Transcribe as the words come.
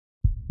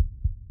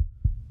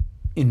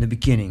In the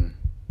beginning,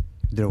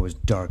 there was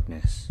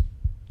darkness,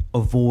 a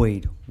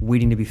void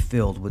waiting to be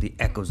filled with the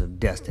echoes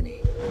of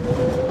destiny.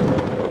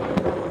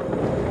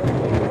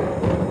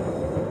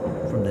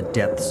 From the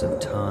depths of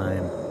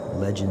time,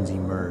 legends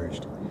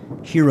emerged.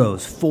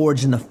 Heroes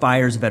forged in the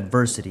fires of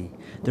adversity,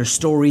 their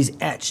stories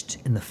etched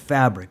in the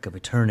fabric of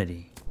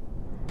eternity.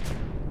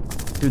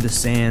 Through the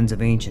sands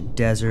of ancient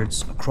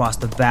deserts, across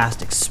the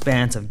vast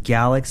expanse of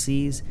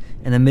galaxies,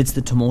 and amidst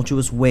the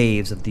tumultuous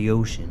waves of the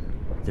ocean,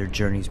 their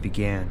journeys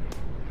began.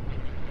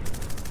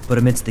 But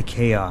amidst the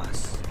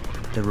chaos,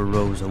 there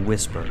arose a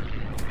whisper,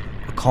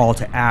 a call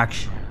to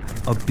action,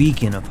 a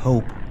beacon of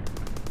hope.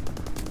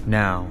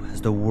 Now, as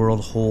the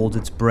world holds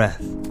its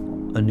breath,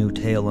 a new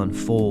tale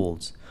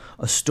unfolds,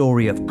 a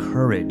story of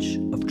courage,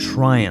 of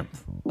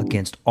triumph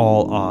against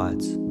all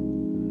odds.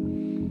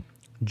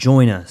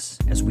 Join us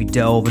as we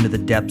delve into the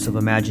depths of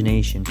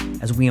imagination,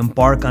 as we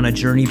embark on a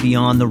journey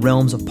beyond the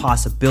realms of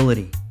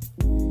possibility.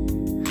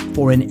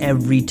 For in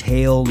every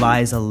tale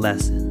lies a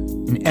lesson,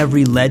 in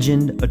every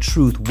legend a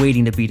truth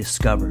waiting to be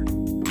discovered.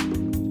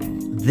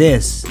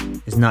 This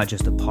is not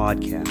just a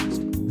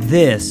podcast.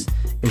 This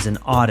is an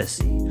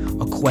odyssey,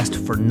 a quest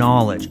for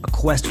knowledge, a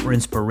quest for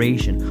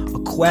inspiration, a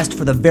quest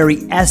for the very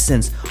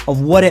essence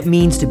of what it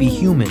means to be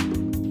human.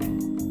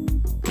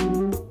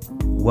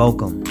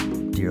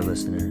 Welcome, dear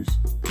listeners,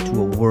 to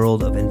a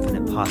world of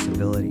infinite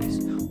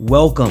possibilities.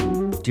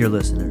 Welcome, dear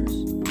listeners,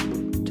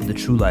 to the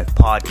True Life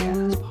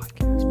Podcast.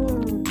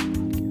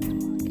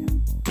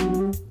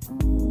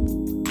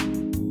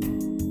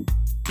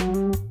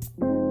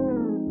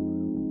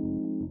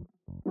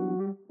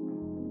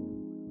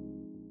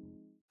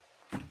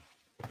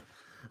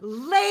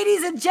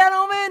 Ladies and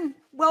gentlemen,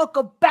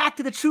 welcome back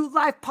to the True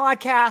Life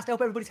Podcast. I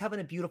hope everybody's having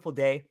a beautiful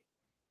day.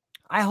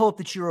 I hope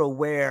that you're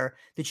aware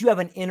that you have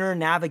an inner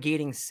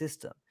navigating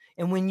system.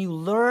 And when you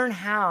learn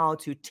how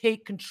to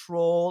take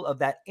control of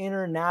that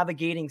inner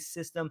navigating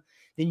system,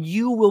 then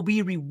you will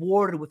be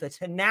rewarded with a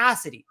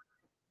tenacity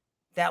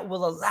that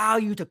will allow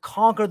you to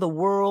conquer the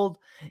world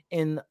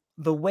in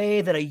the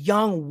way that a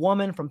young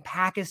woman from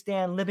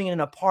Pakistan living in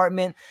an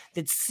apartment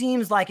that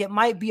seems like it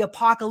might be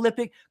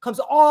apocalyptic comes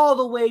all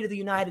the way to the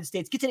United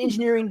States, gets an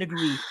engineering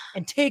degree,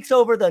 and takes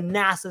over the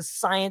NASA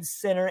Science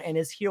Center and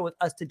is here with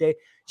us today.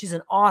 She's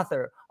an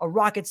author, a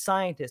rocket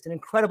scientist, an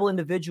incredible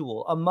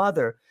individual, a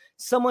mother,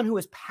 someone who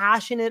is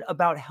passionate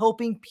about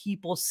helping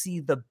people see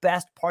the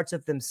best parts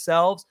of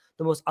themselves,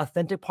 the most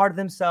authentic part of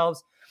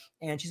themselves.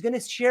 And she's going to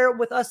share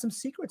with us some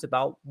secrets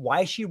about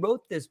why she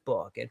wrote this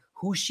book and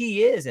who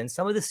she is and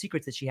some of the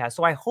secrets that she has.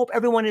 So I hope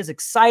everyone is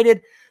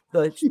excited.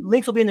 The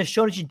links will be in the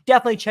show notes. You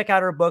definitely check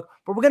out her book.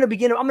 But we're going to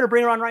begin. I'm going to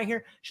bring her on right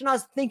here.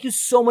 Shehnaz, thank you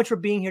so much for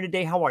being here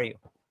today. How are you?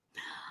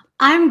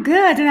 I'm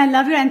good, and I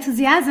love your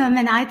enthusiasm.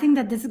 And I think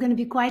that this is going to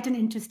be quite an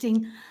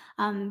interesting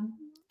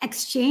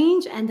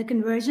exchange and the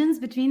conversions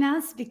between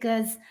us,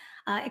 because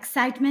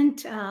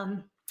excitement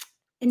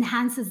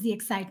enhances the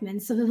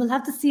excitement. So we will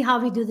have to see how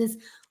we do this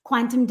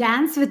quantum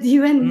dance with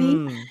you and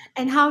me,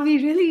 and how we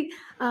really,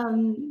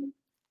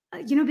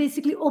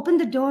 basically open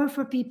the door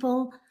for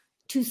people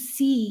to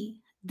see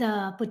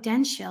the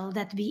potential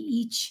that we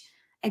each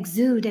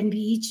exude and we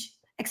each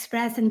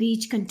express and we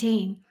each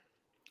contain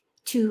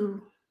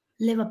to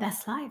live a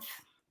best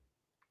life.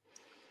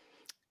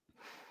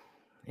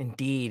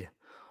 Indeed.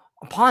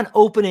 Upon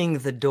opening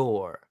the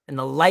door and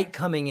the light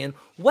coming in,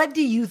 what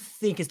do you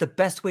think is the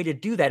best way to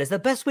do that? Is the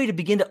best way to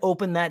begin to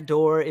open that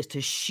door is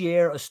to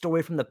share a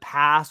story from the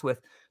past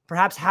with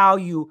perhaps how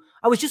you,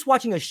 I was just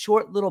watching a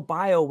short little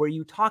bio where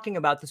you talking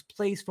about this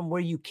place from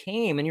where you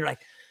came, and you're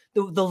like,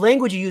 the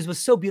language you used was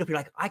so beautiful.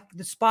 You're like,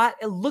 the spot,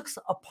 it looks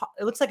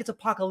like it's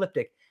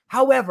apocalyptic.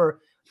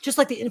 However, just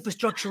like the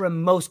infrastructure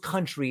in most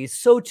countries,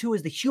 so too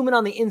is the human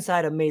on the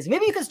inside amazing.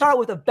 Maybe you can start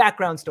with a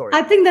background story.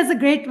 I think that's a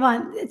great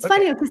one. It's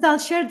funny because I'll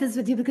share this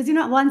with you because,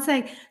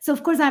 so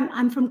of course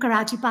I'm from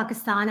Karachi,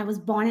 Pakistan. I was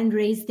born and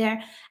raised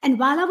there. And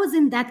while I was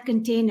in that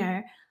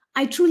container,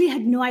 I truly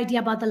had no idea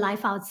about the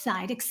life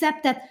outside,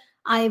 except that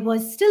I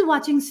was still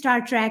watching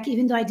Star Trek,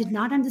 even though I did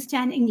not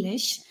understand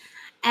English.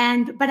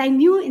 But I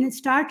knew in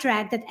Star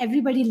Trek that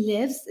everybody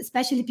lives,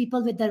 especially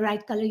people with the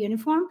right color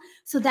uniform.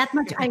 So that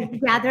much I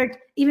gathered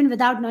even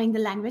without knowing the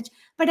language.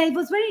 But I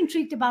was very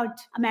intrigued about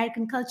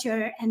American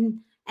culture and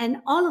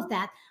all of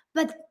that.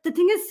 But the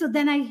thing is, so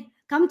then I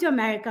come to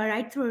America,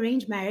 right, through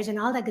arranged marriage and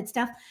all that good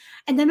stuff.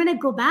 And then when I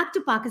go back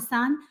to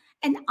Pakistan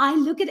and I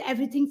look at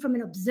everything from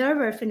an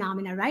observer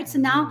phenomena, right? So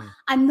now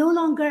I'm no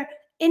longer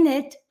in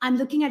it. I'm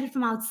looking at it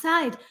from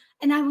outside.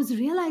 And I was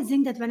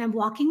realizing that when I'm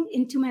walking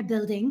into my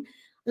building,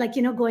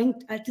 going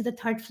to the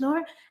third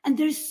floor, and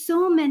there's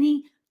so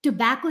many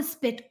tobacco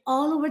spit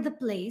all over the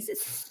place.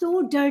 It's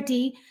so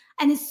dirty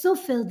and it's so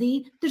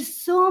filthy. There's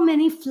so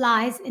many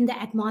flies in the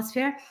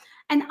atmosphere.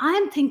 And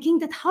I'm thinking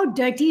that how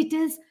dirty it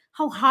is,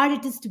 how hard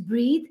it is to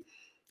breathe.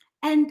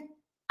 And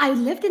I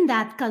lived in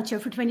that culture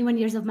for 21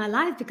 years of my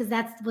life because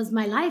that was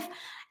my life.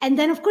 And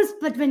then, of course,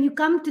 but when you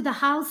come to the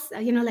house,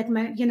 where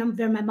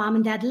my mom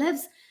and dad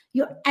lives,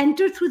 you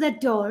enter through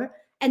that door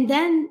And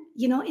then,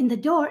 in the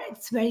door,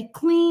 it's very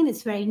clean.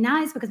 It's very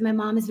nice because my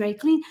mom is very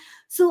clean.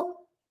 So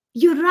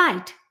you're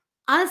right.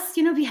 Us,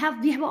 we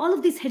have all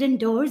of these hidden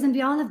doors and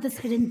we all have this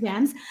hidden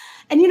gems.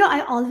 And,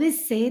 I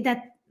always say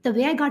that the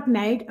way I got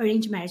married,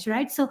 arranged marriage,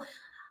 right? So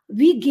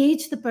we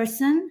gauge the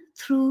person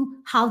through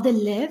how they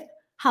live,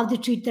 how they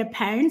treat their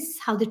parents,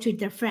 how they treat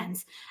their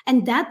friends.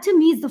 And that to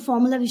me is the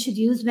formula we should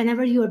use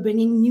whenever you are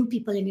bringing new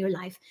people in your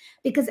life,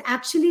 because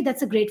actually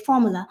that's a great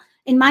formula.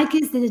 In my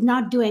case, they did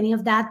not do any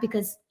of that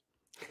because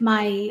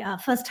my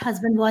first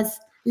husband was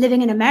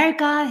living in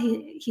America.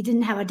 He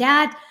didn't have a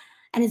dad,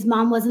 and his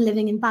mom wasn't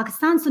living in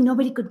Pakistan. So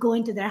nobody could go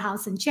into their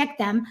house and check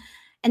them.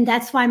 And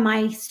that's why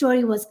my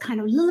story was kind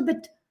of a little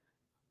bit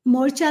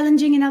more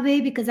challenging in a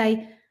way, because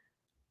I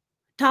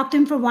talked to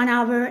him for 1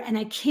 hour and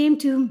I came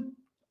to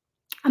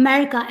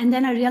America, and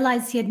then I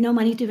realized he had no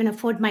money to even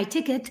afford my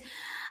ticket,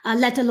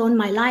 let alone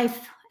my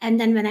life. And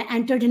then when I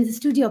entered in the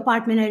studio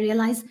apartment, I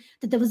realized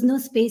that there was no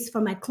space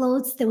for my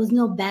clothes, there was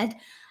no bed.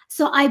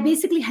 So I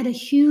basically had a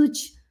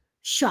huge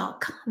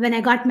shock when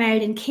I got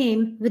married and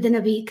came within a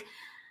week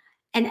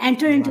and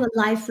entered into a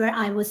life where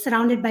I was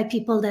surrounded by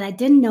people that I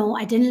didn't know.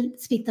 I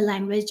didn't speak the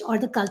language or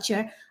the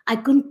culture. I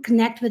couldn't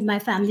connect with my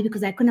family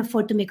because I couldn't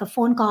afford to make a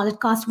phone call. It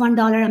cost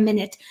 $1 a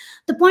minute.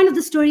 The point of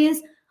the story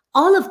is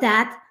all of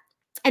that.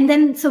 And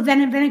then, so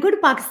when I go to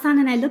Pakistan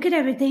and I look at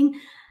everything,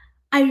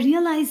 I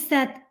realize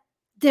that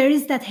there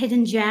is that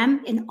hidden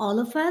gem in all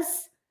of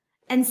us.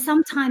 And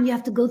sometimes you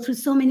have to go through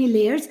so many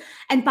layers.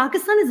 And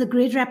Pakistan is a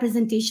great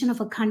representation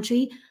of a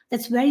country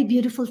that's very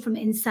beautiful from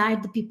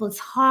inside, the people's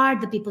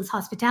heart, the people's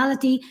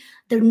hospitality,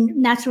 the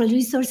natural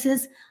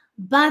resources.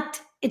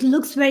 But it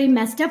looks very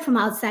messed up from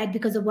outside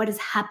because of what has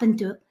happened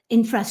to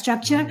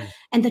infrastructure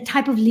and the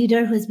type of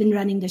leader who has been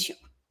running the show.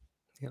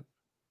 Yep.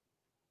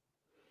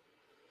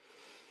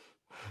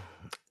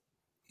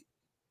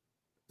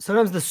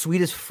 Sometimes the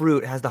sweetest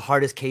fruit has the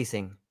hardest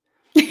casing.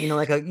 You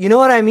know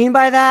what I mean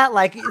by that?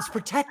 Like, it's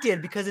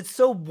protected because it's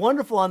so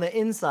wonderful on the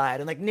inside,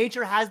 and like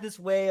nature has this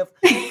way of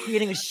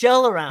creating a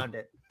shell around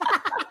it.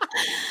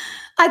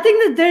 I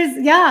think that there's,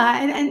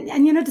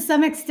 and to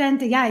some extent,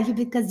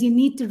 because you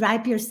need to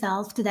ripe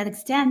yourself to that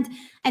extent.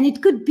 And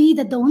it could be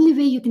that the only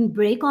way you can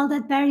break all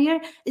that barrier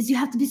is you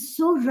have to be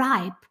so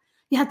ripe.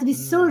 You have to be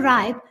so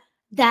ripe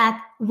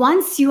that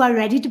once you are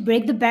ready to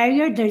break the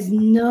barrier, there's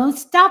no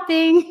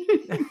stopping.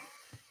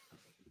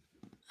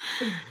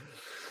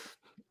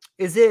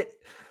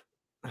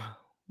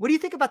 What do you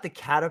think about the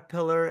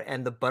caterpillar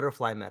and the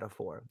butterfly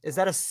metaphor? Is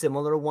that a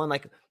similar one?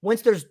 Like,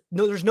 once there's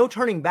no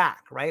turning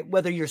back, right?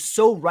 Whether you're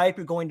so ripe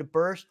you're going to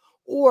burst,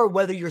 or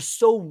whether you're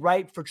so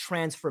ripe for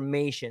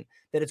transformation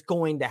that it's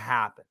going to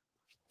happen.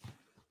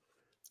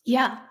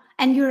 Yeah,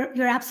 and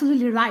you're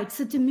absolutely right.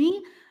 So to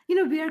me,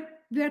 we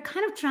are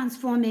kind of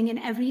transforming in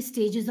every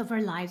stages of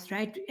our lives,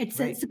 right? It's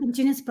a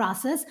continuous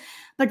process.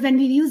 But when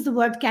we use the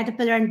word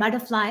caterpillar and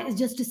butterfly, it's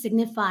just to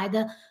signify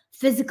the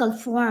physical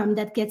form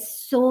that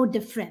gets so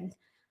different.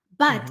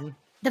 But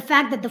the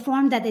fact that the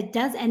form that it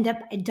does end up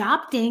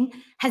adopting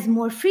has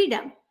more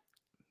freedom.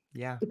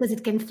 Yeah. Because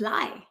it can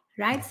fly,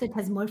 right? So it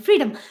has more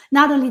freedom.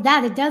 Not only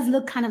that, it does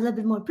look kind of a little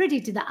bit more pretty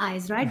to the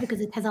eyes, right?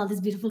 Because it has all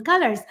these beautiful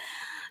colors.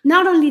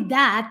 Not only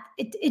that,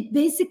 it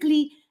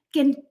basically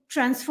can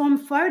transform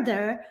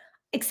further,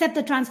 except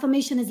the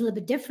transformation is a little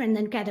bit different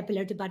than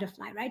caterpillar to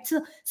butterfly, right?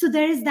 So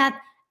there is that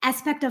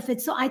aspect of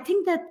it. So I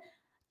think that,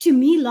 to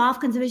me, law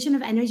of conservation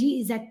of energy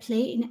is at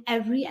play in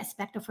every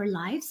aspect of our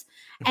lives.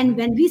 And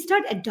when we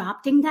start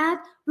adopting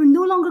that, we're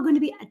no longer going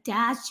to be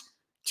attached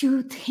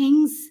to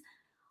things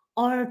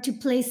or to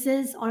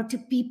places or to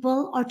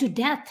people or to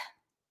death.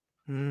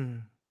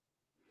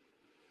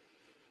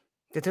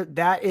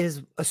 That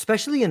is,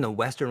 especially in the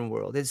Western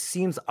world, it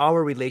seems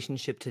our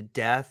relationship to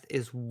death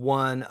is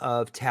one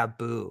of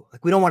taboo.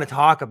 Like, we don't want to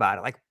talk about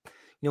it. Like,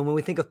 when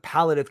we think of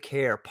palliative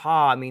care,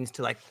 pa means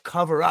to like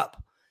cover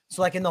up.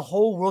 So like in the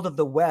whole world of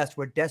the West,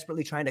 we're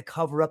desperately trying to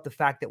cover up the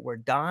fact that we're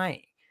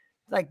dying.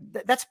 Like,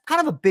 that's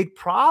kind of a big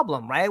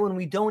problem, right? When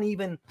we don't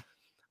even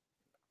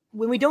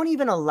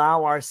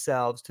allow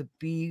ourselves to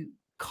be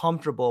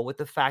comfortable with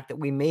the fact that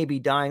we may be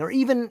dying, or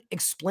even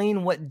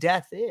explain what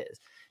death is.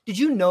 Did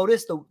you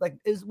notice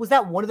was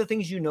that one of the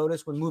things you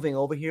noticed when moving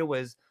over here,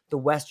 was the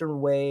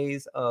Western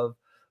ways of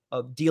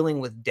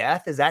dealing with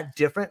death? Is that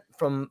different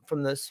from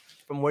the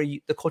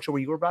culture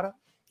where you were brought up?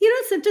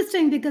 It's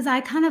interesting because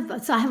I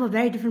have a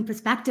very different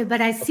perspective,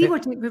 but I see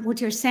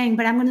what you're saying.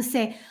 But I'm going to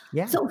say,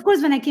 so of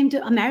course, when I came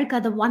to America,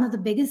 one of the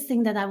biggest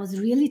thing that I was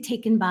really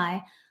taken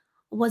by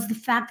was the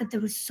fact that there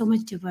was so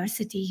much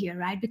diversity here,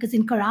 right? Because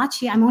in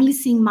Karachi, I'm only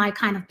seeing my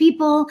kind of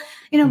people,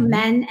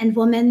 men and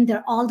women,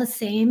 they're all the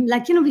same.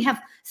 Like, we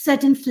have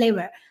certain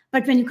flavor.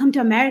 But when you come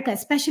to America,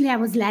 especially, I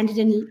was landed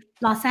in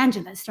Los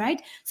Angeles,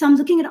 right? So I'm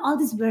looking at all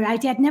this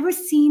variety. I'd never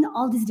seen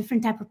all these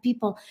different type of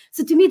people.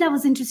 So to me, that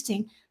was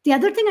interesting. The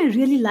other thing I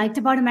really liked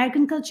about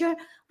American culture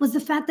was the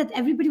fact that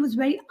everybody was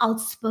very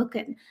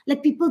outspoken.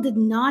 Like, people did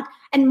not,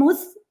 and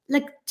most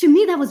like, to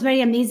me, that was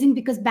very amazing,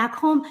 because back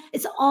home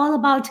it's all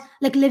about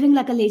like living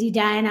like a Lady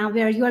Diana,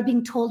 where you are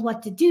being told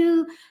what to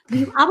do.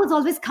 I was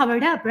always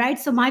covered up, right?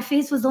 So my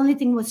face was the only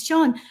thing was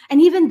shown, and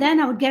even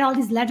then I would get all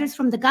these letters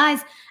from the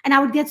guys, and I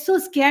would get so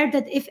scared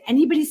that if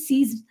anybody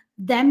sees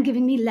them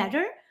giving me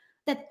letter,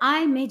 that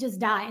I may just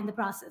die in the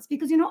process,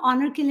 because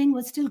honor killing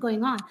was still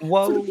going on. So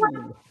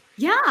Whoa.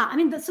 yeah, I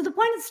mean, so the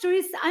point of the story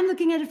is I'm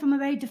looking at it from a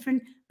very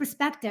different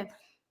perspective.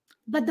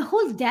 But the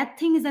whole death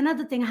thing is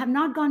another thing. I have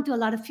not gone to a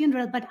lot of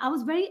funerals, but I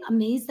was very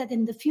amazed that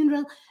in the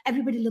funeral,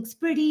 everybody looks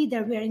pretty.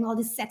 They're wearing all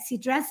these sexy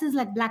dresses,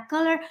 like black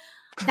color.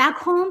 Back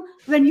home,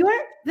 when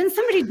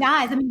somebody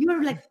dies, I mean,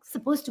 you're like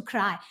supposed to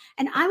cry.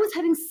 And I was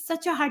having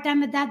such a hard time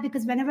with that,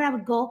 because whenever I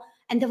would go,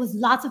 and there was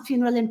lots of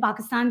funeral in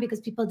Pakistan because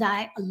people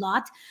die a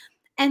lot.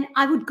 And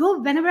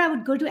whenever I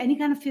would go to any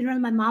kind of funeral,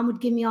 my mom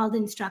would give me all the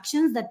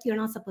instructions that you're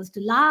not supposed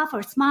to laugh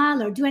or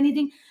smile or do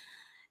anything.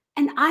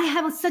 And I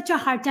have such a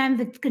hard time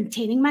with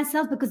containing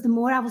myself, because the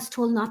more I was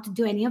told not to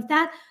do any of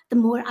that, the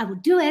more I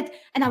would do it.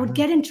 And I would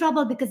get in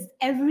trouble, because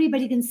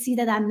everybody can see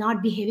that I'm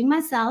not behaving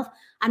myself.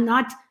 I'm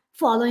not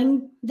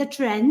following the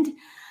trend.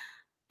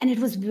 And it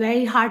was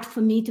very hard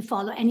for me to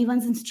follow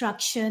anyone's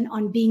instruction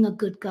on being a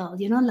good girl,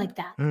 like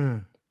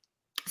that.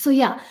 So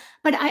yeah,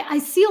 but I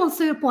see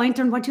also your point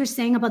on what you're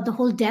saying about the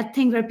whole death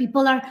thing, where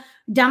people are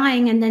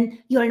dying and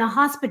then you're in a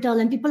hospital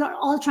and people are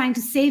all trying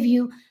to save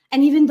you.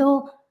 And even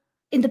though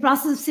in the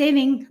process of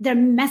saving, they're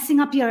messing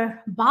up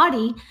your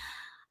body.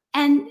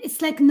 And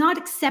it's like not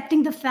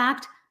accepting the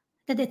fact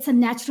that it's a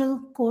natural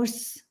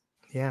course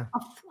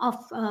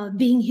of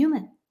being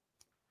human.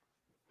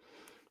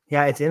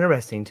 Yeah, it's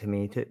interesting to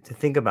me to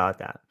think about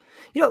that.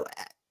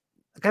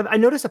 I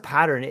notice a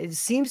pattern. It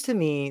seems to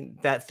me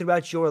that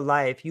throughout your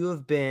life, you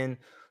have been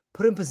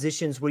put in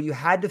positions where you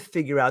had to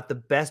figure out the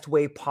best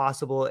way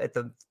possible at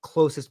the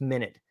closest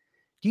minute.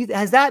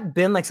 Has that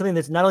been like something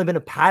that's not only been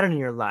a pattern in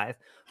your life,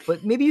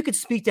 but maybe you could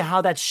speak to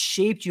how that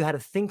shaped you, how to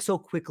think so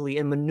quickly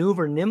and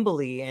maneuver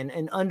nimbly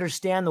and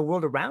understand the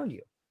world around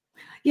you?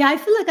 Yeah, I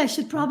feel like I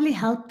should probably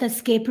help the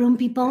escape room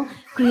people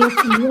create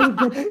some really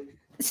good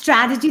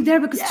strategy there,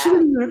 because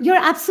truly you're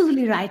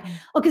absolutely right.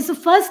 Okay, so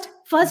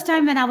first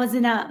time when I was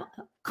in a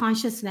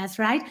consciousness,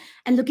 right,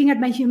 and looking at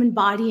my human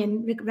body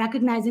and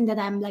recognizing that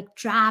I'm like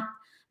trapped,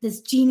 this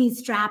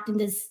genie's trapped in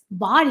this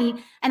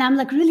body, and I'm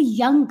like really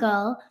young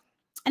girl,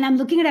 and I'm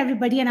looking at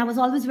everybody, and I was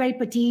always very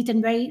petite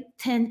and very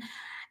thin,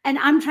 and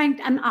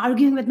I'm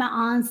arguing with my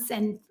aunts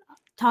and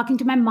talking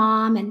to my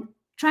mom and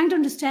trying to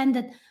understand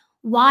that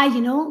why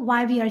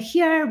we are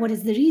here, what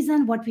is the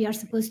reason, what we are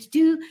supposed to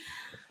do.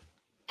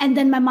 And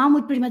then my mom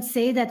would pretty much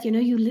say that you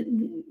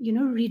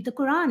read the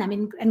Quran. I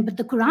mean, but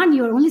the Quran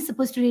you're only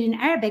supposed to read in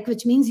Arabic,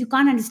 which means you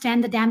can't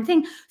understand the damn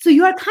thing. So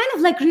you are kind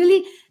of like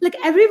really like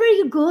everywhere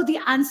you go, the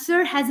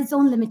answer has its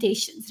own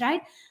limitations,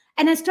 right?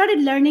 And I started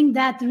learning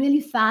that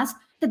really fast,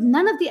 that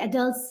none of the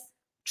adults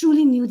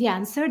truly knew the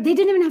answer. They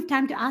didn't even have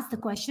time to ask the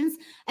questions.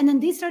 And then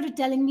they started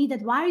telling me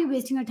that, why are you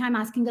wasting your time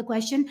asking the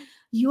question?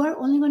 You are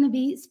only going to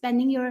be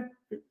spending your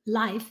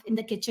life in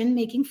the kitchen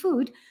making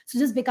food. So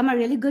just become a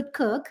really good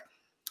cook,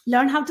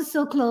 learn how to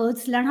sew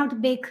clothes, learn how to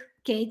bake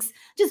cakes,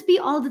 just be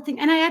all the thing.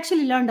 And I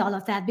actually learned all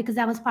of that because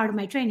that was part of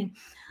my training.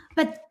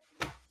 But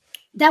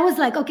that was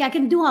like, okay, I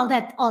can do all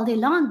that all day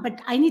long,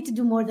 but I need to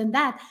do more than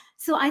that.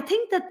 So I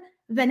think that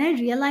when I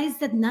realized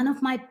that none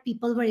of my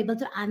people were able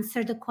to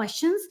answer the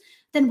questions,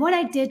 then what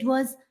I did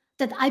was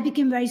that I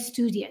became very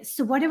studious.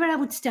 So whatever I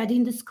would study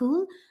in the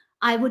school,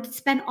 I would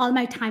spend all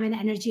my time and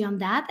energy on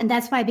that. And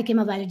that's why I became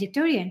a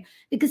valedictorian,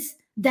 because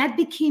that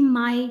became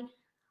my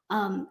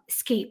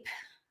escape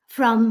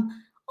from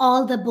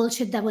all the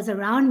bullshit that was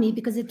around me,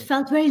 because it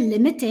felt very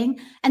limiting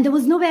and there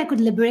was no way I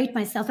could liberate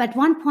myself. At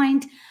one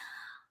point,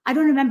 I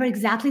don't remember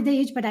exactly the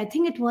age, but I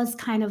think it was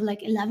kind of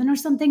like 11 or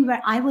something,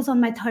 where I was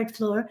on my third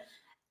floor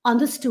on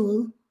the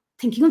stool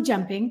thinking of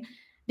jumping,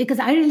 because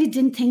I really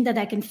didn't think that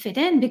I can fit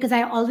in, because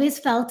I always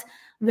felt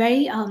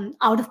very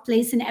out of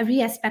place in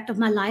every aspect of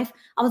my life.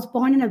 I was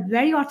born in a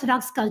very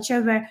orthodox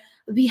culture where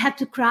we had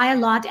to cry a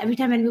lot every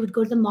time when we would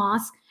go to the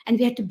mosque, and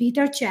we had to beat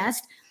our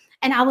chest.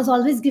 And I was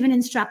always given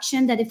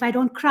instruction that if I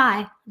don't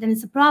cry, then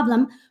it's a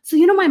problem. So,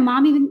 my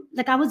mom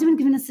I was even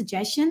given a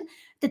suggestion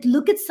that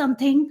look at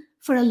something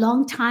for a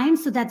long time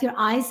so that your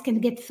eyes can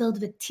get filled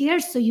with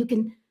tears, so you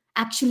can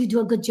actually do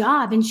a good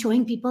job in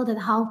showing people that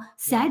how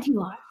sad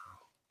you are.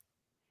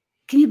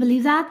 Can you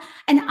believe that?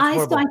 And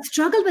I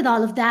struggled with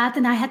all of that,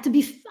 and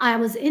I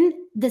was in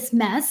this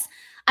mess.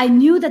 I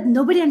knew that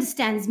nobody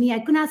understands me. I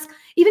couldn't ask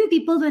even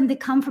people when they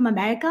come from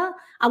America.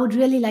 I would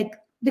really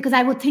because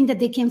I would think that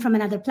they came from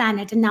another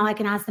planet, and now I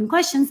can ask them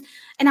questions.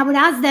 And I would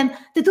ask them,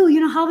 Tatu,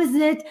 how is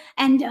it?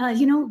 And,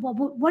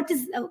 what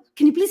is,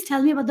 can you please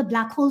tell me about the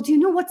black hole? Do you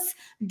know what's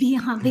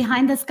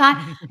behind the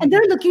sky? And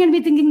they're looking at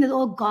me thinking that,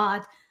 oh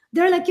God,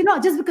 they're like,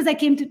 just because I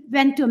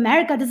went to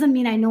America doesn't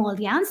mean I know all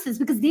the answers,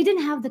 because they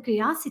didn't have the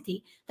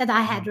curiosity that I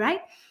had,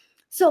 right?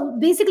 So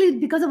basically,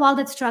 because of all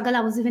that struggle,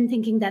 I was even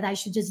thinking that I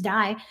should just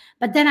die.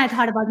 But then I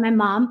thought about my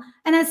mom,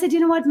 and I said,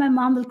 you know what, my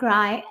mom will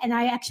cry. And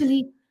I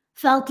actually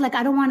felt like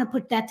I don't want to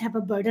put that type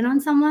of burden on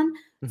someone.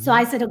 So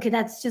I said, okay,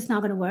 that's just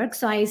not going to work.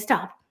 So I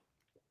stopped.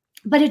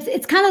 But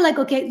it's kind of like,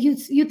 okay,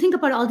 you think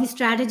about all these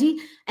strategy,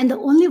 and the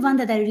only one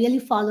that I really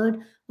followed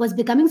was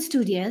becoming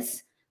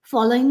studious,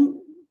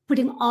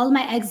 putting all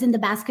my eggs in the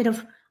basket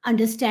of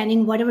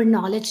understanding whatever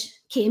knowledge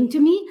came to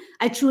me.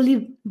 I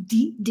truly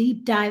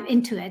deep dive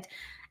into it.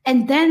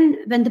 And then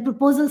when the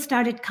proposal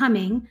started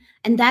coming,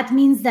 and that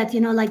means that,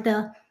 like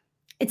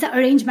it's an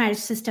arranged marriage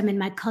system in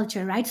my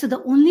culture, right? So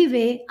the only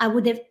way I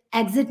would have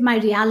exit my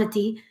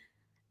reality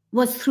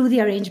was through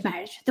the arranged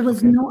marriage. There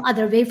was no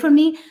other way for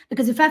me,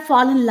 because if I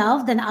fall in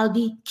love, then I'll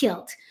be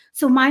killed.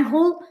 So my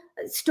whole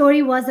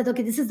story was that,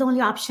 okay, this is the only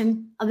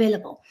option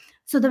available.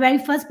 So the very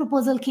first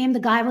proposal came, the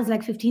guy was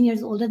like 15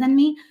 years older than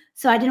me.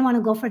 So I didn't want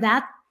to go for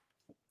that.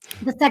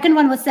 The second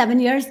one was 7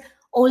 years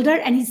older,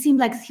 and he seemed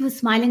like he was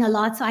smiling a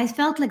lot. So I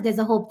felt like there's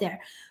a hope there.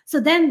 So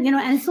then,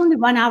 and it's only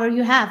 1 hour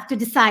you have to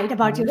decide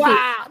about your fate.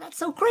 Wow, that's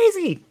so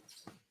crazy.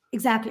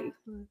 Exactly.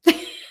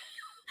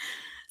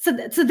 So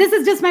this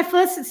is just my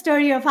first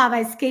story of how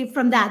I escaped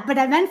from that. But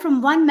I went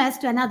from one mess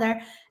to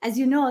another. As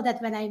you know,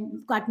 that when I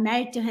got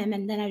married to him,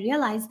 and then I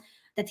realized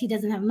that he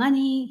doesn't have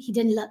money, he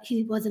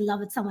was in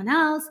love with someone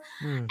else.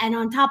 And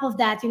on top of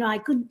that, I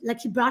couldn't,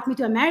 he brought me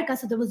to America,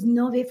 so there was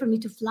no way for me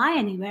to fly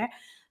anywhere.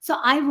 So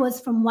I was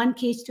from one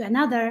cage to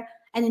another.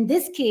 And in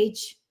this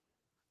cage,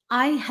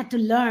 I had to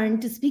learn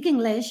to speak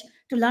English,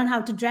 to learn how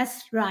to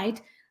dress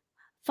right,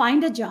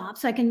 find a job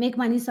so I can make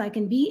money, so I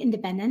can be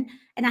independent.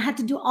 And I had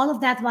to do all of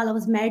that while I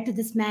was married to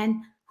this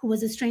man who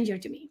was a stranger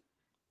to me.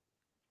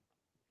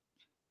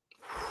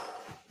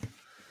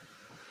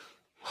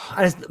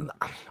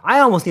 I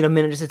almost need a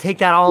minute just to take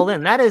that all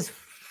in. That is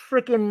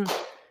freaking,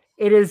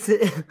 it is,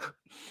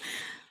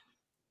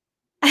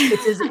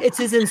 it's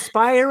as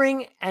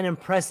inspiring and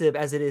impressive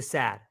as it is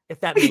sad,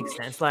 if that makes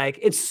sense.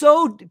 It's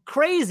so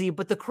crazy,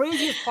 but the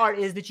craziest part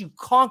is that you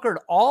conquered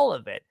all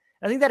of it.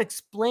 I think that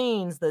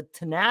explains the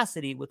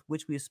tenacity with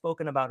which we've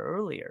spoken about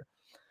earlier.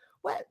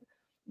 What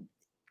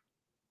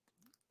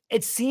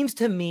it seems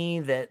to me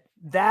that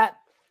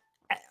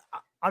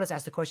I'll just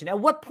ask the question: at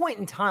what point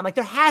in time,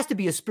 there has to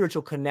be a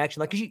spiritual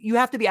connection, because you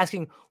have to be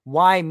asking,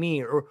 why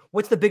me, or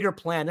what's the bigger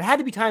plan? There had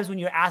to be times when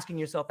you're asking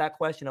yourself that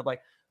question of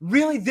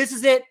really, this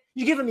is it?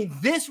 You're giving me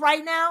this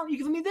right now? You're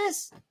giving me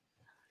this?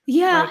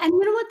 Yeah, and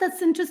you know what?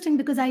 That's interesting,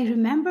 because I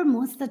remember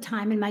most of the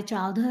time in my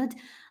childhood,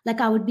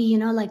 I would be,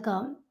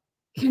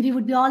 we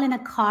would be all in a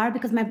car,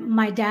 because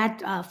my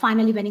dad,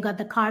 finally, when he got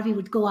the car, we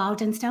would go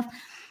out and stuff.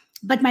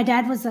 But my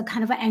dad was a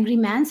kind of an angry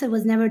man, so it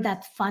was never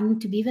that fun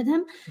to be with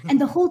him.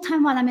 And the whole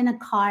time while I'm in a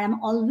car,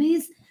 I'm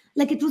always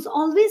it was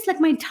always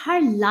my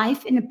entire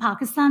life in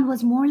Pakistan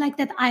was more like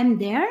that. I'm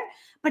there,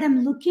 but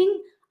I'm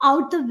looking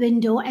out the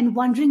window and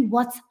wondering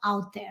what's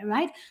out there,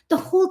 right? The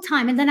whole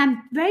time. And then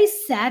I'm very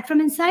sad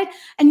from inside.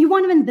 And you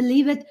won't even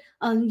believe it.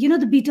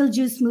 The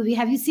Beetlejuice movie.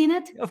 Have you seen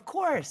it? Of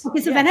course. Okay,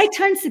 so when I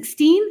turned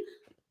 16,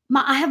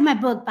 I have my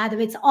book, by the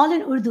way. It's all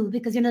in Urdu,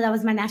 because, that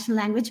was my national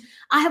language.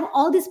 I have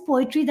all this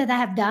poetry that I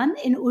have done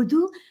in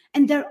Urdu,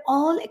 and they're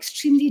all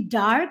extremely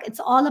dark. It's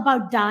all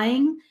about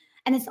dying,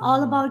 and it's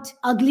all about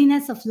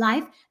ugliness of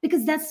life,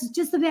 because that's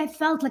just the way I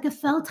felt. I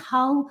felt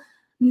how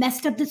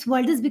messed up this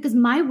world is, because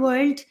my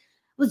world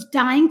was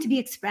dying to be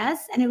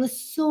expressed, and it was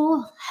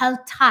so held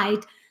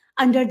tight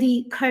under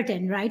the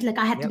curtain, right?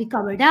 I had to be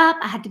covered up.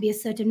 I had to be a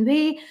certain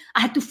way. I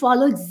had to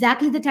follow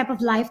exactly the type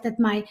of life that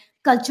my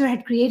culture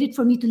had created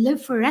for me to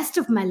live for the rest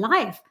of my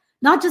life,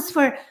 not just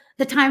for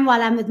the time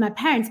while I'm with my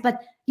parents,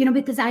 but,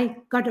 because I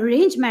got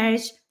arranged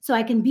marriage, so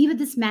I can be with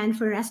this man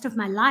for the rest of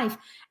my life.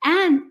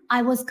 And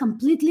I was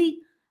completely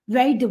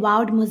very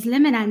devout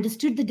Muslim, and I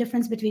understood the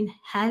difference between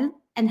hell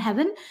and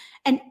heaven.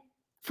 And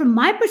from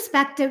my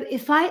perspective,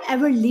 if I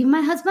ever leave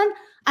my husband,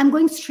 I'm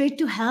going straight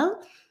to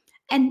hell.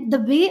 And the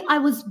way I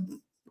was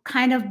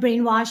kind of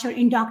brainwashed or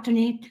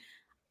indoctrinated,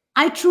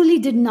 I truly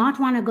did not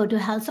want to go to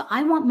hell. So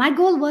my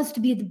goal was to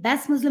be the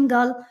best Muslim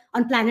girl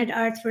on planet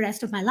Earth for the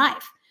rest of my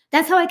life.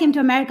 That's how I came to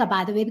America,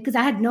 by the way, because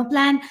I had no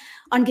plan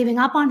on giving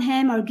up on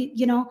him, or,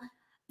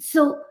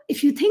 So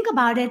if you think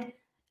about it,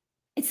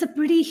 it's a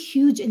pretty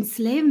huge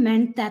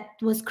enslavement that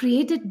was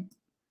created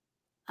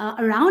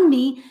around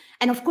me.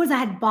 And of course, I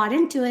had bought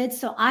into it.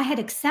 So I had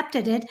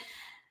accepted it.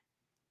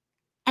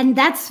 And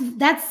that's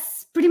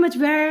pretty much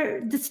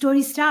where the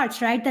story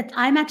starts, right? That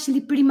I'm actually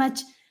pretty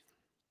much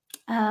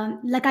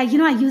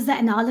I use the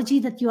analogy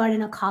that you are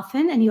in a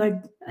coffin and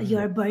you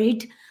are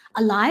buried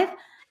alive,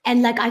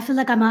 and I feel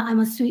like I'm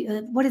a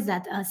what is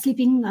that?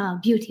 Sleeping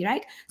Beauty,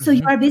 right? So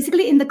you are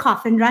basically in the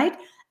coffin, right?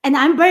 And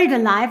I'm buried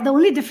alive. The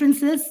only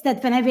difference is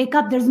that when I wake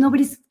up, there's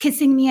nobody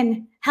kissing me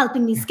and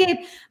helping me escape,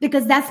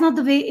 because that's not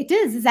the way it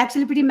is. It's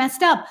actually pretty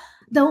messed up.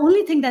 The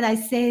only thing that I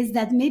say is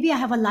that maybe I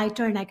have a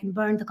lighter and I can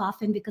burn the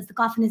coffin, because the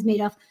coffin is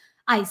made of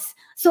ice.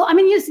 So,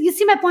 you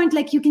see my point,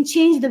 you can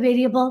change the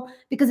variable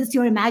because it's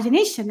your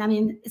imagination.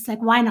 It's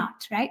why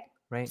not, right?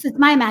 Right. So it's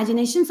my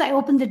imagination. So I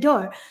opened the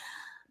door.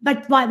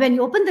 But when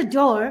you open the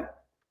door,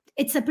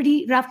 it's a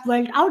pretty rough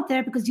world out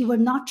there, because you were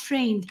not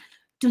trained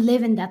to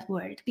live in that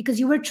world, because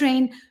you were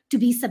trained to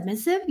be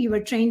submissive. You were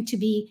trained to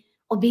be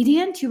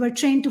obedient. You were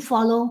trained to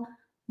follow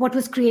what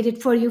was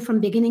created for you from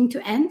beginning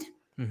to end.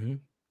 Mm-hmm.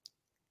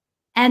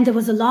 And there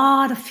was a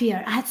lot of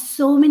fear. I had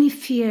so many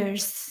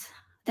fears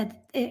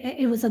that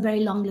it was a very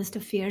long list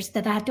of fears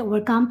that I had to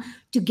overcome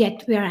to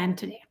get where I am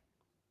today.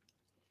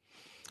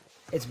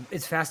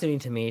 It's fascinating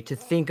to me to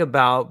think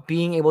about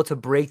being able to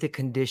break the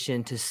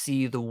condition to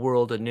see the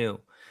world anew.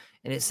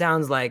 And it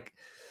sounds like,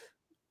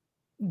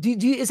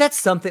 is that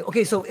something?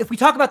 Okay, so if we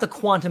talk about the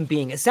quantum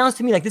being, it sounds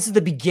to me like this is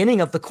the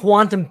beginning of the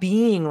quantum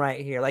being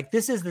right here. Like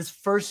this is this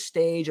first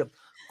stage of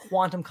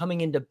quantum coming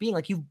into being.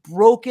 Like you've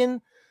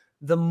broken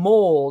the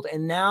mold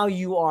and now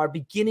you are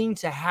beginning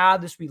to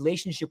have this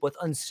relationship with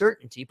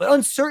uncertainty, but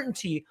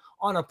uncertainty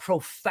on a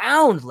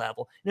profound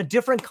level in a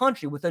different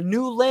country with a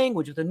new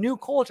language, with a new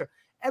culture,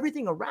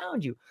 everything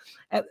around you.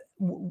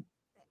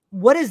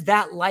 What is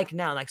that like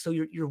now? Like, so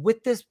you're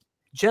with this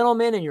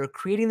gentleman and you're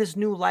creating this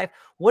new life.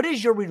 What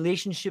is your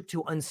relationship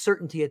to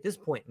uncertainty at this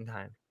point in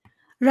time?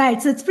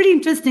 Right. So it's pretty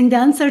interesting,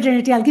 the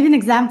uncertainty. I'll give you an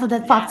example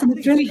that pops in.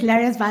 It's really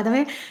hilarious, by the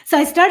way. So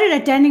I started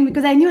attending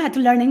because I knew I had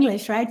to learn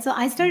English, right? So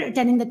I started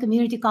attending the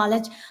community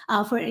college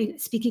for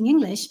speaking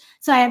English.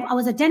 So I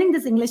was attending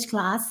this English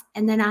class,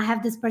 and then I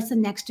have this person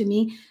next to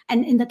me.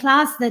 And in the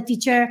class, the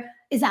teacher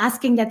is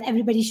asking that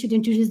everybody should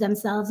introduce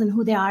themselves and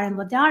who they are and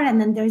what they are. And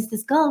then there's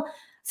this girl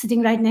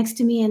sitting right next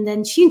to me. And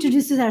then she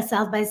introduces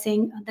herself by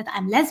saying that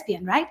I'm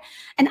lesbian, right?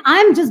 And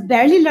I'm just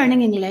barely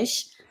learning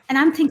English. And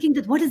I'm thinking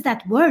that what is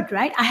that word,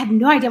 right? I have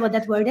no idea what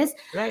that word is.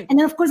 Right. And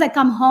then, of course, I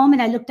come home and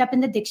I looked up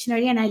in the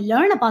dictionary and I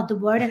learn about the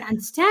word and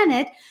understand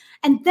it.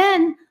 And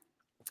then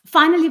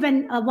finally,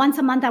 when once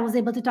a month I was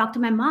able to talk to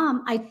my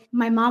mom,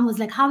 my mom was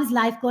like, how is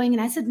life going?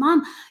 And I said,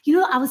 Mom,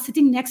 I was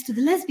sitting next to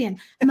the lesbian.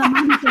 And my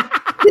mom was like,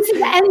 this is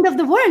the end of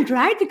the world,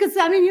 right? Because,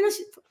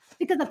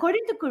 because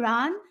according to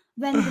Quran,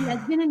 when the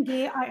lesbian and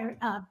gay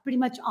are pretty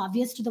much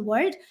obvious to the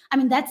world,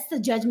 that's the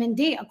judgment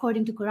day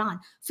according to Quran.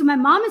 So my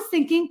mom is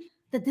thinking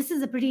that this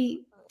is a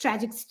pretty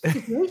tragic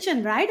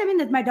situation, right?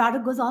 That my daughter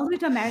goes all the way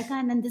to America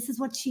and then this is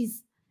what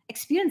she's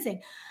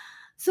experiencing.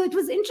 So it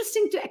was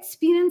interesting to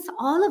experience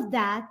all of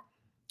that.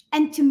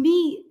 And to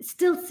me,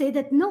 still say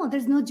that, no,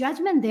 there's no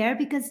judgment there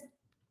because,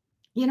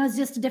 it's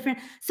just a different.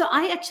 So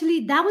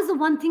that was the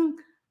one thing.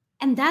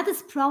 And that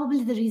is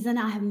probably the reason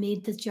I have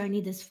made this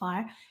journey this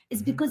far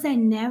is because I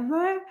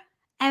never,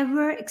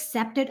 ever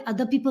accepted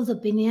other people's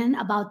opinion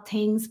about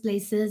things,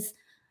 places,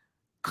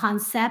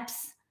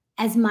 concepts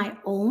as my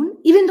own.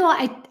 Even though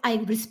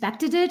I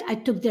respected it, I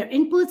took their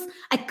inputs,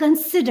 I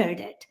considered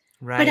it.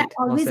 Right. But I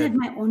always had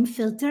my own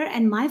filter,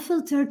 and my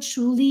filter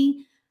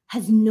truly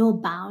has no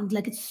bound.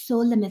 Like it's so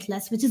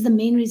limitless, which is the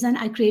main reason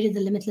I created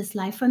the Limitless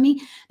Life for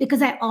me,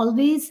 because I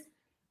always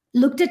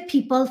looked at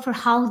people for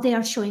how they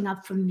are showing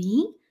up for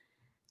me,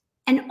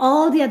 and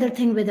all the other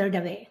thing withered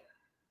away.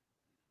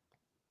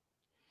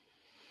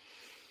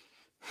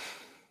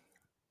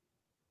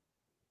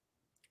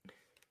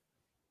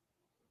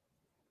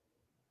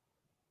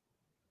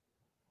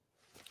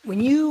 When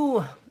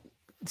you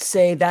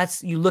say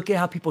you look at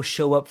how people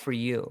show up for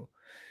you,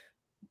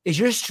 is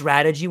your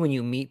strategy when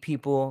you meet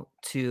people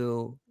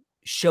to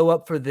show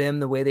up for them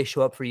the way they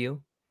show up for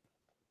you?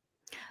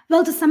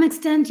 Well, to some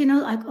extent,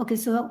 okay,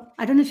 so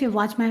I don't know if you've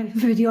watched my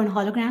video on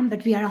hologram,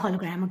 but we are a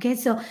hologram, okay?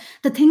 So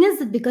the thing is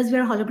that because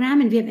we're a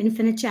hologram and we have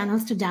infinite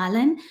channels to dial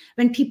in,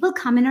 when people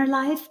come in our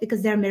life,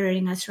 because they're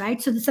mirroring us,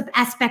 right? So this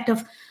aspect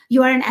of,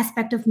 you are an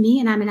aspect of me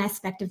and I'm an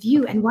aspect of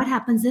you. And what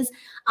happens is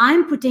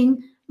I'm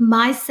putting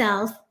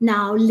myself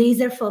now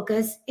laser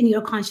focus in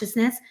your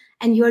consciousness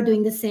and you're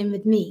doing the same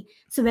with me.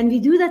 So when we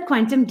do that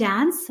quantum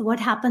dance, what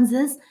happens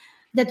is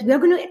that we're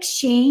going to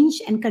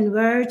exchange and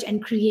converge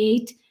and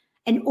create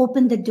and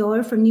open the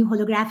door for new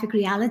holographic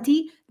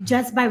reality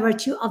just by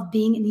virtue of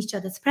being in each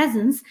other's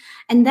presence.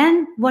 And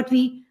then what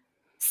we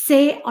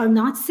say or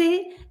not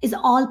say is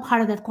all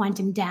part of that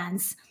quantum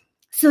dance.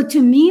 So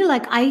to me,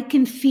 like I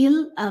can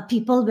feel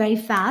people very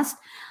fast.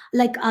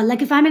 Like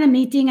if I'm in a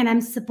meeting and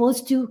I'm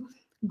supposed to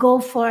go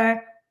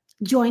for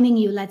joining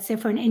you, let's say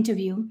for an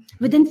interview,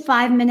 within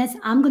 5 minutes,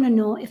 I'm going to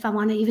know if I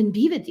want to even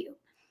be with you.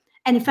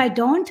 And if I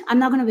don't, I'm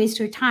not going to waste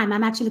your time.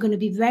 I'm actually going to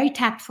be very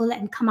tactful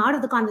and come out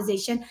of the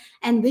conversation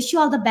and wish you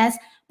all the best,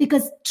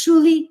 because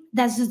truly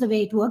that's just the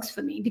way it works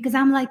for me. Because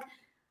I'm like,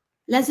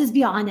 let's just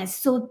be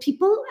honest. So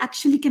people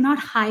actually cannot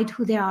hide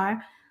who they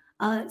are,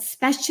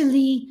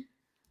 especially,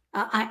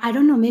 I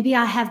don't know, maybe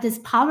I have this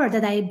power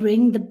that I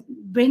bring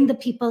the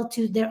people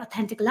to their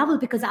authentic level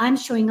because I'm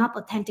showing up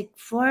authentic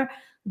for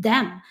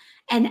them.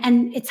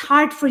 And it's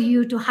hard for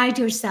you to hide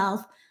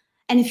yourself.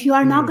 And if you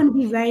are not going to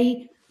be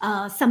very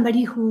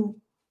somebody who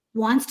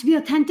wants to be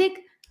authentic,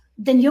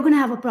 then you're going to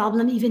have a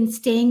problem even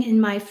staying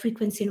in my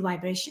frequency and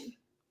vibration.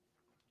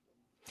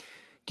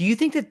 Do you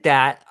think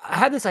that I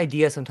have this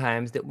idea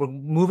sometimes that we're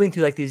moving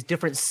through like these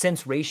different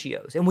sense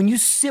ratios, and when you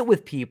sit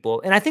with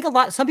people, and I think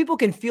some people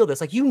can feel this,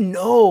 like,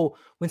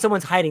 when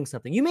someone's hiding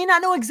something, you may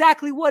not know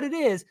exactly what it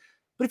is,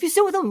 but if you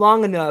sit with them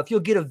long enough, you'll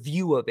get a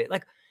view of it.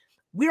 Like,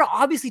 we're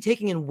obviously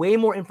taking in way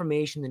more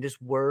information than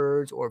just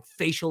words or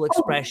facial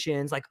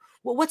expressions. Like,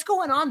 well, what's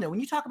going on there? When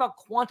you talk about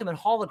quantum and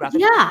holographic,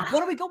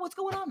 what's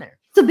going on there?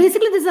 So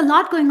basically, there's a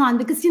lot going on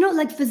because,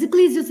 like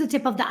physically is just the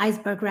tip of the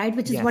iceberg, right?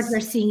 Which is what we're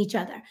seeing each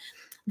other.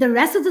 The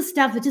rest of the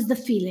stuff, which is the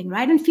feeling,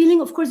 right? And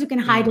feeling, of course, you can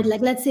hide it. Like,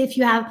 let's say if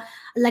you have,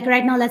 like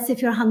right now, let's say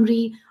if you're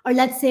hungry, or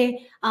let's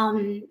say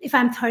if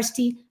I'm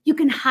thirsty, you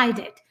can hide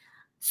it.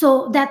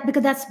 So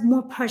because that's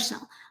more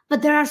personal.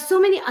 But there are so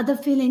many other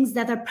feelings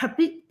that are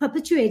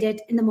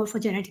perpetuated in the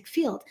morphogenetic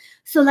field.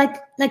 So like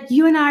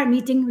you and I are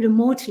meeting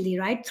remotely,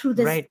 right? Through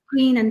this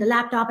screen and the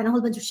laptop and a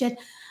whole bunch of shit.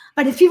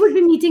 But if you would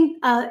be meeting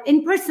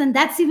in person,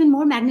 that's even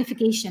more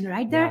magnification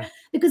right there.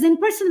 Because in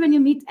person, when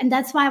you meet, and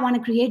that's why I want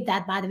to create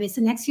that, by the way.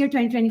 So next year,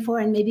 2024,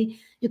 and maybe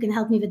you can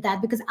help me with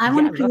that, because I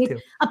want to create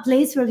a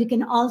place where we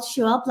can all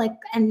show up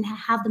and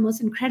have the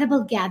most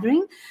incredible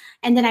gathering.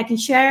 And then I can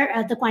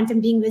share the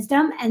quantum being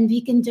wisdom, and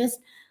we can just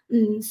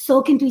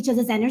soak into each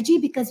other's energy.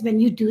 Because when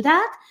you do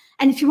that,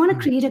 and if you want to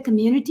create a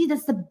community,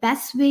 that's the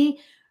best way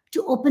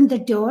to open the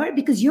door,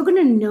 because you're going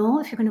to know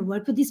if you're going to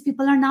work with these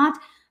people or not,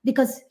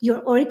 because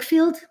your auric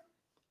field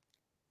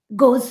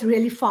goes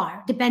really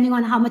far depending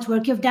on how much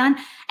work you've done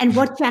and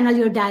what channel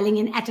you're dialing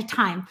in at a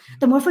time.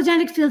 The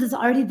morphogenetic field is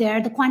already there.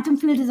 The quantum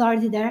field is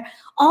already there.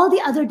 All the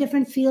other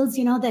different fields,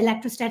 the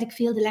electrostatic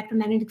field, the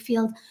electromagnetic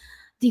field,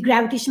 the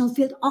gravitational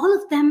field, all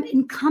of them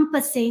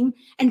encompassing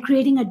and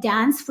creating a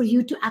dance for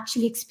you to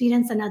actually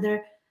experience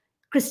another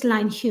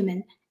crystalline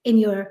human in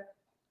your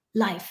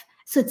life.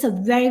 So it's a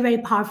very, very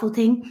powerful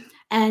thing.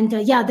 And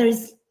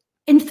there's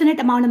infinite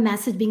amount of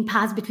message being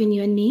passed between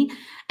you and me.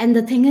 And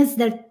the thing is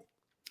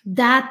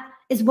that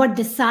is what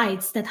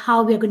decides that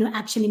how we're going to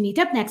actually meet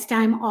up next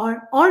time,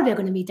 or we're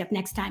going to meet up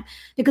next time.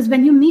 Because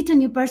when you meet a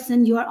new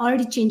person, you are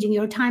already changing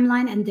your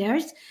timeline and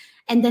theirs,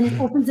 and then it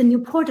opens a new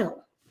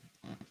portal.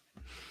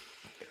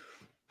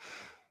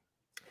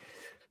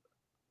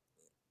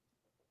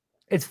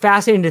 It's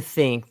fascinating to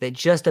think that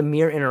just a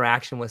mere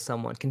interaction with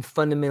someone can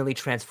fundamentally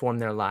transform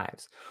their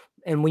lives.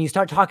 And when you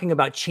start talking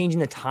about changing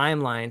the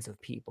timelines of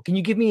people, can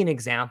you give me an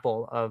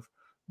example of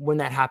when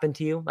that happened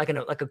to you? Like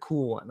a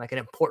cool one, like an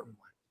important one.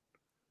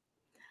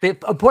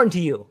 Important to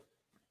you?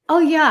 Oh,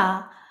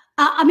 yeah.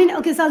 So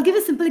I'll give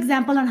a simple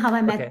example on how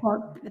I met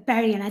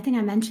Perry, and I think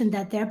I mentioned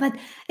that there. But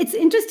it's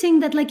interesting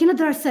that,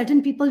 there are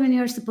certain people when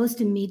you're supposed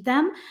to meet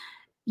them,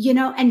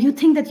 and you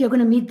think that you're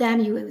going to meet them,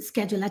 you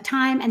schedule a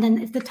time, and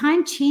then if the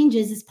time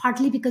changes, it's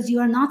partly because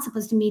you are not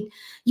supposed to meet.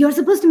 You're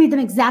supposed to meet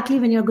them exactly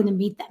when you're going to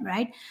meet them,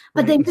 right?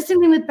 But the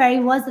interesting thing with Perry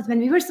was that when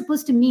we were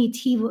supposed to meet,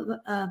 he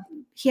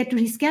had to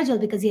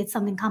reschedule because he had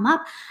something come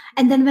up,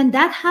 and then when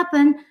that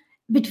happened,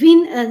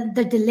 between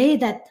the delay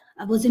that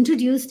was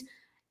introduced,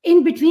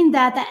 in between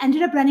that, I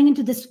ended up running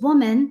into this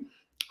woman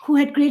who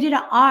had created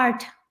an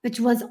art which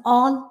was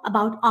all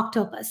about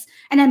octopus.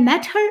 And I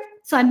met her.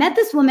 So I met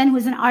this woman who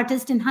is an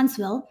artist in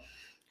Huntsville.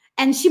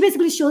 And she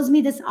basically shows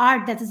me this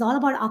art that is all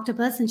about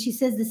octopus. And she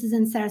says this is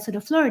in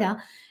Sarasota,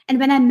 Florida. And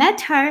when I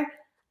met her,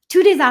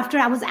 2 days after,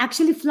 I was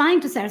actually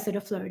flying to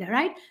Sarasota, Florida,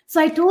 right?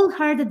 So I told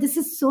her that this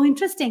is so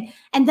interesting.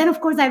 And then,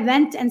 of course, I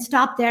went and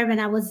stopped there when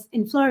I was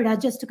in Florida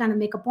just to kind of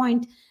make a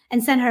point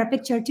and send her a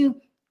picture too.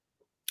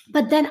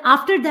 But then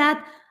after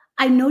that,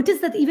 I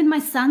noticed that even my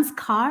son's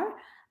car,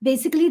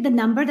 basically the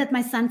number that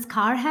my son's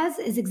car has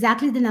is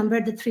exactly the number,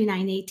 the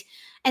 398.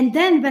 And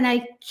then when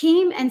I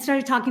came and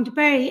started talking to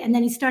Perry, and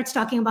then he starts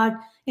talking about,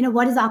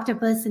 what is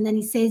octopus? And then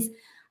he says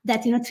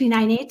that,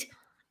 398.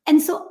 And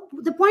so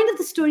the point of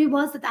the story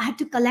was that I had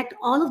to collect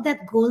all of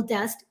that gold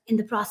dust in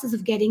the process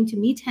of getting to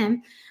meet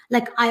him.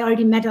 Like, I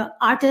already met an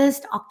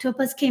artist,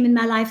 octopus came in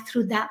my life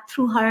through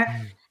her.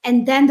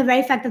 And then the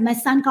very fact that my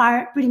son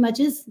car pretty much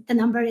the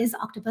number is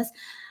octopus.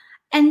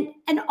 And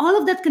all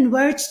of that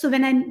converged. So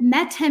when I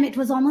met him, it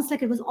was almost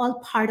like it was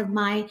all part of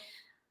my,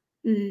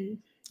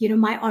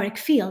 my auric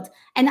field.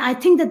 And I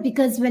think that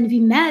because when we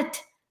met,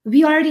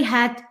 we already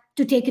had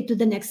to take it to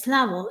the next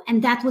level.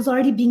 And that was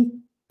already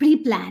being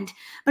pre-planned.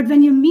 But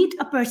when you meet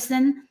a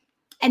person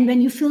and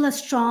when you feel a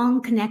strong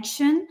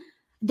connection,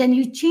 then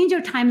you change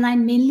your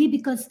timeline mainly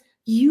because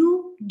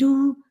you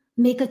do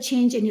make a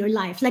change in your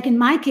life. Like in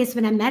my case,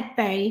 when I met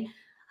Perry,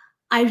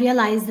 I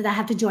realized that I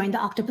have to join the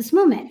octopus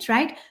movement,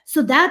 right?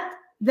 So that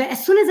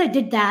as soon as I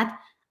did that,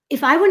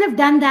 if I wouldn't have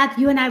done that,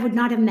 you and I would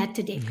not have met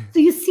today. So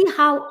you see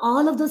how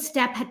all of those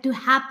steps had to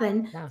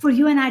happen for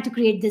you and I to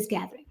create this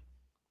gathering.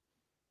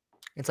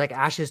 It's like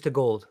ashes to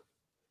gold.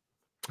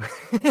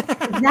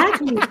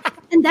 Exactly.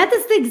 And that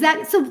is the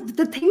exact. So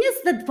the thing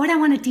is that what I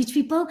want to teach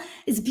people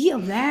is be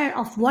aware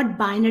of what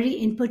binary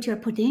input you're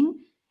putting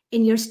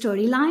in your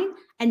storyline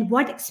and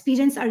what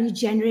experience are you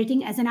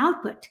generating as an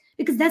output,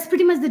 because that's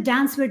pretty much the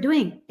dance we're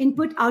doing: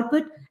 input,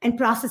 output, and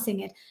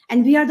processing it.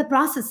 And we are the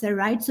processor,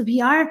 right? So we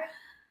have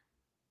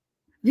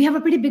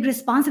a pretty big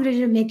responsibility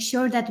to make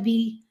sure that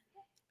we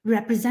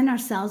represent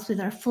ourselves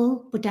with our full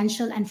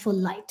potential and full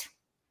light.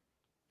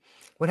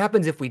 What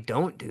happens if we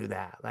don't do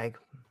that? Like,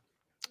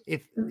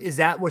 is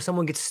that where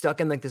someone gets stuck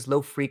in like this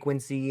low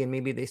frequency and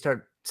maybe they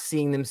start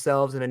seeing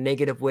themselves in a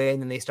negative way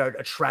and then they start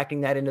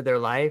attracting that into their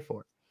life?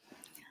 Or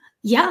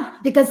Yeah,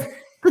 because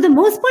for the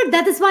most part,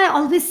 that is why I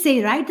always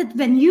say, right, that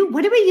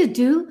whatever you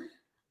do,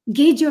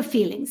 gauge your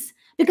feelings.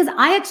 Because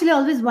I actually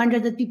always wonder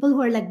that people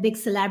who are like big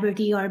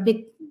celebrity or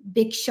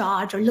big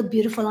shot or look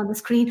beautiful on the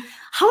screen,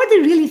 how are they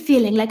really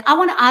feeling? Like, I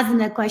want to ask them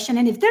that question.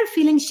 And if they're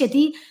feeling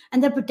shitty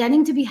and they're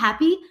pretending to be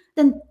happy,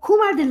 then whom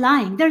are they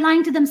lying? They're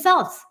lying to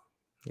themselves.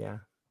 Yeah.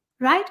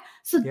 Right?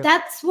 So Yep.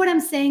 that's what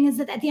I'm saying, is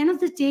that at the end of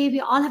the day, we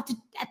all have to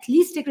at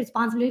least take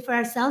responsibility for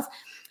ourselves,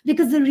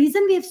 because the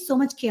reason we have so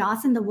much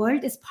chaos in the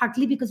world is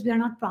partly because we are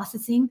not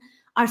processing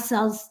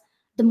ourselves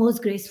the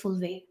most graceful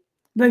way.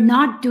 We're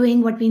not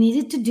doing what we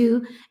needed to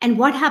do. And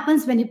what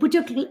happens when you put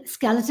your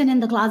skeleton in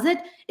the closet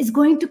is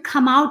going to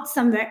come out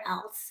somewhere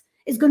else.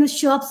 It's going to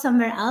show up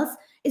somewhere else.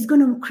 It's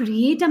going to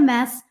create a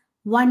mess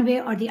one way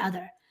or the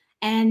other.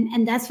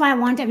 And that's why I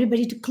want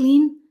everybody to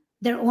clean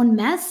their own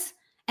mess,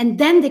 and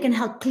then they can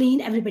help clean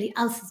everybody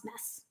else's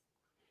mess.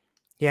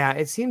 Yeah,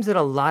 it seems that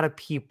a lot of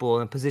people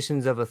in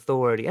positions of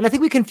authority, and I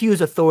think we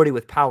confuse authority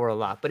with power a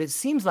lot, but it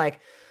seems like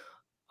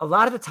a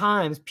lot of the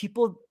times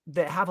people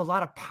that have a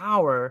lot of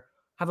power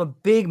have a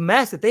big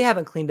mess that they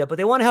haven't cleaned up, but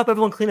they want to help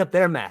everyone clean up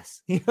their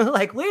mess.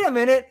 Like, wait a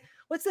minute,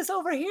 what's this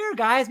over here,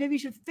 guys? Maybe you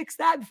should fix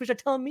that before you start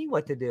telling me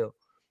what to do.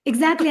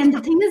 Exactly. And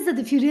the thing is that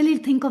if you really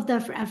think of the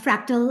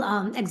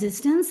fractal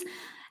existence,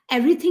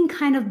 everything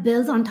kind of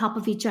builds on top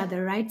of each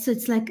other, right? So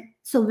it's like,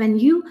 so when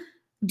you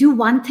do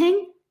one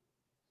thing,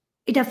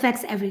 it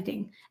affects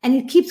everything, and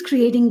it keeps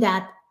creating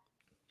that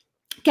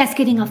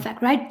cascading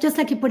effect, right? Just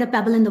like you put a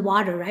pebble in the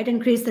water, right,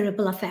 and creates the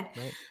ripple effect.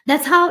 Right.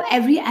 That's how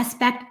every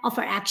aspect of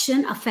our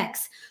action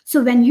affects.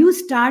 So when you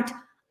start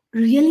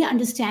really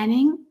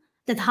understanding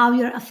that how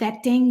you're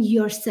affecting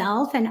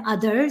yourself and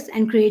others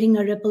and creating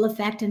a ripple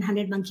effect and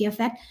 100 monkey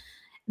effect,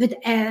 with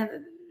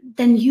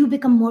then you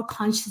become more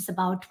conscious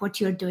about what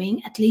you're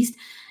doing, at least.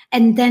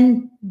 And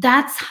then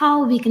that's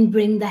how we can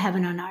bring the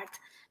heaven on earth,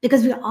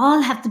 because we all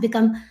have to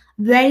become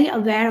very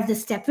aware of the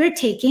step we're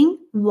taking.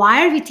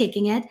 Why are we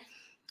taking it?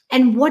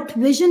 And what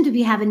vision do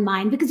we have in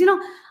mind? Because,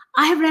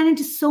 I have ran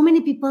into so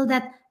many people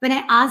that when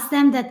I ask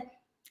them that,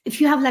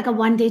 if you have like a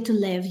one day to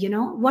live,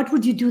 what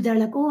would you do? They're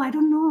like, oh, I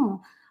don't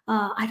know.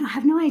 I don't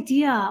have no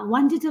idea.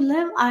 One day to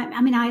live. And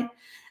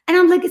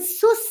I'm like, it's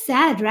so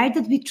sad, right?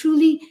 That we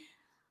truly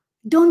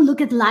don't look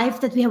at life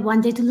that we have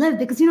one day to live,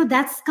 because,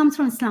 that comes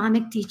from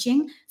Islamic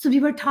teaching. So we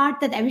were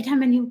taught that every time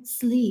when you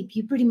sleep,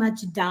 you pretty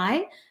much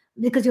die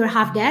because you're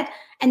half dead.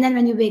 And then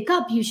when you wake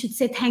up, you should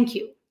say thank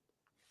you.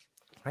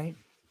 Right.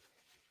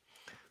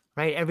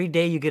 Right. Every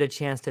day you get a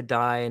chance to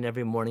die, and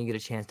every morning you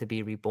get a chance to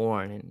be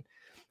reborn. And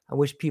I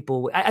wish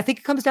people, I think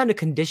it comes down to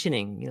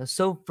conditioning.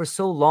 So for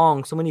so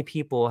long, so many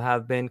people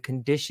have been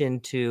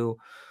conditioned to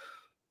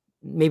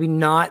maybe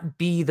not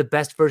be the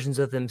best versions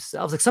of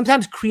themselves. Like,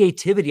 sometimes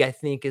creativity, I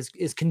think,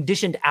 is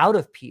conditioned out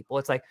of people.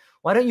 It's like,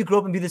 why don't you grow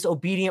up and be this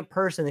obedient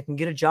person that can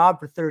get a job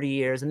for 30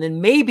 years? And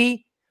then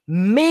maybe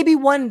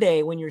one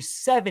day when you're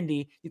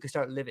 70, you can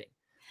start living.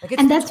 Like,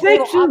 it's and that's very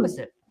true.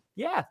 Opposite.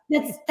 Yeah.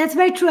 That's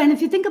very true. And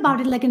if you think about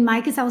it, like in my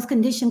case, I was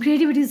conditioned.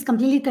 Creativity is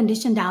completely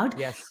conditioned out.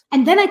 Yes.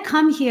 And then I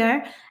come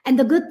here, and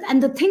the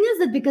thing is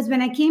that because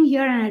when I came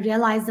here and I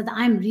realized that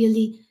I'm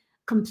really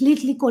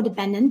completely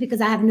codependent,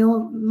 because I have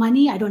no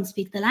money, I don't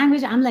speak the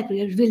language, I'm like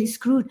really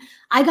screwed.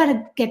 I got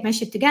to get my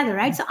shit together,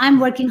 right? So I'm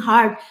working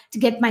hard to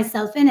get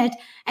myself in it.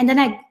 And then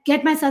I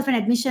get myself an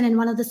admission in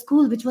one of the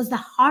schools, which was the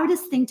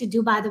hardest thing to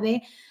do, by the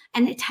way.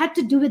 And it had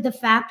to do with the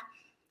fact,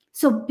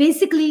 so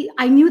basically,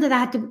 I knew that I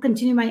had to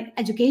continue my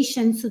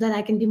education so that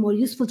I can be more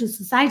useful to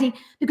society,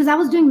 because I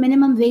was doing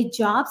minimum wage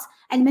jobs,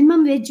 and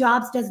minimum wage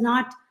jobs does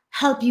not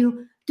help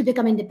you to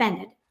become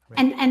independent.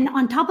 Right. And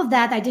on top of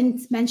that, I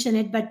didn't mention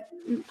it, but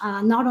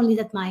not only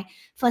that my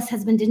first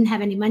husband didn't have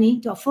any money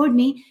to afford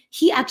me,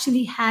 he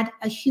actually had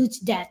a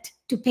huge debt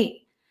to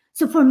pay.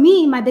 So for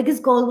me, my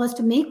biggest goal was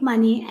to make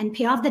money and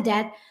pay off the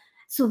debt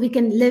so we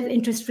can live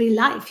interest-free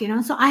life,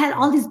 So I had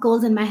all these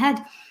goals in my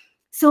head.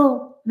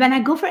 So when I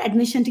go for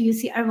admission to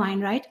UC Irvine,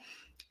 right?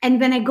 And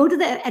when I go to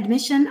the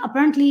admission,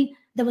 apparently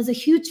there was a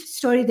huge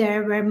story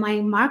there where my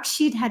mark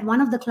sheet had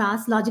one of the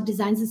class, Logic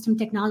Design System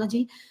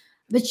Technology,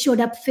 which showed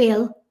up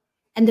fail.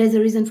 And there's a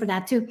reason for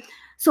that too.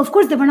 So of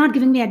course they were not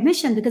giving me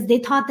admission because they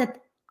thought that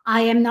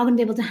I am not going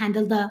to be able to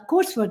handle the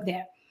coursework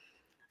there.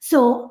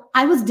 So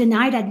I was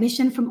denied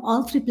admission from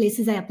all three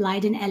places I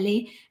applied in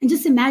LA. And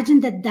just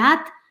imagine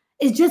that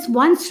is just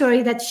one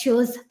story that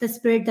shows the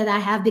spirit that I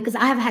have, because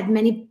I have had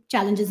many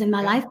challenges in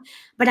my life,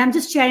 but I'm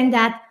just sharing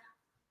that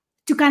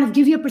to kind of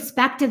give you a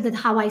perspective that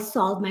how I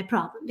solved my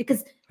problem,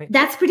 because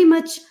that's pretty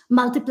much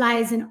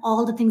multiplies in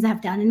all the things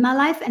I've done in my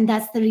life. And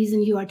that's the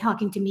reason you are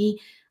talking to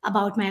me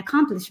about my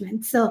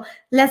accomplishments. So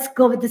let's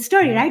go with the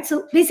story, right?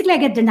 So basically I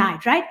get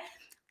denied, right?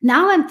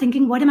 Now I'm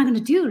thinking, what am I going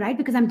to do, right?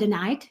 Because I'm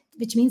denied,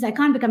 which means I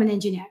can't become an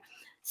engineer.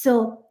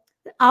 So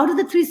out of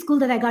the three schools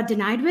that I got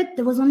denied with,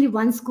 there was only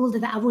one school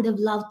that I would have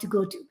loved to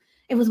go to.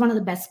 It was one of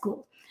the best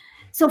schools.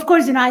 So of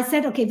course, I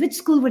said, okay, which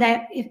school would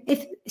I,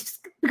 if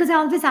because I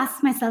always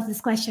ask myself this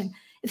question,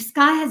 if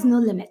sky has no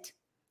limit,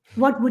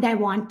 what would I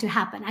want to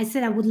happen? I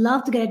said, I would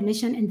love to get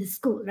admission in this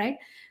school, right?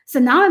 So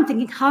now I'm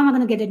thinking, how am I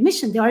going to get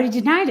admission? They already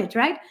denied it,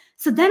 right?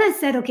 So then I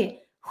said,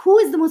 okay, who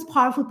is the most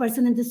powerful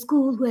person in the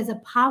school who has a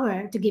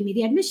power to give me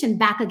the admission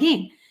back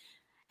again?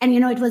 And,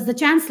 it was the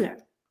chancellor.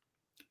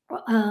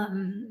 Her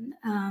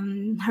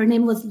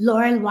name was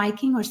Laurel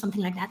Viking or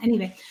something like that.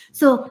 Anyway,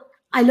 so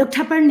I looked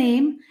up her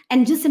name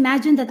and just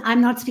imagine that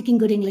I'm not speaking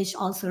good English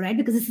also, right?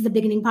 Because this is the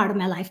beginning part of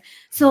my life.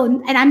 So,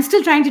 and I'm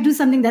still trying to do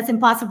something that's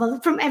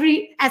impossible from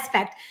every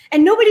aspect.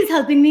 And nobody's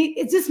helping me.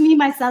 It's just me,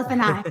 myself,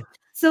 and I.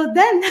 So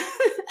then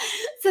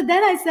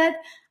I said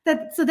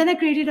that, so then I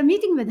created a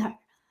meeting with her.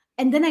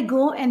 And then I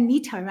go and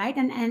meet her, right?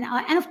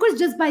 And of course,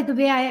 just by the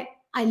way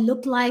I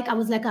looked like, I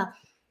was like a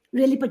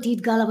really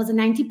petite girl. I was a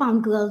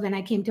 90-pound girl when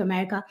I came to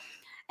America.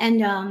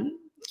 And,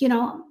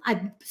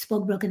 I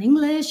spoke broken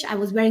English. I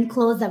was wearing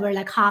clothes that were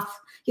like half,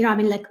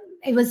 like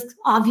it was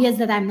obvious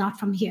that I'm not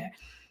from here.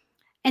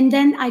 And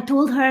then I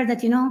told her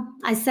that,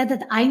 I said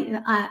that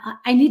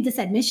I need this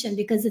admission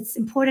because it's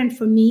important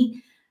for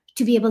me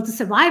to be able to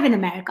survive in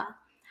America.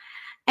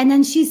 And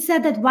then she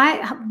said that,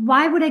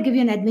 why would I give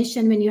you an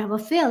admission when you have a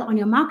fail on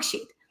your mark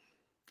sheet?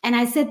 And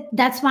I said,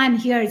 that's why I'm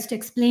here, is to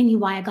explain you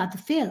why I got the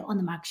fail on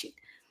the mark sheet.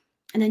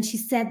 And then she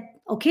said,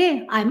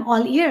 okay, I'm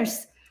all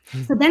ears.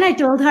 So then I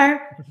told her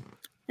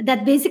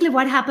that basically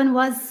what happened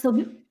was,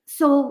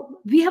 so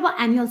we have an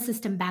annual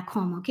system back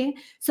home, okay?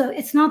 So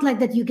it's not like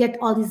that you get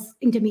all these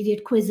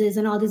intermediate quizzes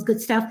and all this good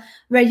stuff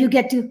where you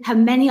get to have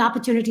many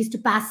opportunities to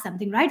pass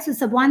something, right? So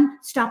it's a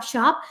one-stop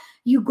shop.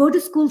 You go to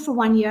school for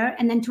 1 year,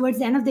 and then towards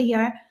the end of the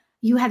year,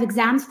 you have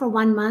exams for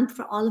 1 month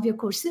for all of your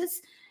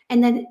courses.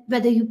 And then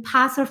whether you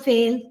pass or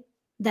fail,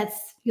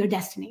 that's your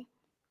destiny.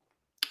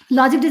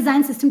 Logic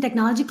Design System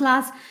Technology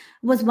class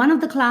was one of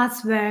the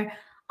class where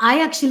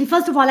I actually,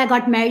 first of all, I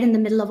got married in the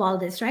middle of all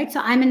this, right?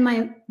 So I'm in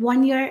my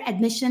 1-year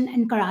admission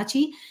in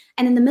Karachi,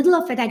 and in the middle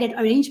of it, I get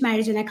arranged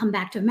marriage and I come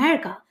back to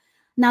America.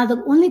 Now,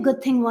 the only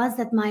good thing was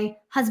that my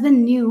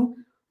husband knew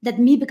that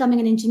me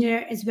becoming an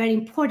engineer is very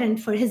important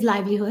for his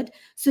livelihood.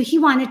 So he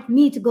wanted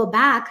me to go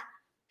back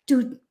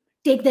to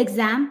take the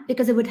exam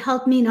because it would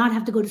help me not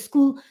have to go to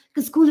school,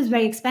 because school is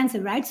very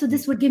expensive, right? So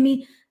this would give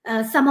me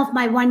some of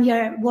my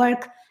 1-year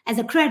work as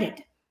a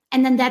credit.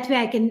 And then that way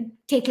I can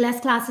take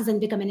less classes and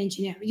become an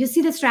engineer. You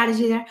see the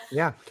strategy there?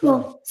 Yeah.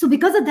 Totally. So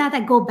because of that, I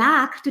go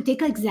back to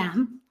take an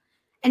exam.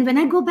 And when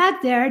I go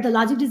back there, the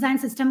logic design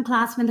system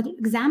class, when the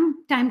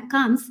exam time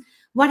comes,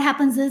 what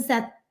happens is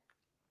that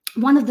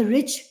one of the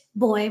rich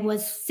boy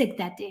was sick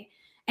that day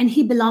and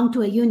he belonged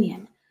to a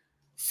union.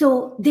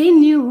 So they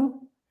knew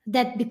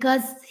that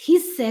because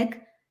he's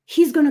sick,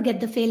 he's going to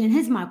get the fail in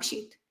his mark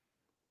sheet.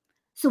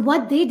 So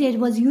what they did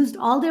was used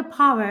all their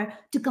power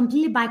to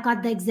completely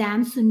boycott the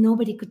exams so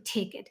nobody could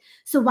take it.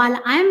 So while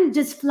I'm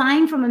just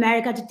flying from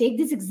America to take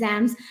these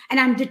exams and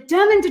I'm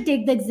determined to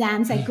take the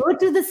exams, I go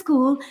to the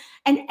school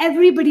and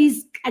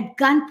everybody's at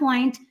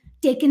gunpoint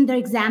taking their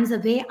exams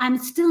away. I'm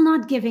still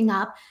not giving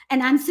up.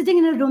 And I'm sitting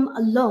in a room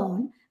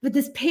alone with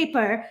this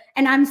paper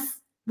and I'm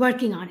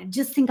working on it.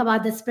 Just think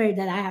about the spirit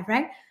that I have,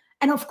 right?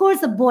 And of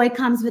course, a boy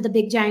comes with a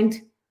big giant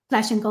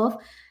Kalashnikov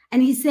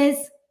and he says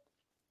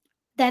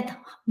that,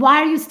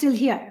 why are you still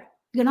here?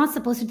 You're not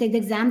supposed to take the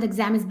exam. The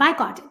exam is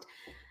boycotted.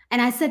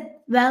 And I said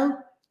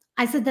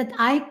that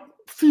I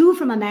flew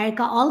from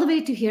America all the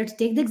way to here to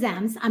take the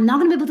exams. I'm not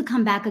going to be able to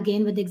come back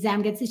again when the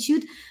exam gets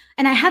issued.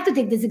 And I have to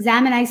take this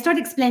exam. And I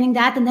started explaining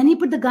that. And then he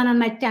put the gun on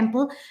my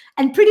temple.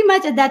 And pretty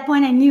much at that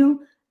point, I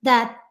knew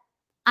that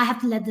I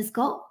have to let this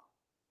go.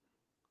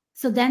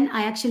 So then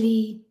I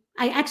actually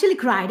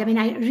cried. I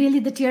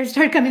mean, the tears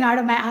started coming out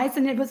of my eyes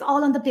and it was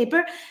all on the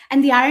paper.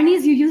 And the irony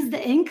is you use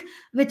the ink,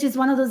 which is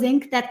one of those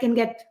ink that can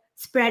get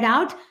spread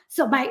out.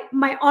 So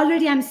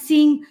already I'm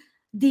seeing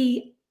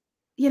the,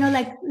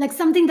 like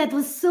something that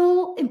was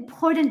so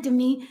important to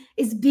me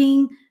is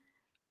being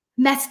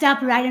messed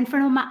up right in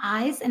front of my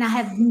eyes. And I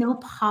have no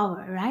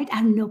power, right? I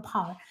have no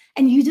power.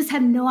 And you just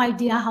have no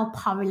idea how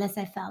powerless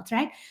I felt,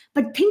 right?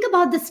 But think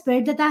about the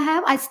spirit that I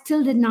have. I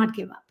still did not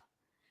give up.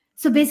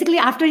 So basically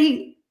after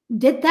he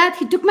did that,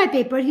 he took my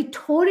paper, he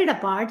tore it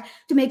apart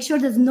to make sure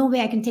there's no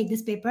way I can take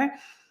this paper.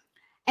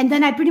 And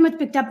then I pretty much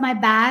picked up my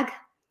bag.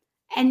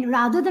 And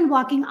rather than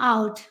walking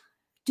out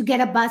to get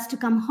a bus to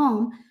come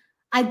home,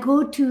 I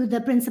go to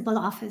the principal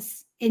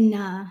office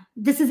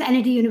this is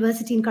NIT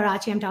University in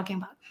Karachi I'm talking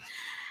about.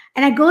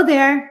 And I go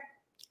there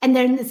and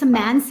there's a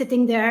man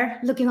sitting there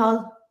looking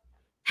all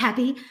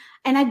happy.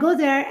 And I go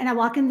there and I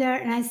walk in there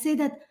and I say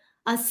that,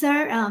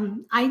 sir,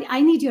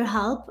 I need your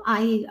help.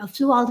 I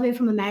flew all the way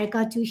from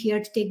America to here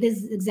to take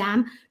this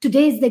exam.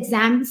 Today is the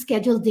exam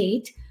scheduled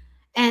date.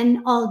 And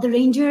all the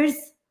Rangers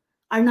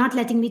are not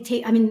letting me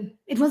take,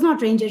 it was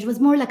not Rangers, it was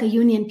more like a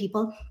union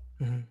people.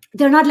 Mm-hmm.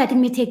 They're not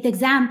letting me take the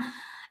exam.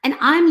 And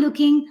I'm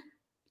looking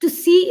to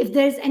see if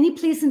there's any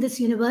place in this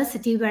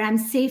university where I'm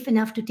safe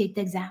enough to take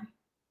the exam.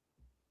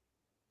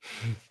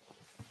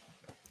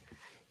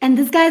 And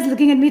this guy is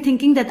looking at me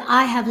thinking that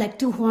I have like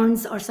 2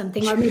 horns or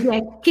something, or maybe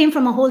I came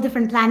from a whole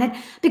different planet,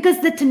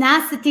 because the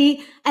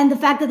tenacity and the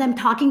fact that I'm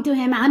talking to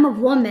him, I'm a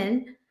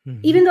woman,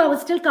 even though I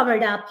was still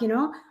covered up,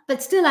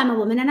 but still I'm a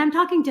woman. And I'm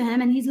talking to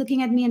him and he's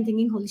looking at me and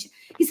thinking, holy shit.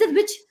 He said,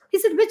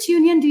 which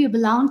union do you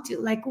belong to?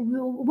 Like,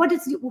 what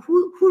is,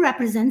 who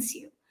represents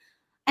you?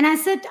 And I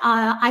said,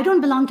 I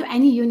don't belong to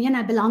any union.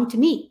 I belong to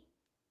me.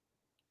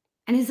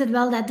 And he said,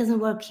 well, that doesn't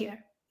work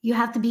here. You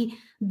have to be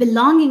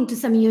belonging to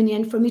some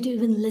union for me to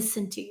even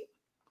listen to you.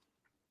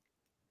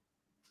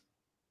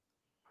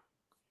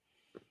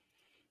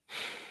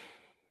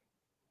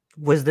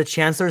 Was the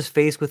chancellor's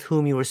face with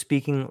whom you were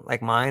speaking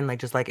like mine, like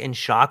just like in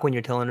shock when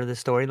you're telling her this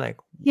story? Like,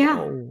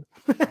 whoa.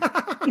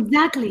 Yeah,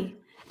 exactly.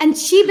 And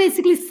she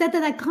basically said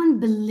that I can't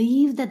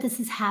believe that this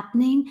is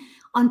happening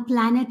on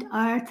planet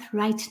Earth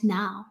right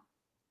now.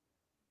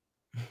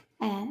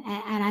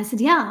 And I said,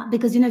 yeah,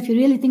 because, if you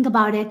really think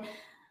about it,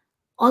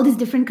 all these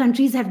different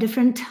countries have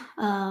different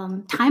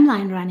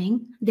timeline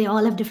running. They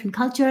all have different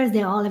cultures.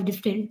 They all have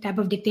different type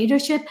of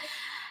dictatorship.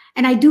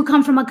 And I do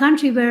come from a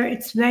country where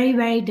it's very,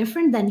 very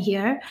different than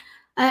here.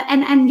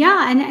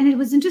 And it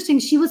was interesting.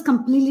 She was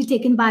completely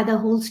taken by the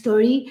whole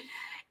story.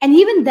 And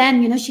even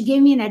then, she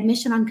gave me an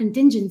admission on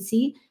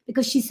contingency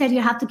because she said,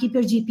 you have to keep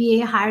your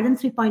GPA higher than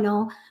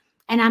 3.0.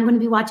 And I'm going to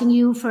be watching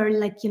you for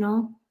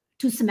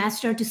 2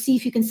 semesters to see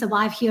if you can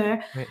survive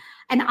here. Right.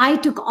 And I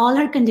took all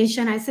her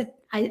condition. I said,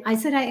 I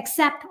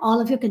accept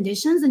all of your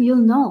conditions and you'll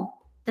know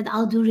that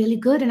I'll do really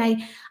good. And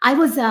I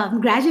was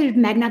graduated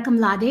magna cum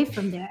laude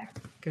from there.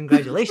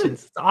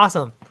 Congratulations. It's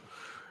awesome.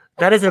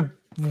 That is a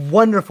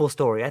wonderful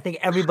story. I think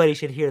everybody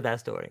should hear that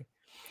story.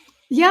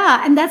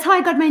 Yeah, and that's how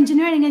I got my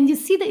engineering. And you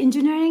see, the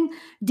engineering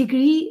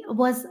degree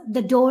was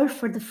the door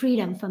for the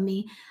freedom for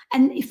me.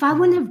 And if I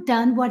wouldn't have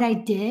done what I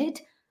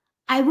did,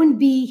 I wouldn't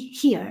be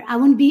here. I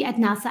wouldn't be at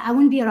NASA. I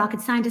wouldn't be a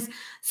rocket scientist.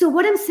 So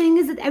what I'm saying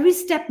is that every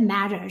step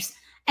matters.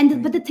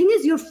 And but the thing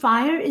is, your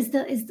fire is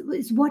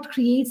what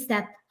creates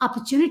that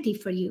opportunity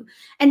for you.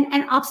 And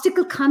an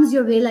obstacle comes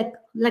your way.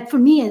 Like for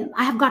me,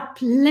 I have got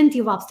plenty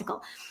of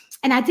obstacle.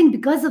 And I think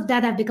because of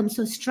that, I've become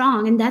so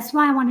strong. And that's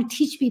why I want to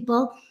teach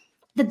people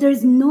that there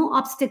is no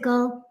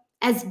obstacle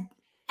as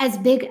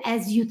big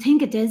as you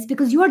think it is,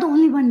 because you are the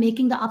only one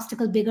making the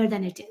obstacle bigger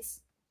than it is.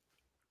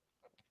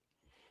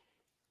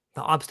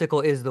 The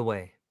obstacle is the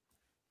way.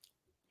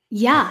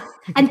 Yeah.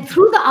 And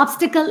through the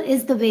obstacle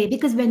is the way,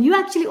 because when you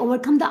actually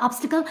overcome the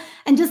obstacle,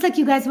 and just like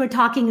you guys were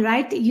talking,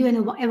 right? You and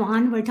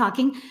Evan were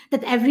talking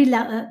that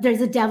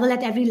there's a devil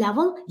at every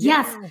level.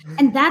 Yeah. Yes.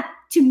 And that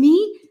to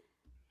me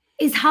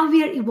is how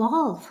we are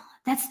evolved.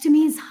 That's to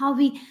me is how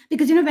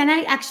because, when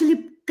I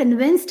actually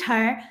convinced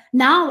her,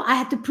 now I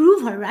had to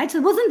prove her, right? So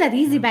it wasn't that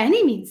easy by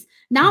any means.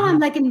 Now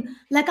I'm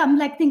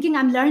I'm thinking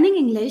I'm learning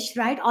English,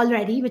 right?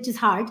 Already, which is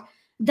hard.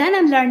 Then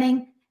I'm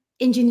learning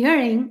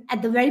engineering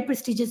at the very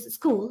prestigious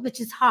school, which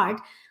is hard.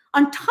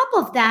 On top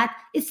of that,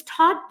 it's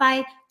taught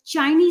by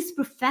Chinese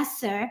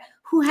professor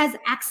who has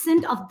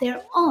accent of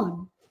their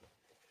own.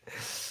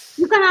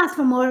 You can ask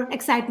for more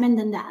excitement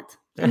than that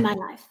in my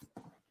life.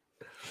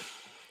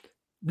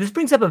 This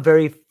brings up a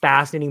very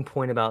fascinating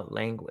point about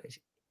language.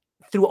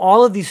 Through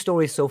all of these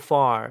stories so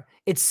far,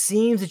 it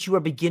seems that you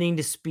are beginning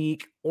to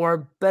speak,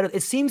 or better,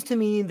 it seems to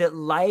me that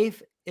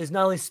life is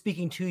not only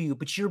speaking to you,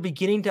 but you're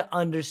beginning to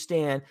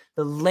understand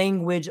the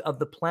language of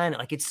the planet.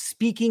 Like it's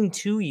speaking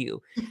to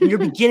you. And you're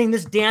beginning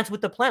this dance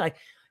with the planet. Like,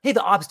 hey,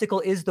 the obstacle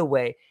is the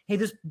way. Hey,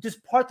 this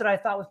part that I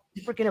thought was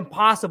freaking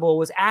impossible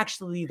was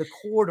actually the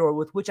corridor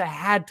with which I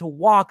had to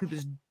walk through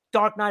this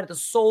dark night of the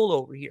soul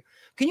over here.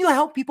 Can you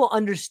help people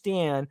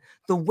understand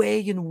the way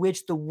in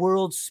which the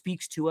world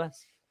speaks to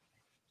us?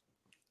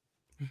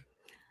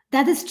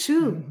 That is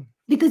true.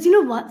 Because you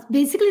know what?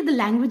 Basically, the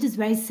language is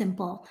very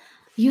simple.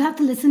 You have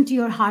to listen to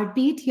your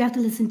heartbeat. You have to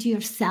listen to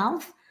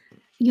yourself.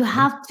 You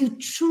have to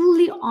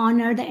truly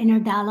honor the inner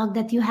dialogue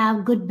that you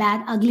have, good,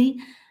 bad, ugly,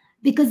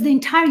 because the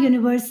entire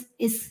universe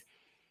is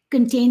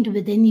contained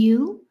within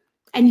you,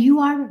 and you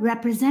are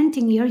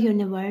representing your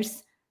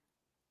universe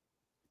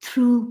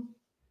through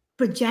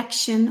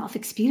projection of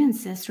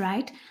experiences,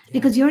 right? Yeah.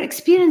 Because your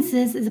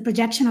experiences is a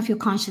projection of your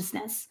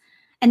consciousness.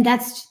 And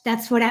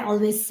that's what I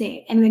always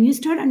say. And when you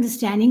start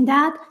understanding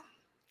that,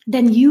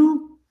 then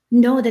you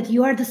know that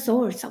you are the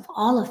source of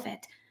all of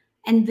it.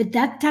 And with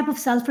that type of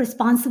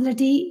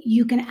self-responsibility,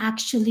 you can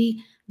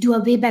actually do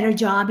a way better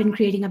job in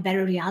creating a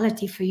better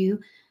reality for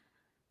you.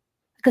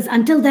 Because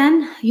until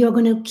then, you're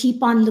going to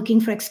keep on looking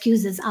for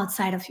excuses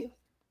outside of you.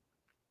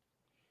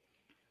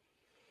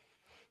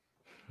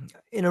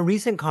 In a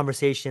recent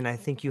conversation I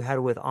think you had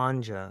with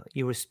Anja,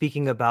 you were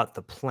speaking about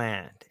the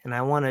plant, and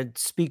I want to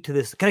speak to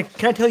this. Can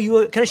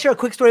I share a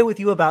quick story with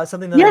you about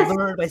something that I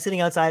learned by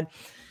sitting outside?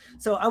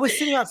 So I was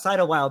sitting outside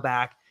a while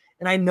back,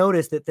 and I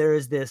noticed that there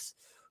is this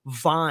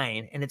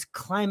vine, and it's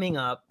climbing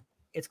up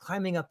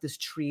this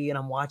tree, and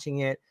I'm watching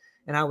it,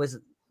 and I was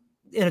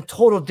in a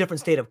total different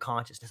state of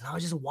consciousness. I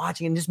was just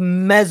watching and just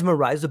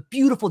mesmerized. It was a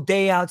beautiful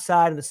day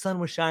outside, and the sun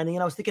was shining,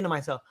 and I was thinking to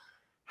myself,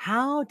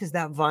 how does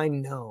that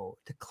vine know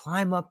to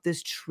climb up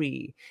this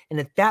tree? And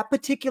at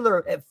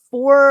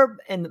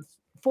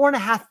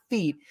 4.5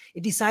 feet,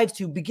 it decides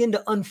to begin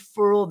to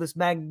unfurl this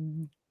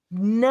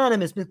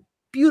magnanimous,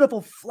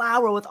 beautiful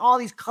flower with all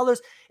these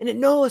colors, and it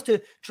knows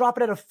to drop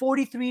it at a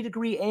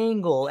 43-degree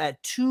angle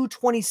at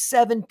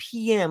 2:27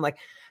 p.m. Like,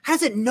 how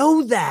does it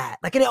know that?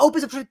 Like, and it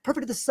opens up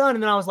perfect to the sun.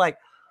 And then I was like,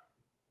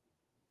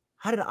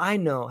 how did I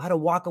know how to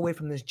walk away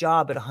from this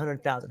job at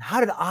 100,000? How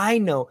did I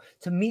know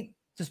to meet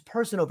this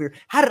person over here?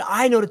 How did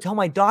I know to tell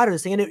my daughter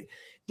this thing? And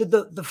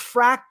the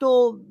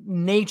fractal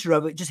nature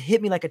of it just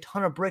hit me like a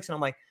ton of bricks. And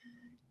I'm like,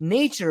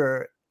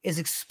 nature is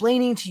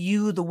explaining to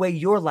you the way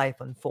your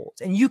life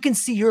unfolds. And you can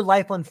see your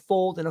life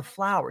unfold in a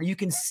flower. You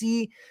can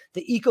see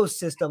the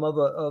ecosystem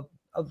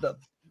of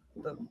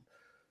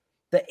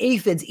the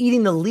aphids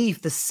eating the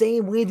leaf the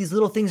same way these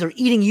little things are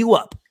eating you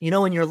up,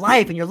 in your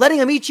life, and you're letting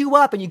them eat you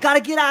up, and you got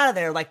to get out of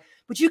there. Like,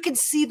 but you can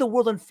see the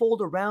world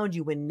unfold around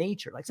you in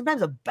nature. Like,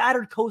 sometimes a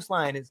battered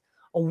coastline is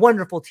a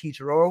wonderful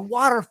teacher, or a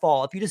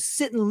waterfall, if you just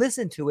sit and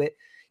listen to it,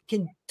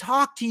 can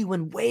talk to you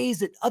in ways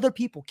that other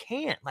people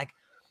can't. Like,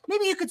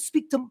 maybe you could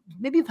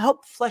maybe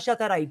help flesh out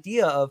that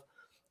idea of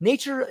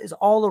nature is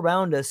all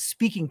around us,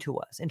 speaking to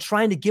us and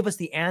trying to give us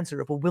the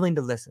answer if we're willing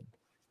to listen.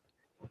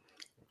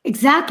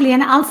 Exactly.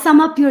 And I'll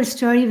sum up your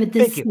story with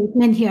this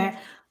statement here.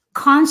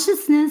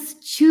 Consciousness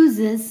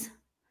chooses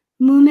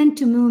moment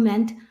to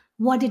moment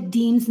what it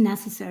deems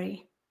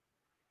necessary.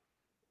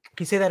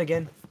 Can you say that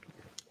again?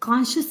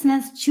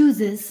 Consciousness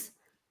chooses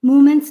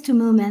moments to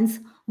moments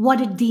what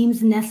it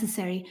deems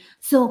necessary.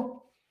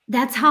 So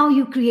that's how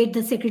you create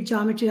the sacred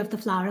geometry of the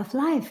flower of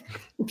life,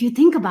 if you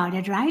think about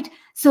it, right?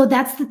 So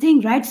that's the thing,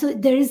 right? So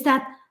there is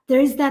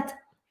that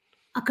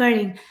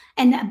occurring,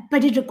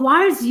 but it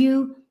requires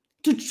you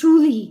to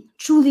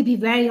truly be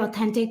very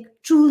authentic,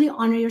 truly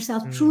honor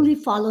yourself, truly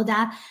follow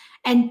that,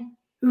 and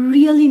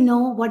really know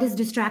what is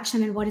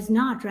distraction and what is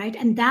not, right?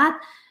 And that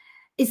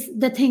is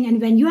the thing.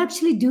 And when you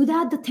actually do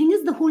that, the thing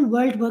is the whole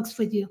world works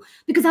with you.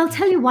 Because I'll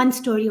tell you one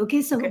story,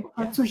 okay? So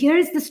here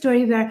is the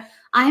story where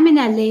I'm in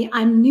LA,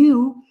 I'm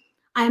new,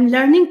 I'm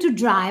learning to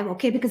drive,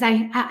 okay? Because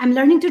I'm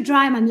learning to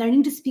drive, I'm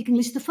learning to speak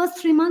English. The first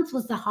 3 months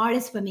was the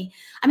hardest for me.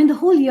 I mean, the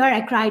whole year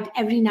I cried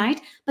every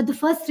night, but the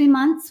first 3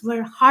 months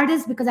were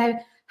hardest because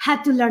I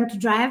had to learn to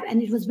drive,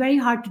 and it was very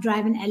hard to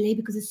drive in LA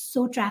because it's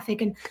so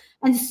traffic and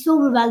it's so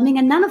overwhelming,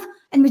 and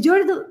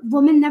majority of the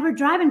women never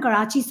drive in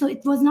Karachi, so it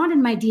was not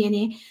in my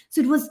DNA. So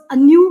it was a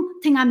new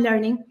thing I'm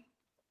learning.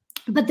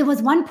 But there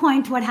was one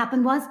point, what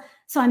happened was,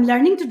 so I'm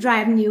learning to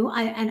drive new,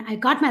 and I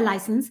got my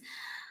license,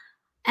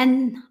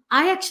 and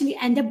I actually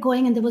end up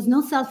going, and there was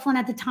no cell phone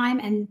at the time,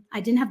 and I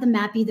didn't have the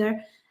map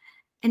either.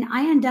 And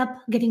I end up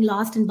getting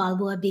lost in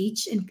Balboa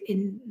Beach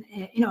in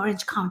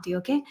Orange County,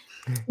 okay?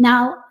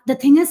 Now, the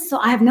thing is, so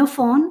I have no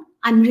phone.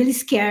 I'm really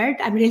scared.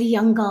 I'm a really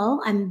young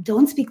girl. I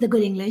don't speak the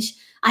good English.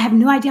 I have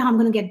no idea how I'm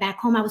going to get back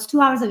home. I was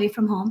 2 hours away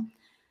from home.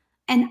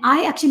 And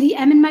I actually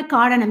am in my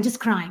car, and I'm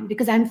just crying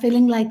because I'm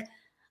feeling like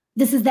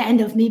this is the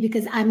end of me,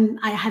 because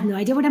I have no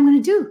idea what I'm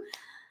going to do.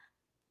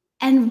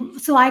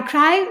 And so I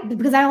cry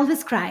because I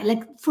always cry.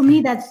 Like, for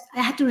me, I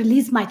had to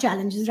release my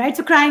challenges, right?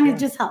 So crying, it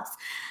just helps.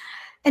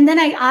 And then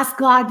I asked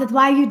God that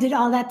why you did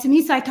all that to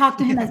me. So I talked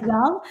to him as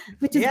well,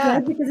 which is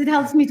good because it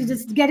helps me to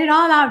just get it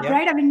all out,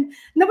 right? I mean,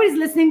 nobody's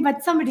listening,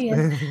 but somebody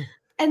is.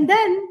 And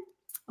then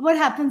what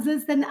happens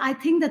is, then I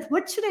think that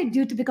what should I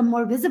do to become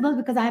more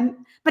visible?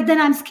 But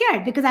then I'm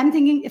scared because I'm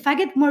thinking if I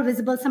get more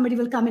visible, somebody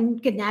will come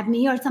and kidnap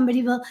me, or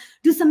somebody will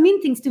do some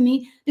mean things to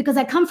me, because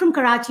I come from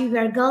Karachi,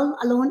 where a girl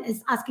alone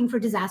is asking for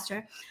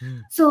disaster.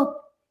 So,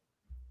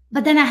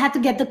 but then I had to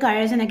get the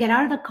courage, and I get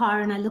out of the car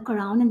and I look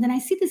around, and then I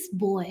see this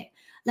boy,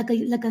 like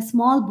a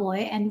small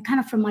boy, and kind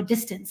of from a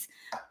distance.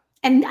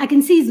 And I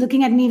can see he's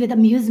looking at me with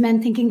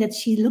amusement, thinking that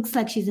she looks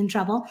like she's in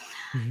trouble.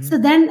 So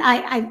then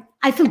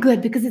I feel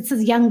good because it's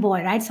a young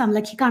boy, right? So I'm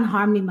like, he can't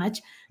harm me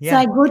much. So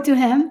I go to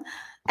him,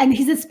 and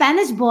he's a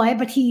Spanish boy,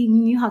 but he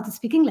knew how to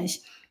speak English.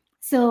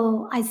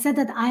 So I said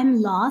that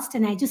I'm lost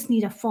and I just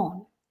need a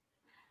phone.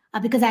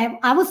 Because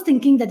I was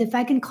thinking that if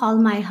I can call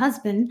my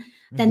husband,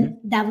 then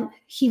that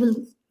he will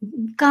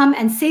come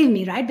and save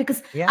me, right?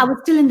 Because I was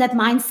still in that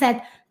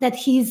mindset that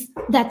he's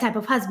that type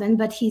of husband,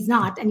 but he's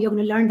not. And you're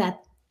going to learn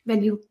that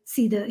when you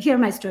hear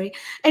my story.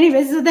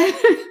 Anyway, so then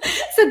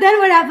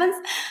what happens?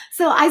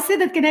 So I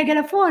said that, can I get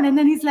a phone? And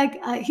then he's like,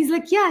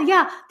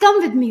 yeah, come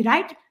with me,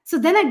 right? So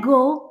then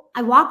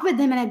I walk with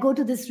him, and I go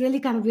to this really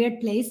kind of weird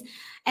place.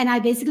 And I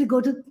basically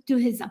go to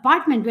his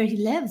apartment where he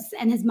lives,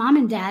 and his mom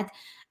and dad,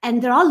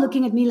 and they're all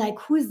looking at me like,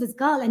 who is this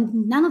girl?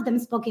 And none of them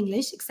spoke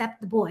English except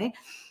the boy.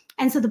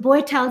 And so the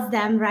boy tells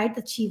them, right,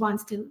 that she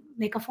wants to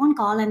make a phone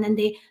call. And then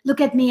they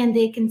look at me, and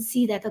they can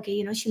see that,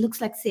 okay, she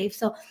looks like safe.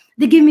 So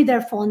they give me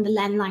their phone, the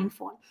landline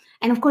phone.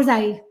 And of course,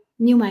 I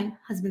knew my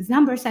husband's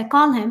number. So I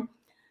call him,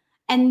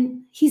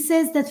 and he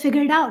says that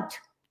figure it out.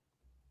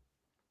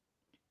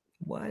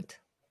 What?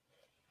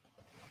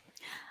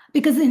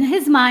 Because in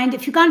his mind,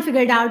 if you can't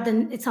figure it out,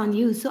 then it's on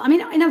you. So, I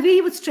mean, in a way,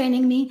 he was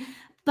training me.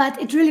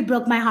 But it really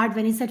broke my heart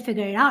when he said,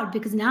 figure it out,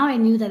 because now I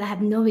knew that I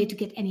have no way to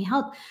get any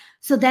help.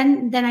 So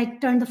then I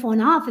turned the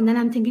phone off, and then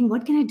I'm thinking,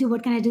 what can I do?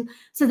 What can I do?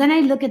 So then I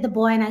look at the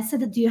boy, and I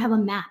said, do you have a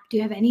map? Do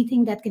you have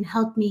anything that can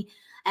help me?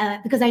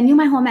 Because I knew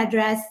my home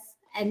address,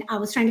 and I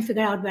was trying to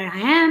figure out where I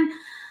am.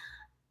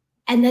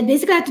 And then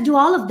basically I had to do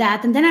all of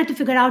that. And then I had to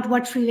figure out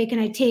what freeway can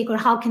I take or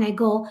how can I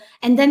go.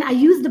 And then I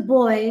used the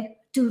boy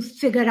to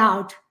figure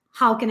out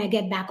how can I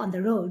get back on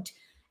the road.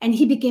 And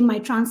he became my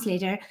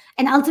translator.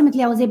 And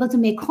ultimately I was able to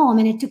make home.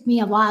 And it took me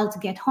a while to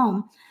get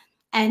home.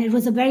 And it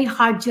was a very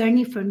hard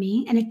journey for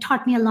me. And it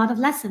taught me a lot of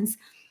lessons.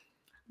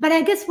 But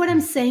I guess what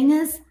I'm saying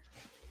is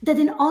that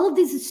in all of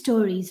these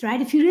stories,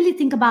 right, if you really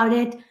think about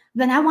it,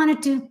 when I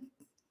wanted to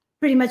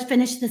pretty much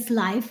finish this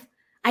life,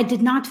 I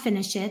did not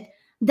finish it.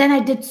 Then I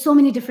did so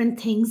many different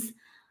things.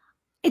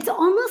 It's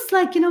almost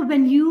like,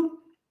 when you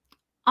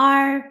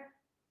are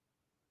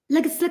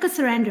like, it's like a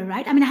surrender,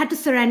 right? I mean, I had to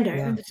surrender.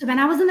 Yeah. So when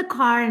I was in the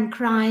car and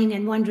crying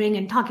and wondering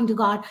and talking to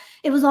God,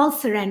 it was all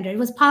surrender. It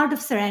was part of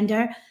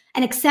surrender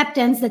and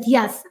acceptance that,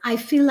 yes, I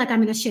feel like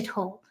I'm in a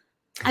shithole.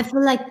 I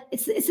feel like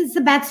it's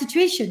a bad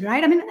situation,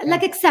 right? I mean,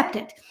 like, accept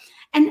it.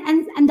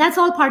 And that's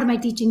all part of my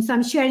teaching. So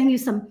I'm sharing you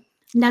some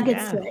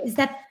nuggets here, is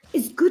that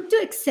it's good to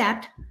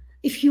accept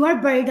if you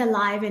are buried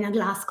alive in a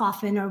glass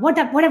coffin or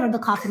whatever the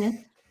coffin is,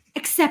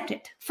 accept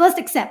it. First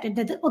accept it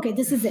that, okay,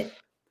 this is it.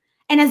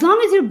 And as long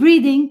as you're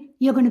breathing,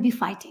 you're going to be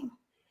fighting.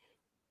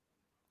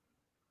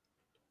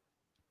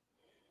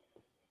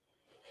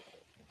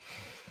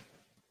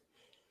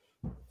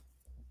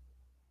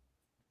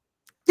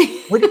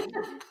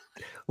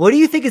 What do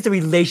you think is the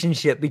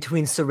relationship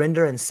between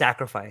surrender and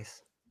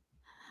sacrifice?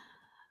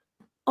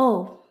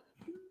 Oh,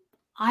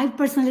 I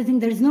personally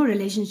think there's no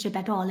relationship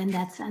at all in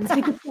that sense.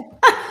 Because,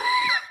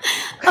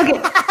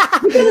 okay,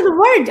 because of the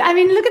word. I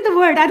mean, look at the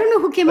word. I don't know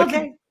who came up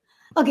with it.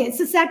 Okay,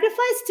 so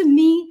sacrifice to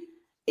me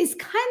is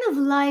kind of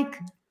like,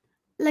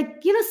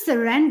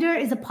 surrender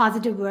is a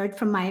positive word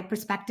from my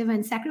perspective,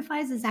 and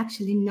sacrifice is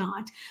actually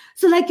not.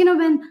 So, I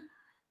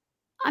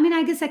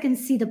guess I can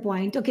see the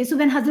point. Okay, so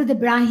when Hazrat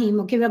Ibrahim,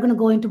 okay, we're going to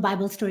go into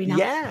Bible story now.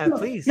 Yeah,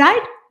 please.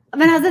 Right?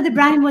 When Hazrat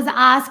Ibrahim was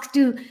asked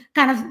to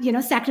kind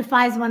of,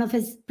 sacrifice one of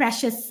his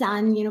precious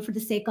son, for the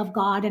sake of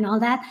God and all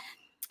that.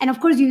 And of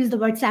course, you use the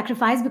word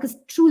sacrifice because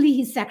truly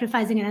he's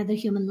sacrificing another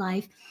human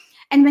life.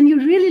 And when you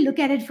really look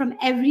at it from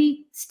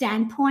every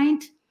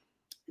standpoint,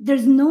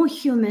 there's no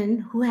human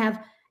who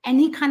have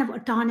any kind of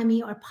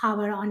autonomy or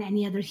power on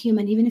any other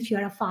human, even if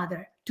you're a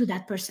father to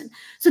that person.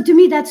 So to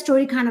me, that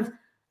story kind of a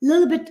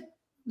little bit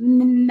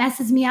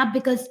messes me up,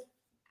 because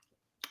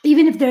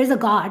even if there is a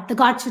God, the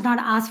God should not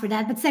ask for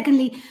that. But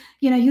secondly,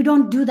 you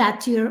don't do that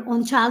to your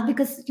own child,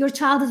 because your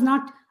child is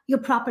not your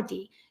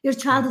property. Your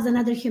child is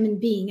another human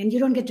being, and you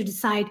don't get to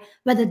decide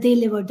whether they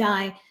live or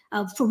die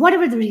for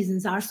whatever the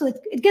reasons are. So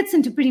it gets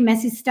into pretty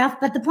messy stuff.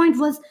 But the point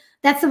was,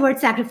 that's the word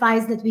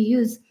sacrifice that we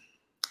use.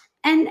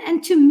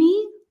 And to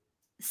me,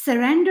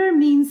 surrender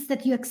means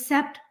that you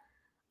accept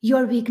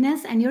your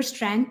weakness and your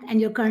strength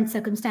and your current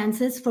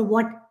circumstances for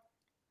what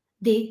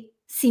they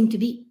seem to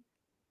be.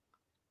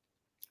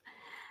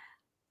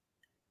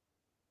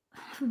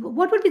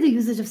 What would be the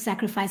usage of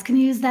sacrifice? Can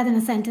you use that in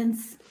a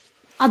sentence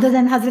other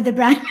than Hazrat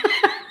Ibrahim?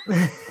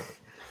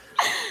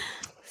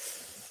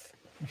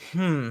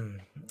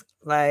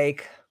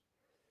 Like,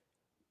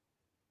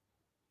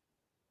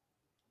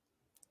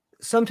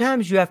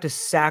 sometimes you have to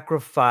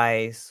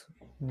sacrifice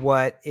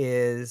what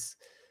is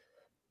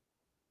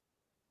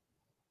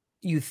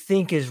you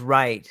think is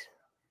right.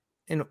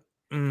 And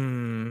I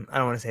don't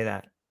want to say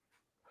that.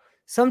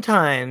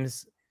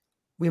 Sometimes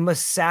we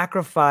must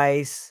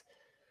sacrifice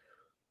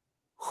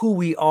who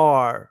we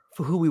are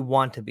for who we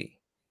want to be.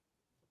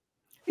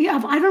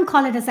 Yeah, I don't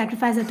call it a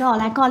sacrifice at all.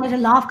 I call it a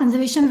law of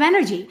conservation of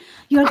energy.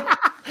 You're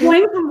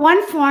going from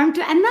one form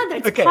to another.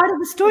 It's part of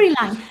the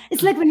storyline.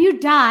 It's like when you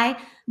die,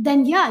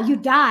 then you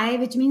die,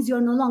 which means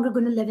you're no longer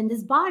going to live in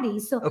this body.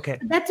 So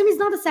that to me is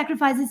not a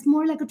sacrifice. It's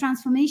more like a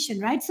transformation,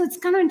 right? So it's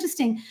kind of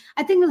interesting.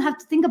 I think we'll have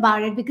to think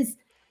about it, because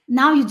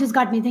now you just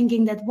got me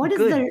thinking that what is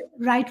the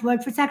right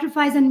word for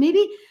sacrifice? And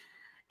maybe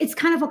it's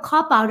kind of a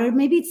cop-out, or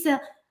maybe it's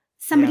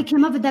somebody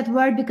came up with that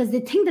word because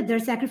they think that they're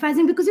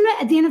sacrificing. Because,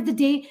 at the end of the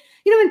day,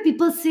 when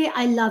people say,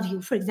 I love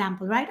you, for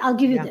example, right? I'll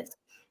give you this.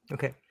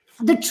 Okay.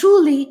 That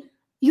truly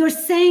you're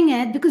saying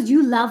it because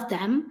you love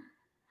them.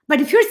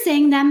 But if you're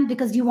saying them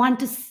because you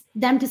want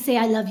them to say,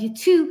 I love you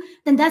too,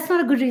 then that's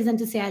not a good reason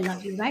to say, I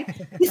love you, right?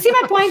 You see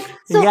my point?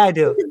 So, yeah, I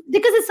do.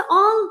 Because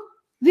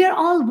we're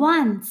all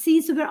one.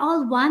 See, so we're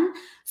all one.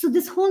 So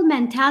this whole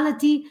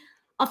mentality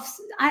of,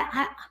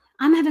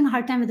 I'm having a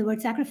hard time with the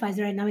word sacrifice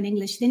right now in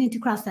English. They need to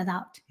cross that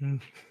out.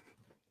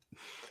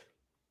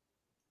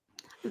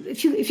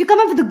 If you come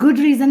up with a good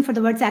reason for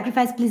the word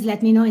sacrifice, please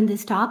let me know in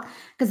this talk.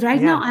 Because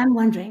right now I'm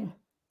wondering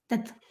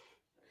that,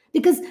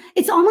 because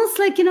it's almost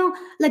like,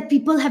 like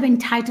people have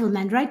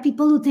entitlement, right?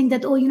 People who think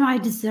that, I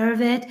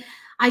deserve it.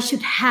 I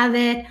should have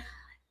it.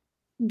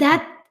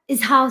 That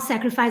is how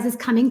sacrifice is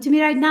coming to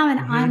me right now. And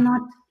I'm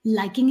not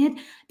liking it,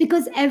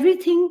 because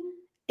everything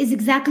is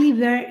exactly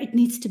where it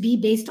needs to be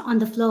based on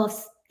the flow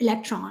of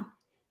electron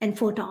and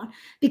photon,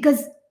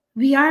 because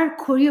we are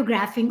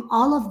choreographing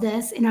all of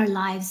this in our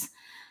lives.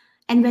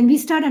 And when we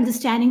start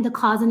understanding the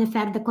cause and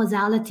effect, the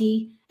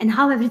causality, and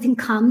how everything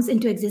comes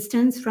into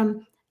existence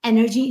from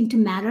energy into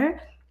matter,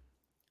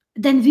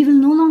 then we will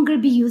no longer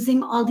be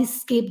using all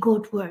these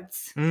scapegoat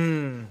words.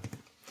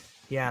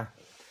 Yeah.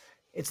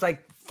 It's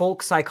like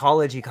folk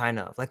psychology, kind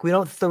of. Like, we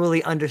don't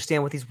thoroughly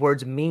understand what these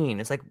words mean.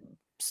 It's like,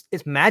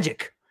 it's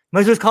magic.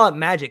 Might as well just call it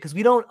magic, because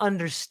we don't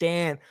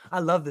understand. I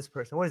love this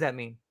person. What does that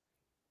mean?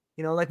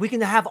 You know, like, we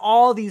can have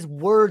all these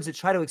words that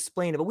try to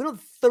explain it, but we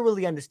don't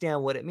thoroughly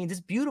understand what it means. It's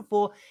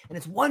beautiful and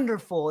it's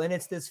wonderful, and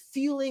it's this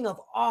feeling of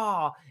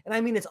awe. And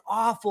I mean, it's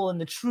awful in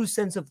the true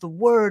sense of the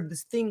word,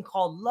 this thing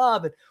called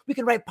love. And we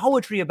can write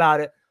poetry about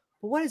it.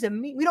 But what does it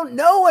mean? We don't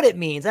know what it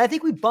means. And I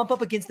think we bump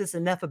up against this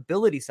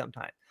ineffability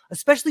sometimes,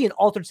 especially in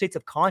altered states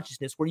of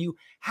consciousness, where you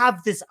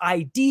have this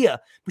idea,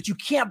 but you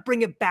can't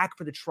bring it back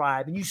for the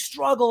tribe. And you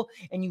struggle,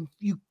 and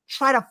you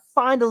try to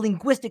find a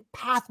linguistic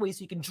pathway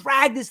so you can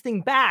drag this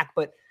thing back.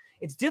 But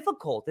it's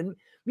difficult. And,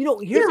 you know,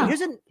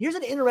 here's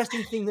an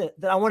interesting thing that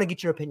I want to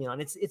get your opinion on.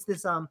 It's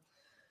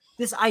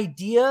this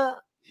idea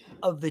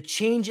of the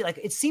change. Like,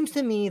 it seems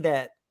to me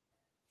that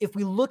if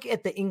we look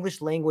at the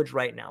English language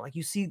right now, like,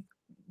 you see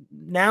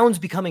nouns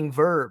becoming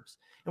verbs,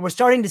 and we're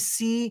starting to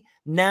see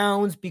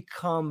nouns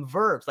become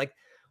verbs. Like,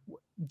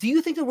 do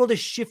you think the world is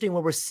shifting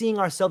where we're seeing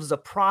ourselves as a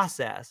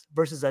process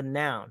versus a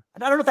noun?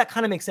 And I don't know if that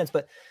kind of makes sense,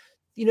 but,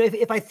 you know,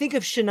 if I think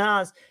of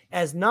Shehnaz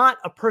as not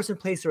a person,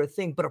 place, or a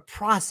thing, but a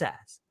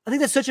process, I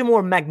think that's such a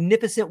more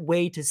magnificent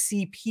way to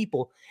see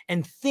people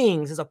and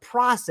things as a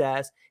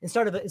process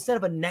instead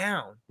of a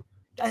noun.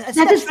 I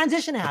see that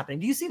transition happening.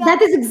 Do you see that?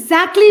 That is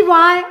exactly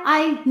why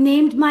I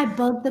named my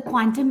book The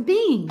Quantum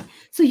Being.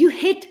 So you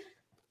hit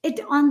it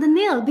on the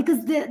nail,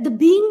 because the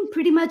being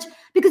pretty much,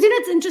 because, you know,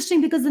 it's interesting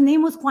because the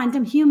name was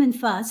Quantum Human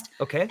first.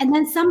 Okay. And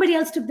then somebody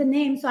else took the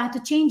name, so I had to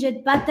change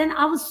it. But then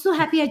I was so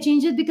happy I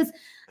changed it, because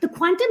the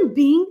quantum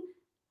being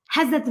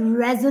has that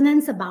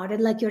resonance about it,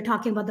 like you're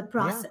talking about the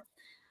process.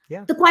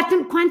 Yeah. The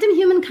quantum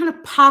human kind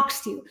of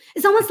parks you.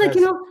 It's almost like,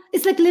 you know,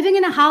 it's like living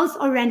in a house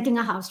or renting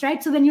a house,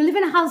 right? So when you live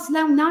in a house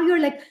now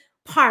you're like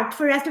parked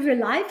for the rest of your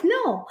life.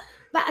 No,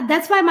 but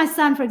that's why my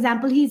son, for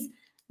example, he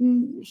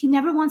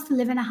never wants to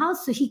live in a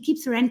house, so he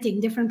keeps renting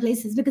different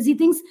places, because he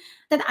thinks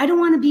that I don't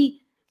want to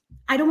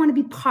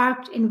be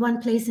parked in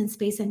one place in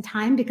space and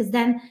time, because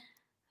then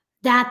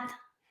that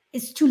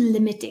is too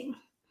limiting.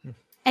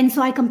 And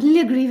so I completely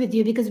agree with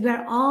you, because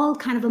we're all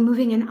kind of a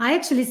moving, and I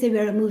actually say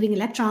we're a moving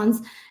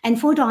electrons and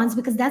photons,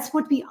 because that's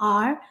what we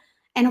are.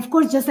 And of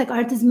course, just like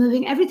Earth is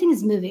moving, everything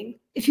is moving.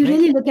 If you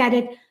really look at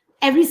it,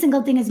 every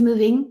single thing is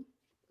moving.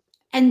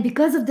 And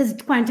because of this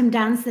quantum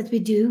dance that we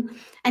do,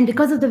 and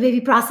because of the way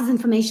we process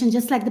information,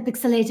 just like the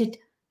pixelated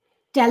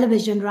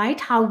television,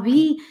 right? How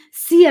we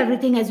see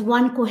everything as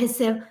one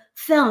cohesive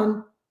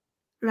film,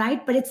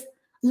 right? But it's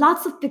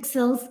lots of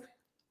pixels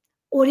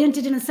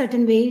oriented in a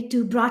certain way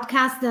to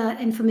broadcast the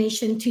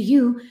information to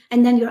you,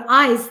 and then your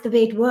eyes, the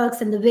way it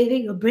works and the way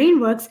your brain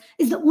works,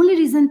 is the only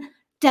reason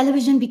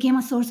television became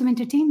a source of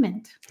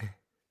entertainment.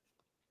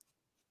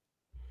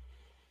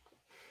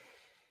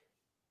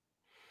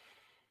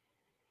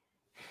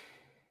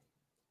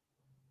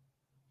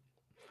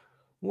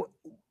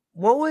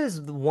 What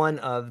was one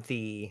of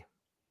the,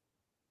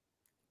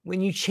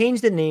 when you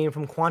changed the name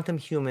from Quantum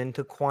Human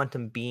to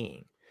Quantum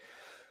Being,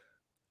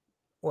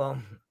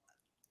 well,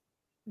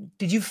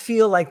 did you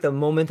feel like the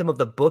momentum of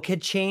the book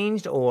had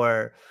changed,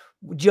 or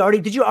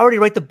did you already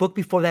write the book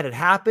before that had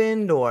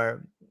happened,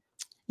 or?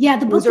 Yeah,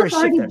 the book was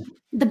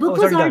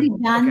already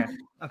done.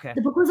 Okay.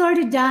 The book was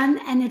already done,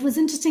 and it was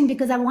interesting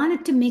because I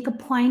wanted to make a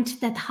point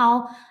that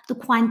how the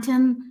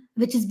quantum,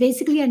 which is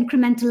basically an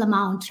incremental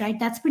amount, right?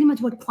 That's pretty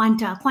much what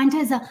quanta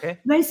is, a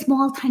very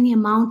small, tiny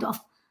amount of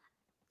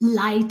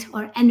light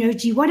or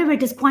energy, whatever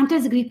it is. Quanta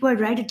is a Greek word,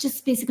 right? It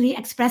just basically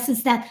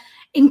expresses that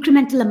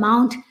incremental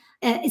amount.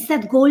 It's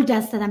that gold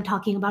dust that I'm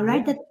talking about,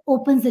 right? That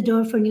opens the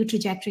door for new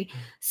trajectory.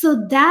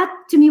 So that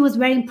to me was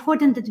very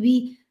important, that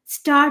we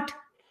start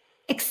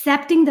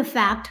accepting the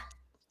fact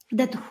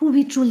that who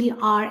we truly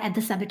are at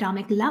the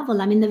subatomic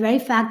level. I mean, the very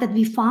fact that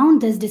we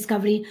found this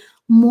discovery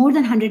more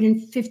than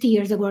 150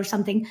 years ago or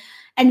something,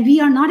 and we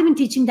are not even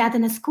teaching that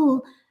in a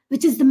school,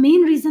 which is the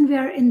main reason we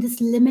are in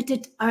this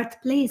limited Earth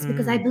place.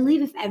 Because I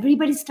believe if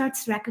everybody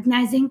starts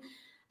recognizing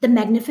the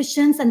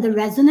magnificence and the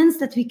resonance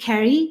that we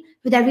carry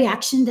with every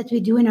action that we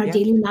do in our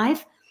daily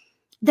life,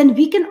 then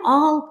we can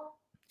all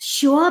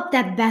show up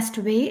that best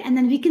way, and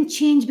then we can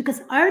change,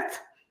 because Earth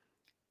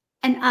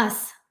and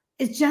us,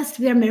 it's just,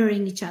 we are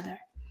mirroring each other.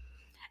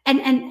 And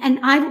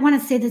I want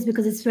to say this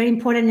because it's very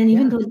important, and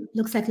even though it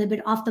looks like a little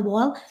bit off the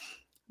wall,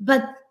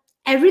 but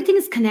everything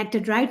is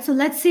connected, right? So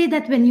let's say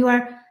that when you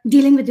are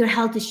dealing with your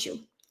health issue,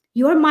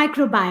 your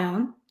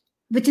microbiome,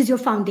 which is your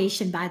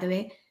foundation, by the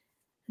way,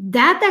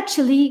 that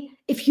actually,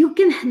 if you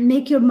can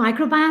make your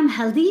microbiome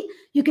healthy,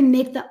 you can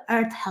make the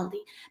Earth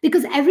healthy,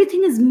 because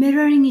everything is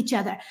mirroring each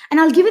other. And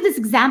I'll give you this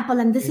example,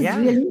 and this is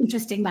really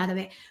interesting, by the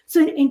way.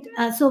 So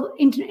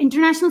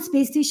International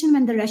Space Station,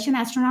 when the Russian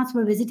astronauts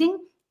were visiting,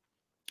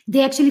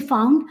 they actually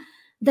found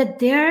that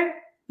their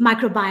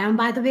microbiome,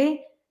 by the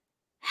way,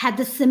 had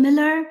the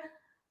similar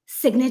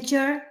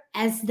signature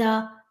as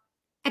the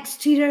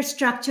exterior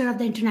structure of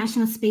the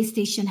International Space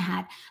Station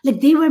had. Like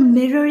they were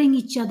mirroring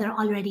each other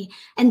already.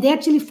 And they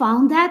actually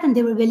found that and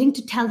they were willing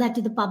to tell that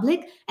to the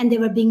public and they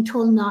were being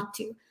told not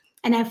to.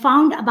 And I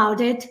found about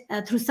it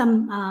through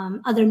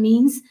some other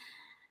means.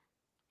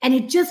 And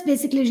it just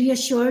basically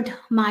reassured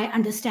my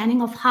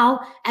understanding of how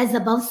as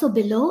above, so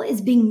below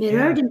is being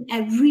mirrored in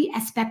every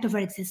aspect of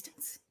our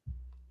existence.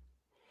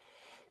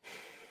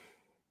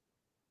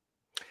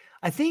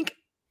 I think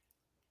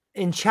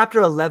in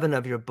chapter 11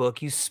 of your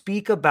book, you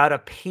speak about a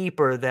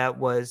paper that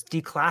was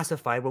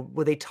declassified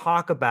where they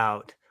talk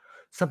about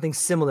something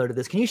similar to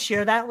this. Can you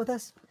share that with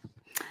us?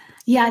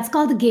 Yeah, it's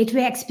called the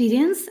Gateway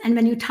Experience. And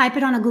when you type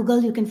it on a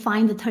Google, you can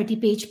find the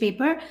 30-page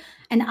paper.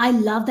 And I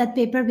love that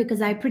paper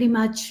because I pretty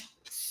much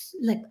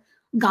like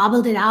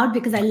gobbled it out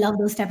because I love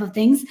those type of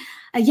things.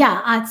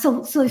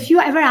 So if you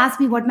ever ask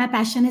me what my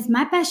passion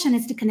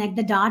is to connect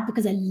the dot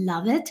because I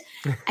love it.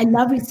 I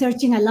love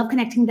researching. I love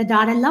connecting the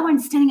dot. I love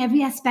understanding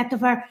every aspect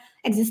of our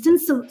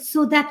existence.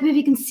 So that way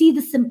we can see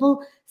the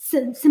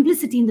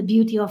simplicity and the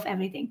beauty of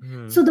everything.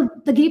 Mm-hmm. So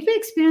the Gateway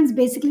Experience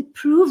basically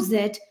proves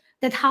it,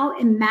 that how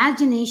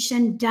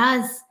imagination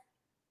does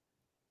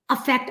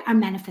affect our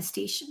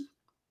manifestation.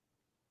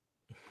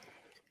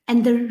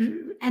 And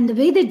the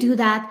way they do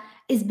that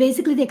is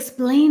basically they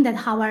explain that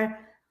how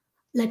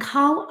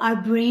our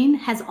brain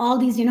has all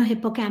these,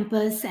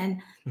 hippocampus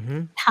and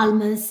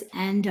thalamus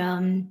and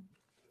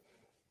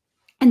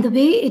the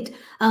way it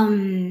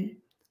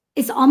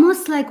it's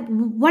almost like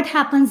what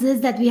happens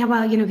is that we have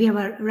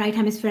a right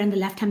hemisphere and the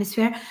left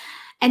hemisphere,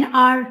 and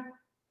our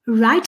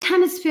right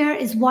hemisphere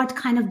is what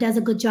kind of does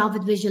a good job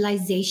with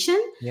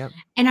visualization. Yep.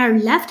 And our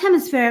left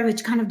hemisphere,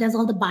 which kind of does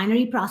all the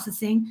binary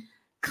processing,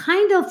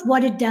 kind of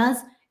what it does,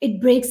 it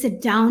breaks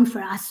it down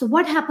for us. So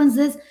what happens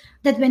is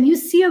that when you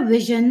see a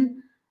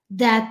vision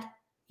that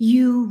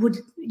you would,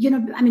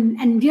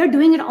 and we are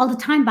doing it all the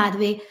time, by the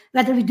way,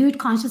 whether we do it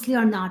consciously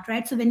or not,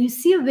 right? So when you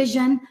see a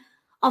vision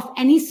of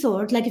any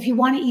sort, like if you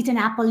want to eat an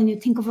apple and you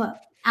think of an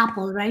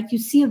apple, right? You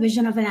see a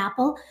vision of an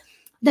apple,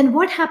 then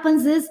what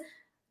happens is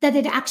that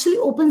it actually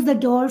opens the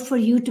door for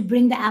you to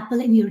bring the apple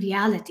in your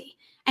reality.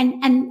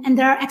 And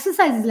there are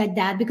exercises like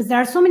that because there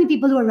are so many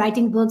people who are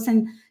writing books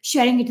and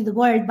sharing it to the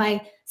world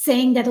by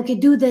saying that, okay,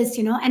 do this,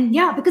 and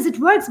yeah, because it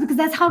works, because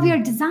that's how we are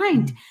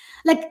designed.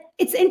 Like,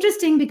 it's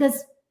interesting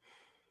because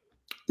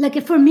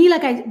like for me,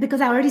 because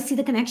I already see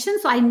the connection,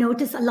 so I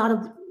notice a lot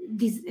of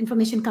these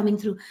information coming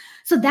through.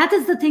 So that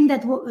is the thing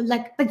that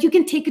but you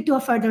can take it to a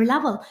further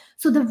level.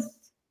 So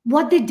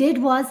what they did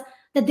was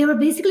that they were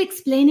basically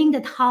explaining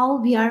that how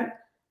we are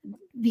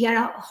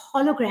a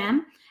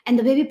hologram, and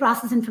the way we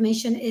process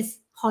information is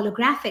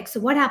holographic. So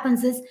what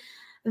happens is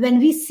when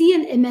we see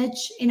an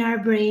image in our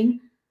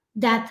brain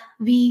that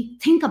we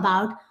think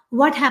about,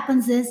 what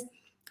happens is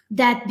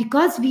that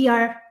because we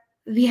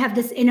have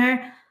this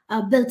inner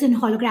built-in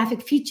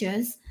holographic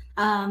features,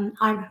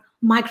 our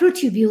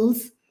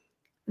microtubules,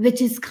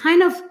 which is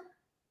kind of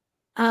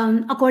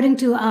according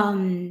to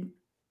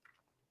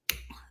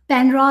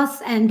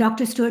Penrose and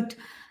Dr. Stuart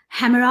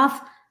Hameroff,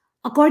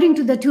 according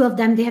to the two of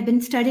them, they have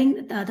been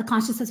studying the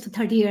consciousness for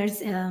 30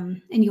 years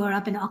in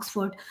Europe and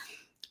Oxford.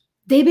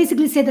 They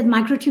basically say that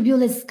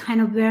microtubule is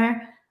kind of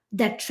where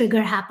that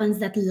trigger happens,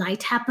 that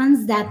light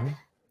happens,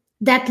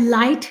 that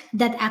light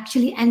that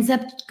actually ends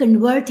up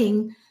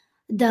converting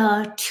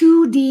the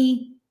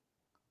 2D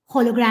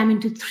hologram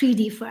into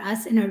 3D for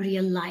us in a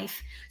real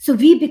life. So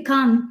we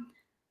become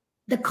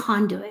the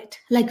conduit,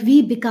 like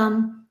we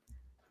become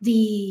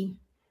the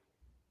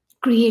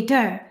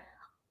creator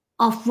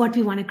of what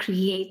we want to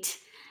create.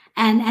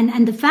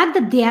 And the fact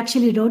that they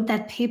actually wrote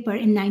that paper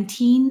in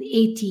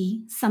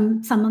 1980,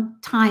 some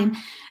time,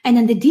 and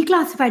then they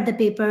declassified the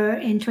paper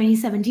in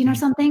 2017 or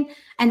something,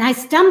 and I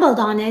stumbled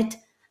on it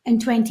in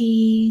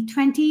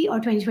 2020 or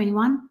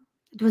 2021.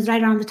 It was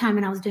right around the time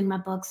when I was doing my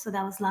book, so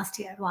that was last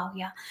year. Wow,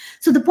 yeah.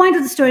 So the point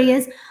of the story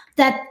is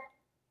that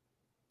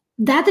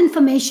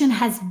information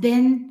has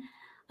been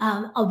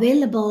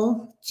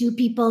available to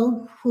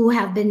people who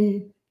have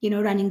been,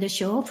 running the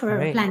show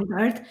for Planet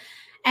Earth,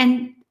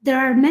 and there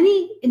are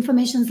many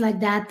informations like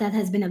that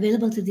has been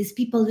available to these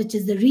people, which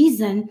is the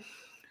reason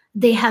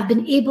they have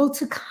been able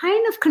to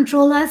kind of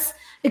control us,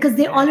 because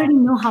they already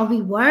know how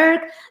we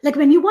work. Like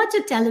when you watch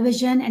a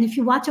television, and if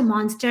you watch a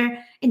monster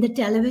in the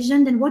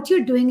television, then what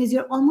you're doing is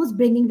you're almost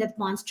bringing that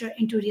monster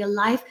into real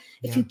life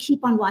if you keep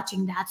on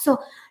watching that. So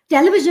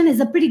television is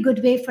a pretty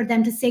good way for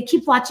them to say,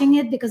 keep watching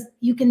it because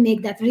you can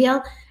make that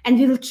real, and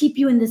we will keep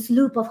you in this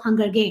loop of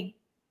Hunger Game.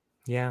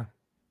 Yeah.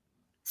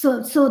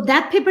 So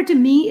that paper to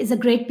me is a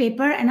great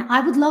paper, and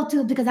I would love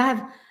to, because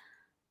I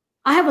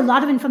have a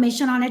lot of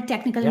information on it,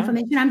 technical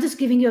information. I'm just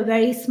giving you a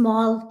very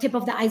small tip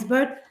of the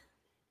iceberg.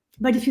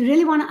 But if you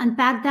really want to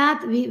unpack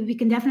that, we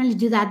can definitely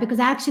do that, because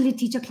I actually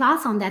teach a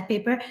class on that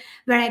paper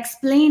where I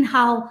explain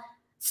how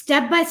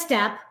step by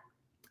step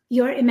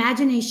your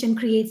imagination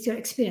creates your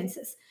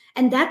experiences.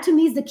 And that to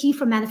me is the key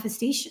for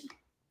manifestation.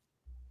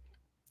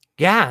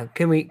 Yeah.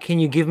 Can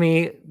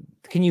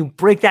you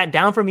break that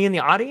down for me in the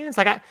audience?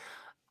 Like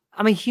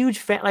I'm a huge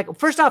fan. Like,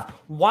 first off,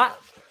 what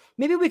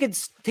maybe we could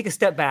take a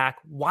step back.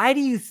 Why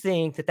do you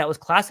think that was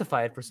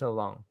classified for so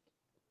long?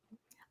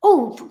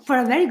 Oh, for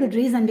a very good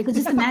reason, because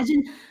just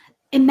imagine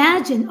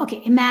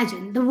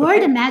the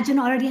word imagine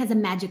already has a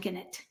magic in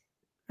it,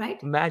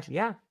 right? Imagine,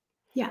 yeah.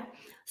 Yeah.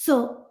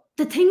 So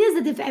the thing is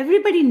that if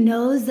everybody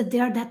knows that they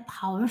are that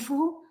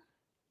powerful,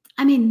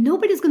 I mean,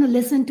 nobody's going to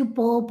listen to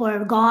Pope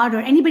or God or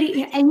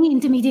anybody, any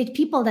intermediate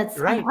people that's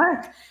on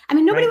earth. I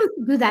mean, nobody wants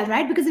to do that,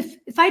 right? Because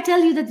if I tell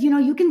you that,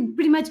 you can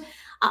pretty much,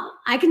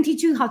 I can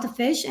teach you how to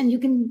fish and you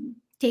can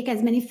take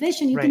as many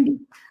fish and you can be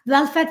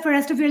well fed for the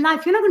rest of your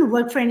life. You're not going to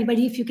work for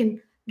anybody if you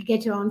can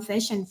get your own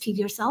fish and feed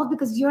yourself,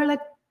 because you're like,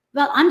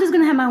 well, I'm just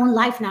going to have my own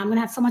life now. I'm going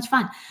to have so much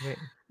fun.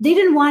 They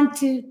didn't want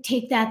to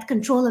take that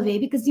control away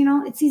because,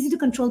 it's easy to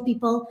control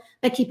people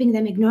by keeping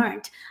them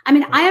ignorant. I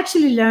mean, I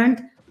actually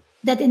learned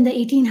that in the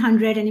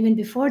 1800s and even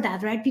before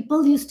that, right,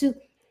 people used to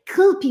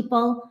kill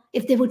people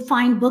if they would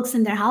find books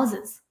in their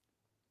houses,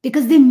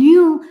 because they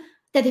knew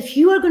that if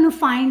you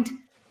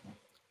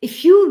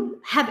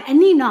have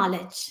any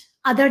knowledge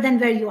other than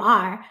where you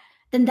are,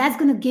 then that's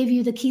going to give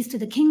you the keys to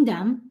the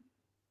kingdom.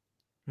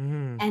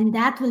 And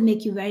that will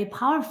make you very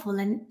powerful.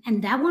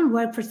 And that won't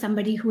work for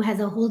somebody who has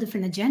a whole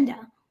different agenda.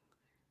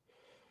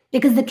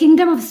 Because the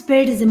kingdom of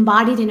spirit is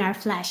embodied in our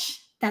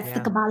flesh. That's the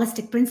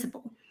Kabbalistic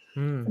principle.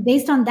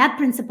 Based on that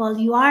principle,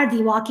 you are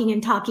the walking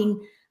and talking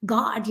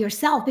God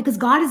yourself, because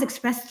God is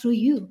expressed through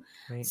you.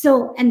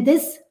 So, and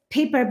this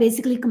paper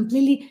basically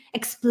completely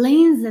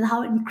explains that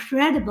how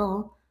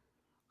incredible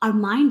our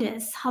mind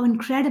is, how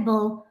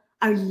incredible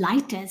our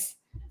light is,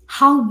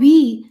 how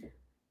we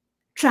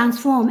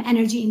transform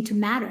energy into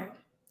matter.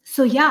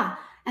 So yeah,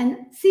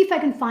 and see if I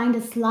can find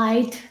a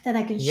slide that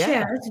I can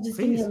share. So just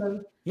give me a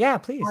little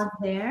pause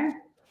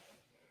there,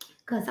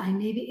 because I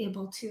may be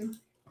able to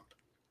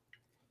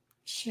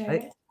share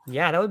it.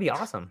 Yeah, that would be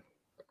awesome.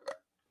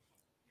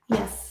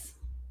 Yes.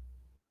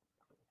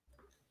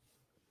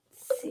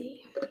 Let's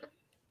see.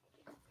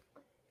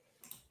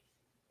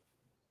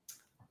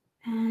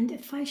 And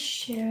if I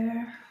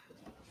share,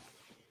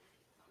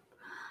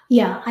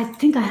 yeah, I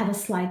think I have a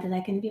slide that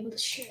I can be able to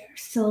share.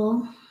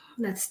 So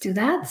let's do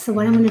that. So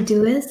what I'm going to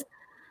do is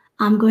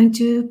I'm going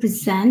to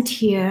present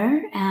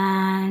here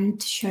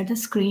and share the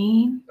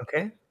screen.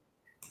 Okay.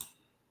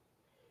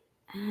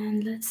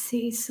 And let's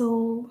see.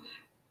 So,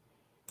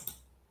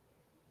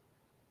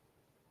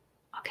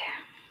 okay,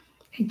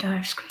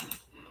 entire screen.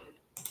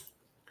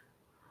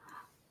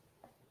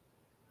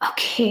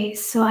 Okay,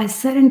 so I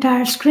set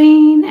entire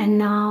screen, and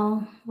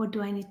now what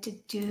do I need to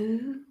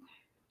do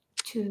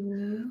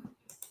to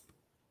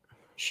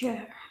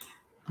share?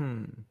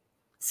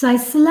 So I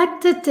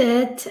selected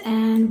it,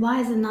 and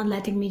why is it not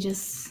letting me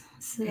just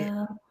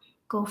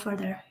go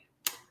further?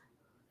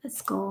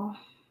 Let's go.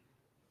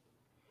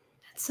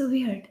 That's so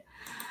weird.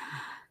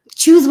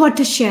 Choose what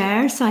to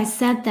share. So I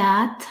said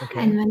that,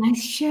 and when I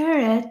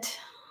share it,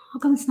 how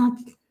come it's not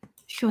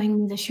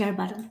showing me the share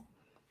button?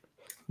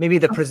 Maybe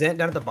the present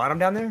down at the bottom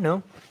down there?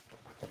 No?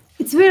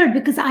 It's weird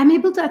because I'm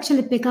able to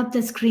actually pick up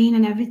the screen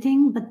and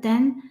everything, but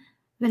then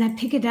when I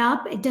pick it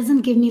up, it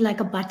doesn't give me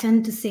like a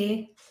button to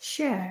say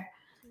share.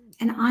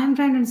 And I'm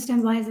trying to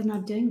understand why is it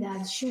not doing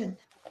that? It should.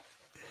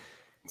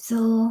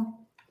 So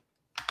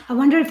I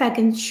wonder if I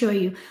can show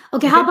you.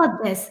 Okay, how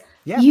about this?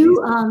 Yeah,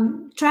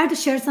 you try to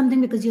share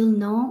something, because you'll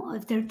know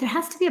if there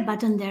has to be a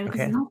button there, because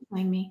it's not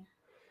showing me.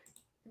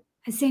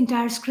 I say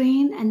entire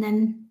screen and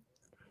then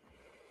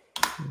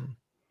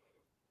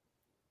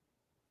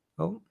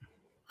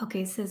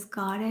okay, it says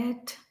got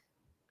it.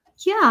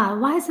 Yeah,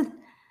 why is it?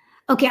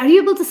 Okay, are you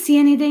able to see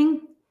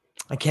anything?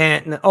 I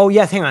can't. Oh,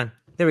 yes, hang on.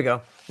 There we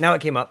go. Now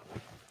it came up.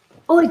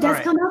 Oh, it does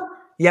come up?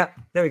 Yeah,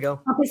 there we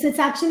go. Okay, so it's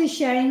actually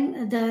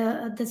sharing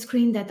the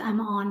screen that I'm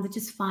on, which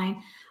is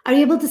fine. Are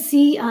you able to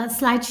see a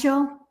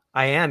slideshow?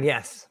 I am,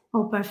 yes.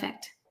 Oh,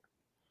 perfect.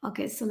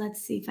 Okay, so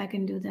let's see if I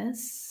can do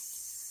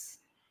this.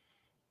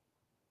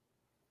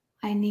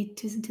 I need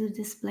to do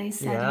display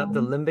setting. Yeah,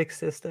 the limbic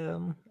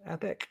system,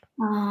 epic.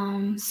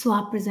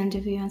 Swap presenter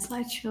view and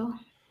slideshow.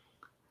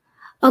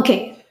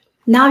 Okay,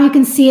 now you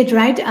can see it,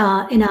 right,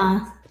 in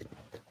a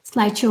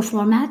slideshow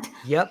format.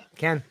 Yep,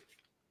 can.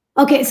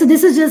 Okay, so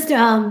this is just,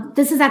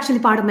 this is actually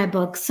part of my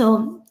book.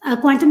 So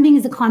quantum being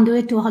is a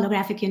conduit to a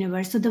holographic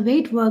universe. So the way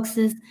it works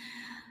is,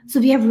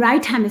 so we have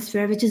right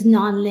hemisphere, which is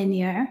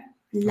non-linear.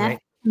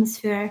 Left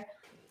hemisphere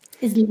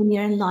is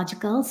linear and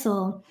logical.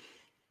 So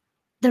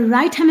the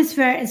right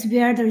hemisphere is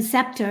where the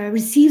receptor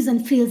receives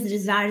and feels the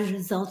desired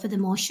result with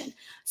emotion.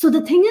 So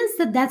the thing is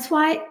that that's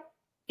why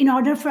in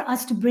order for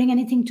us to bring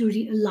anything to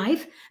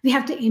life, we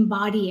have to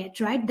embody it,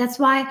 right? That's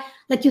why,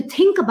 like, you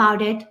think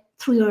about it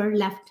through your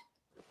left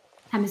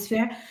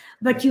hemisphere,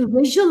 but you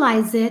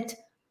visualize it.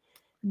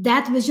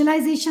 That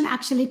visualization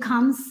actually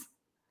comes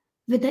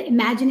with the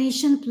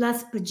imagination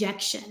plus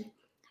projection.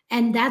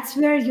 And that's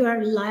where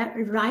your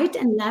right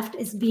and left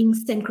is being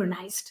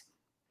synchronized,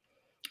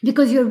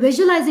 because you're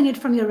visualizing it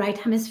from your right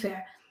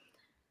hemisphere.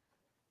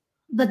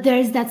 But there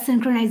is that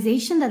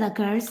synchronization that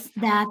occurs,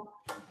 that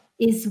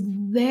is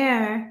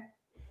where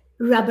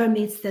rubber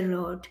meets the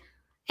road.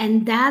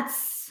 And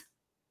that's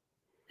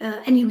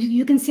and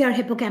you can see our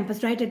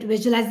hippocampus, right? It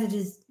visualizes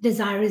the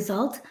desired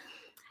result.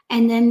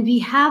 And then we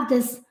have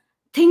this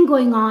thing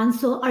going on.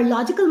 So our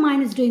logical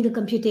mind is doing the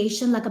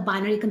computation like a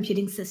binary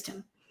computing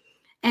system.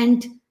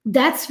 And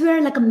that's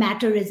where like a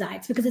matter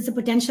resides, because it's a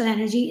potential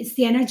energy. It's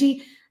the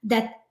energy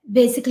that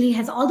basically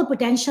has all the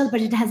potential,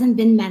 but it hasn't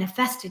been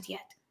manifested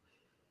yet.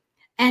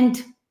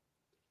 And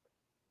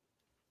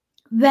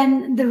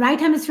when the right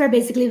hemisphere,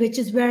 basically, which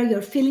is where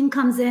your feeling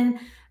comes in,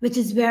 which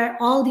is where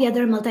all the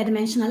other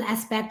multidimensional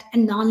aspect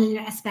and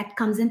nonlinear aspect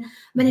comes in,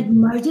 when it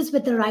merges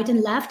with the right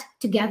and left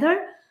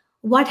together,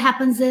 what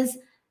happens is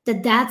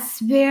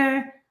that's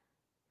where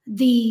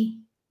the,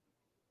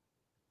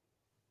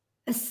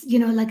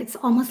 like it's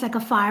almost like a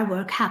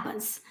firework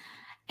happens,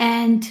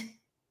 and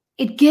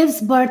it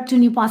gives birth to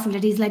new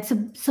possibilities. Like,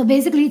 so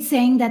basically it's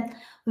saying that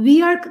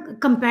we are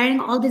comparing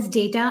all this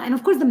data, and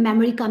of course the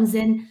memory comes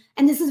in,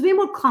 and this is way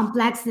more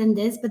complex than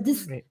this, but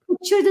this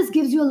picture just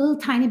gives you a little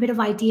tiny bit of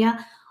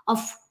idea of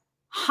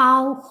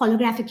how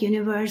holographic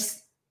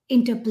universe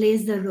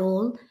interplays the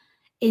role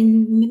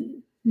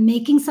in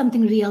making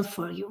something real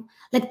for you.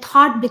 Like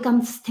thought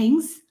becomes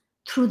things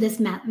through this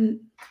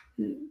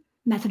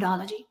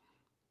methodology.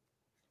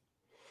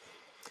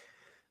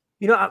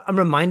 I'm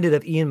reminded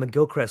of Ian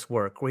McGilchrist's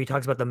work where he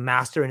talks about the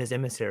master and his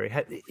emissary.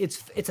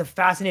 It's a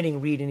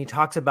fascinating read, and he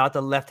talks about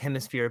the left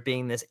hemisphere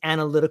being this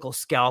analytical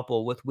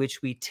scalpel with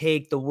which we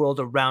take the world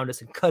around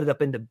us and cut it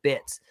up into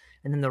bits.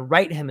 And then the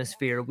right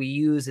hemisphere we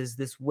use as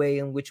this way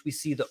in which we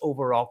see the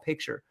overall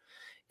picture.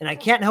 And I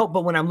can't help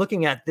but when I'm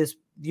looking at this,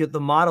 the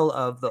model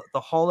of the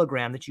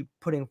hologram that you're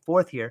putting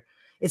forth here,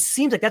 it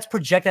seems like that's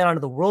projected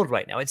onto the world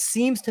right now. It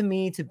seems to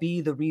me to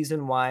be the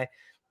reason why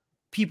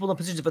people in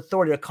positions of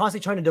authority are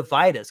constantly trying to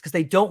divide us, because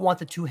they don't want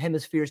the two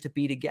hemispheres to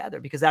be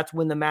together, because that's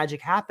when the magic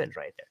happens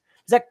right there.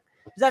 Does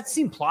that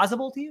seem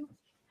plausible to you?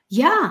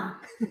 Yeah,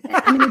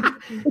 I mean,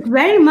 it's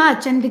very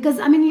much. And because,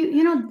 I mean,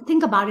 you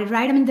think about it,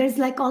 right? I mean, there's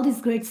like all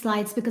these great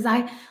slides, because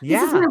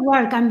this is my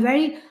work.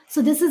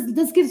 So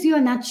this gives you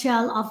a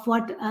nutshell of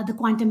what the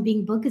Quantum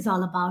Being book is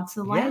all about.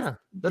 So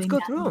let's go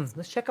through them.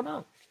 Let's check them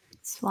out.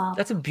 Swap.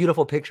 That's a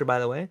beautiful picture, by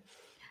the way.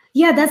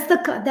 Yeah, that's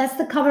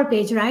the cover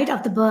page, right,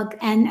 of the book.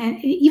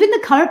 And even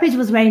the cover page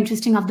was very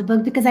interesting of the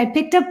book, because I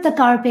picked up the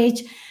cover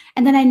page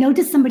and then I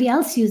noticed somebody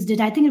else used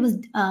it. I think it was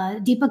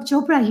Deepak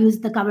Chopra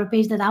used the cover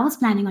page that I was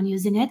planning on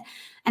using it.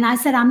 And I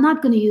said, I'm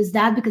not going to use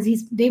that because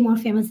he's way more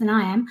famous than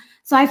I am.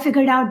 So I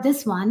figured out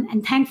this one,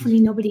 and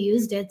thankfully nobody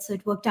used it. So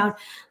it worked out.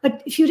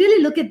 But if you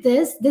really look at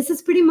this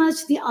is pretty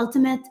much the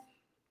ultimate.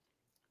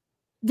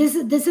 This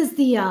is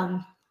the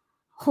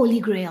holy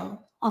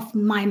grail of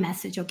my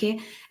message, okay,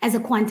 as a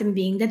quantum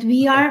being, that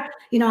we are,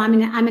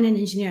 I'm an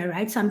engineer,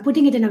 right? So I'm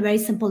putting it in a very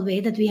simple way,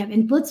 that we have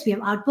inputs, we have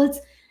outputs,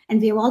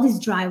 and we have all these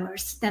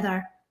drivers that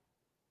are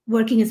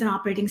working as an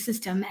operating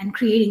system and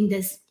creating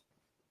this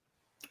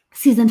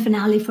season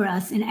finale for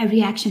us in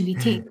every action we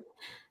take.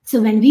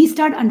 So when we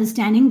start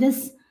understanding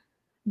this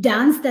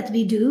dance that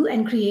we do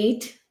and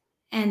create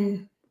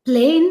and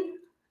play in,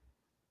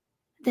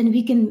 then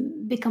we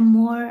can become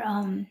more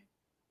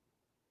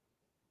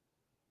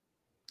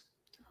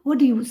what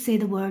do you say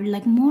the word,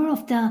 like more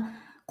of the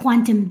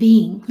quantum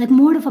being, like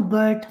more of a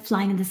bird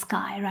flying in the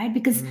sky, right?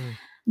 Because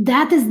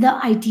that is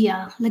the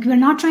idea. Like, we're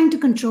not trying to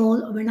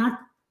control, or we're not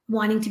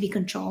wanting to be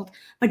controlled,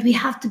 but we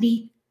have to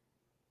be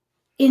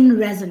in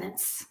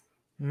resonance.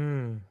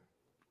 And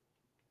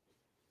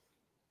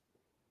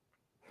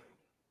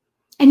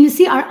you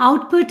see, our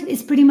output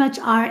is pretty much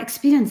our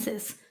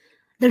experiences,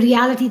 the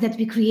reality that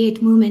we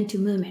create moment to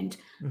moment,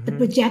 the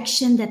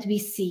projection that we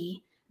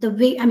see, the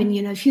way,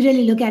 if you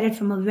really look at it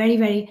from a very,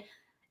 very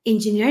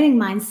engineering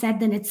mindset,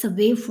 then it's a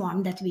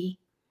waveform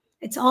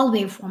it's all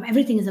waveform.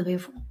 Everything is a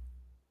waveform.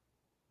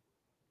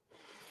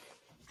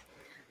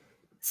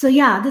 So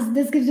yeah,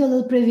 this gives you a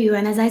little preview.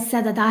 And as I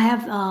said, that I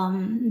have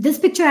this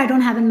picture I don't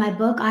have in my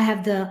book. I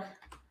have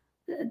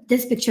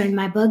this picture in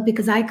my book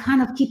because I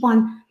kind of keep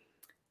on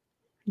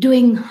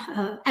doing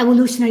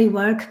evolutionary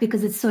work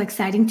because it's so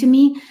exciting to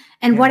me.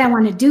 And what I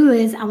want to do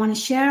is I want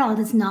to share all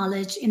this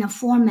knowledge in a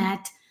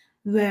format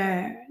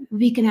where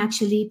we can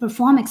actually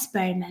perform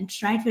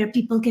experiments, right? Where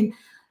people can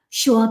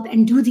show up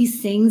and do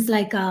these things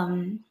like,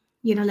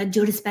 like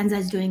Joe Dispenza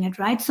is doing it,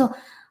 right? So,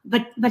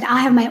 but I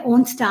have my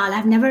own style.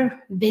 I've never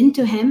been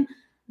to him,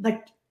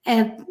 but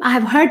I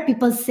have heard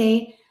people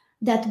say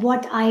that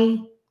what I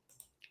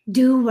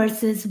do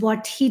versus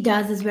what he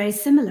does is very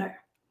similar.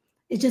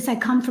 It's just I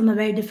come from a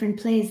very different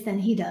place than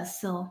he does.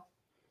 So,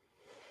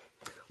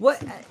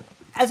 what,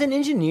 as an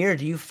engineer,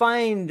 do you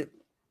find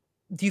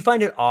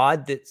it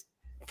odd that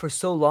for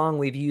so long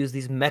we've used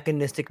these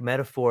mechanistic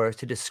metaphors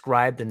to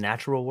describe the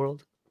natural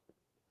world?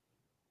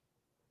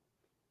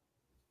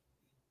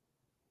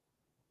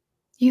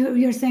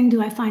 You're saying,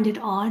 do I find it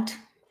odd?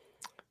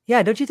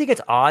 Yeah, don't you think it's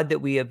odd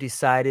that we have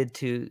decided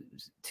to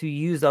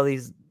use all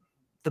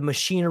the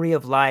machinery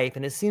of life,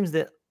 and it seems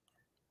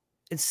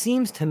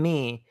to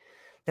me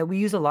that we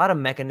use a lot of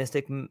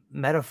mechanistic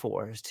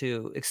metaphors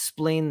to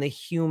explain the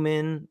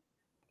human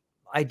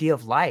idea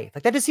of life.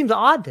 Like, that just seems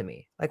odd to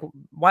me. Like,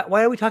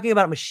 why are we talking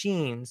about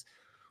machines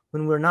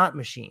when we're not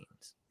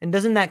machines? And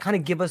doesn't that kind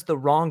of give us the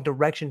wrong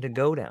direction to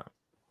go down?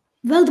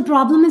 Well, the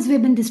problem is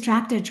we've been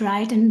distracted,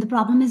 right? And the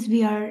problem is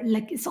we are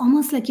like, it's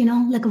almost like,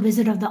 like a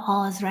Wizard of the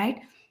Oz,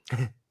 right?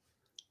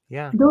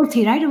 Yeah.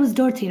 Dorothy, right? It was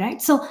Dorothy,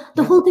 right? So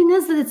the whole thing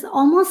is that it's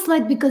almost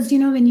like, because,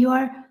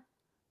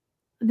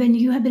 when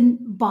you have been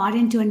bought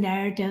into a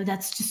narrative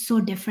that's just so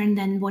different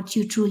than what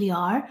you truly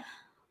are,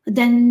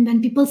 then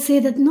when people say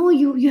that, no,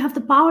 you have the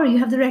power, you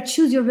have the red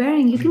shoes you're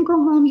wearing, you can go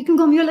home,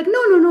 you're like,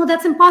 no,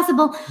 that's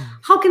impossible.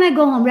 How can I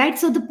go home, right?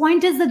 So the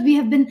point is that we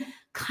have been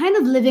kind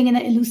of living in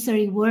an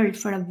illusory world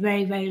for a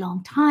very, very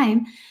long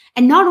time.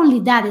 And not only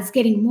that, it's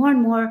getting more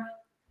and more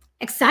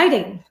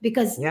exciting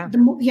because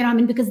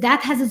because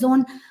that has its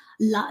own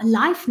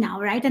life now,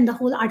 right? And the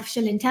whole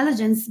artificial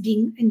intelligence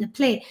being in the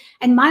play.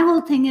 And my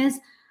whole thing is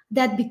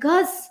that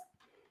because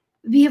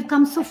we have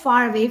come so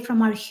far away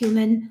from our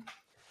human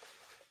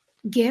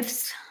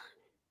gifts,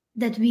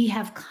 that we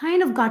have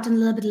kind of gotten a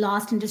little bit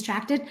lost and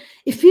distracted.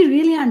 If we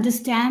really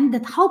understand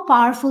that how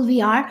powerful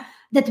we are,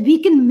 that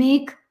we can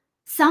make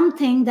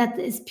something that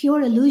is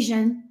pure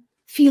illusion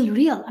feel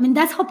real. I mean,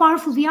 that's how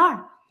powerful we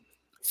are.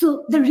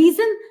 So the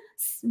reason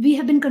we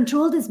have been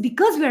controlled is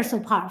because we are so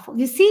powerful.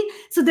 You see?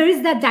 So there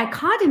is that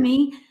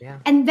dichotomy. Yeah.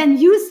 And when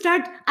you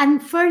start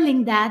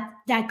unfurling that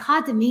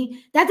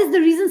dichotomy, that is the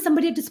reason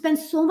somebody had to spend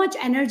so much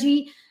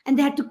energy and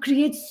they had to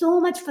create so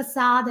much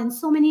facade and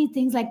so many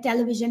things like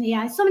television,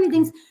 AI, so many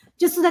things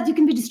just so that you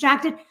can be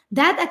distracted.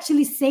 That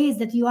actually says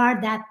that you are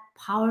that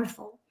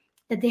powerful,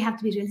 that they have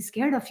to be really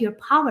scared of your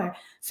power.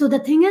 So the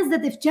thing is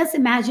that if just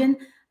imagine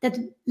that,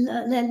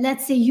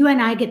 let's say you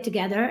and I get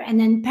together, and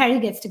then Perry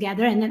gets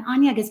together, and then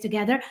Anya gets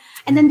together,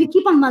 and then we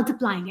keep on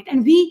multiplying it.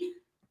 And we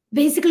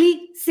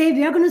basically say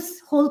we are going to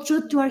hold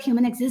truth to our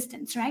human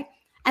existence, right?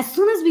 As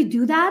soon as we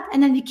do that,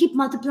 and then we keep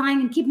multiplying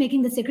and keep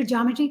making the sacred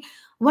geometry,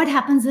 what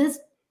happens is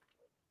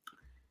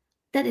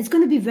that it's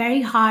going to be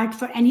very hard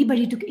for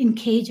anybody to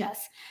encage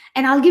us.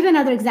 And I'll give you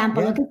another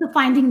example. Okay, so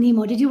Finding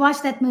Nemo. Did you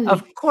watch that movie?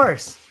 Of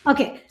course.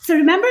 Okay, so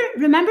remember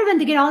when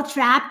they get all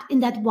trapped in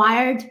that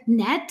wired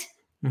net?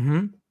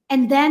 Mm-hmm.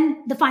 And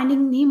then the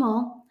Finding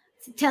Nemo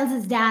tells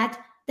his dad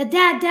that,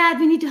 Dad,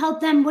 we need to help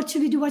them. What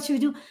should we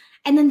do?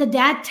 And then the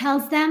dad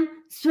tells them,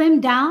 swim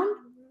down.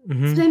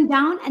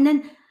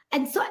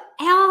 And so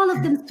all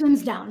of them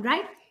swims down,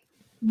 right?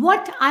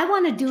 What I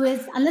want to do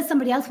is, unless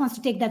somebody else wants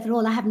to take that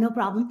role, I have no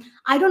problem.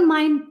 I don't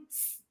mind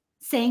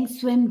saying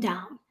swim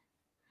down.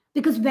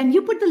 Because when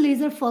you put the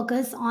laser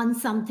focus on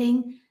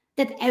something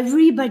that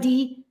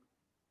everybody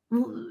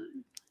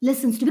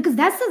listens to, because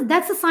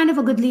that's a sign of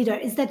a good leader,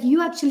 is that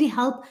you actually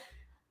help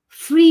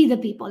free the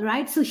people,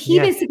 right? So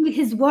basically,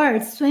 his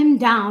words, swim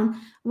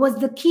down, was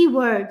the key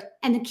word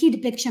and the key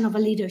depiction of a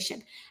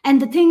leadership.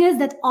 And the thing is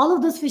that all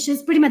of those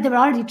fishes, pretty much, they were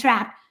already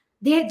trapped.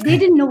 They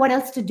didn't know what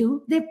else to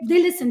do. They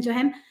listened to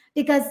him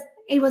because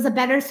it was a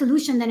better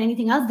solution than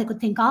anything else they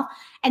could think of.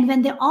 And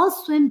when they all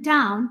swim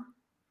down,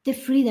 they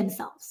free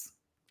themselves.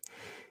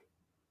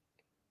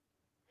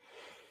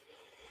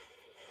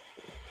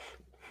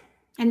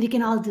 And we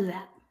can all do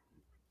that.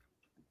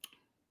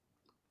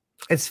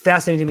 It's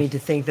fascinating to me to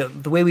think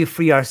that the way we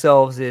free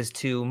ourselves is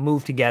to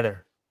move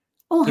together.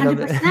 Oh,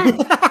 100%.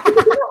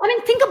 I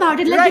mean, think about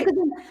it. Like, right.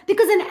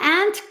 because an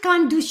ant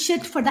can't do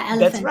shit for the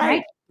elephant,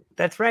 right?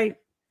 That's right.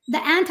 The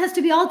ant has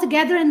to be all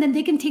together and then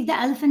they can take the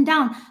elephant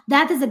down.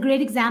 That is a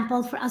great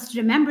example for us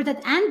to remember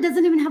that ant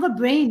doesn't even have a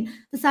brain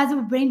the size of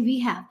a brain we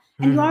have.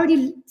 And you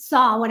already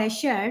saw what I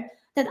shared,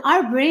 that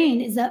our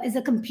brain is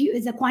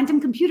a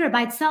quantum computer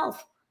by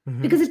itself.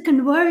 Because it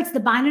converts the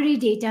binary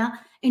data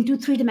into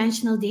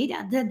three-dimensional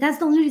data. That's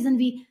the only reason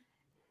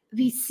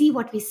we see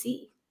what we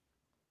see.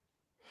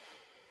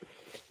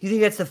 Do you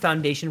think that's the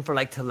foundation for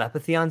like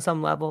telepathy on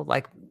some level?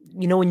 Like,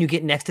 when you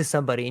get next to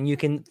somebody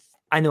and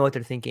I know what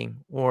they're thinking,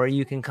 or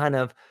you can kind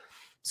of,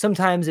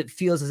 sometimes it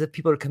feels as if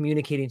people are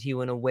communicating to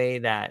you in a way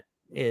that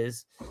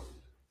is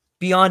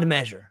beyond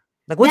measure.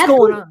 Like, what's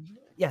going on?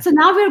 Yeah. So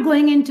now we're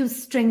going into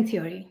string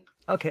theory.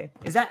 Okay.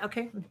 Is that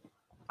okay?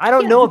 I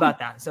don't know about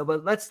that. So,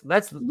 but let's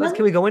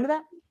can we go into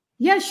that?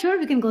 Yeah, sure.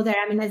 We can go there.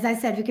 I mean, as I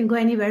said, we can go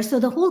anywhere. So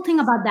the whole thing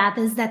about that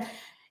is that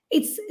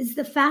it's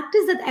the fact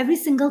is that every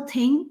single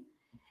thing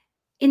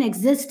in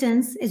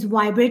existence is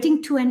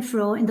vibrating to and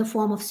fro in the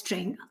form of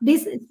string.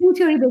 String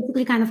theory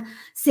basically kind of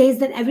says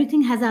that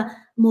everything has a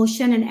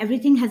motion and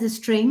everything has a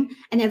string,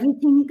 and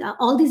everything,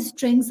 all these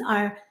strings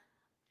are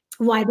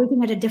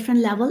vibrating at a different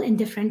level in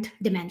different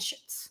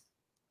dimensions.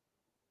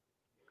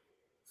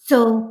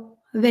 So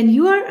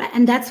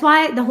and that's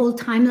why the whole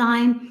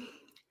timeline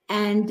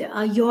and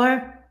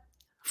your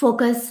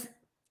focus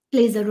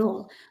plays a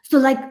role. So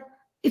like,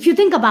 if you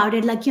think about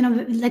it, like,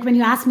 like when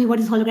you ask me what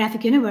is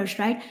holographic universe,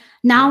 right?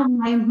 Now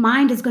my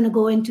mind is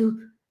going to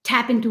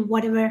tap into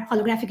whatever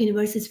holographic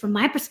universe is from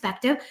my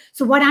perspective.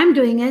 So what I'm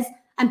doing is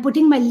I'm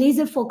putting my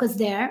laser focus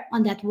there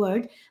on that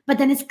word, but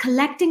then it's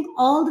collecting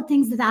all the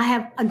things that I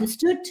have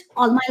understood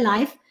all my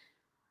life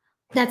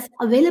that's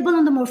available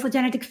on the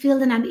morphogenetic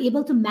field, and I'm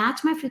able to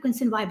match my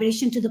frequency and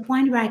vibration to the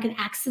point where I can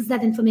access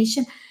that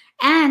information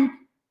and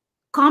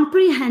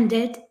comprehend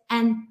it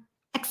and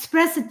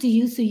express it to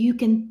you so you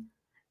can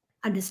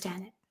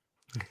understand it.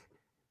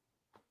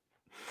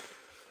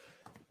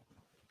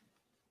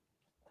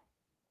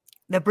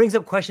 That brings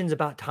up questions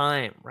about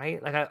time,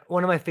 right? Like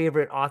one of my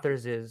favorite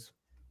authors is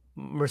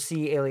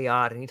Mircea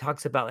Eliade, and he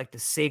talks about like the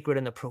sacred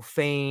and the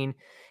profane.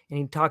 And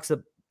he talks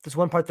about this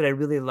one part that I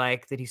really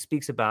like that he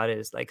speaks about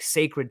is like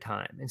sacred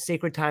time. And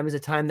sacred time is a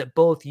time that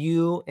both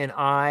you and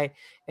I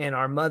and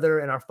our mother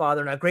and our father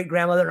and our great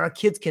grandmother and our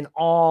kids can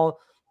all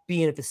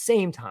be in at the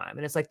same time.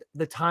 And it's like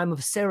the time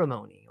of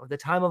ceremony or the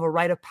time of a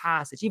rite of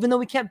passage. Even though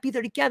we can't be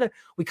there together,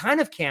 we kind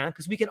of can,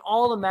 because we can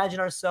all imagine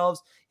ourselves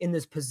in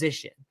this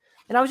position.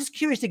 And I was just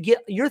curious to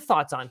get your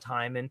thoughts on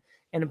time and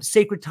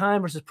sacred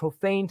time versus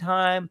profane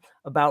time,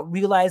 about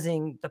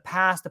realizing the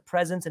past, the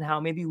present, and how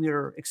maybe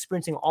we're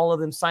experiencing all of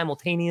them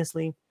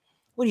simultaneously.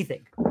 What do you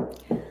think?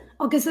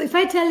 Okay, so if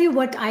I tell you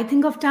what I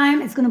think of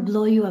time, it's going to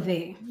blow you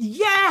away.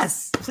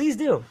 Yes, please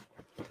do.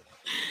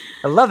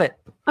 I love it.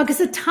 Okay,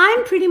 so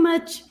time pretty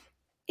much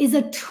is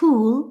a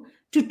tool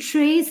to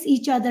trace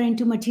each other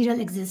into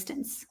material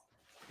existence.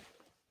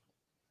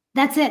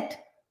 That's it.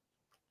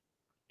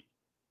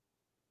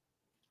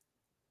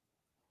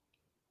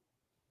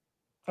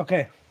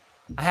 Okay.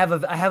 I have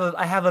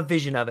a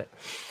vision of it.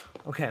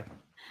 Okay.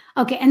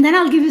 Okay, and then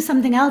I'll give you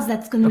something else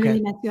that's going to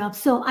really mess you up.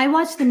 So I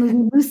watched the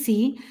movie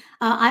Lucy.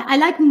 I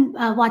like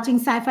watching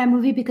sci-fi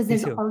movie because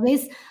there's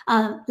always,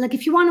 like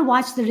if you want to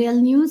watch the real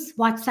news,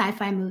 watch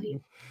sci-fi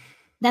movie.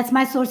 That's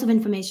my source of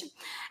information.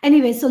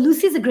 Anyway, so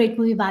Lucy is a great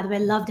movie, by the way. I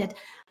loved it.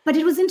 But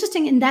it was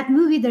interesting in that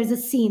movie, there's a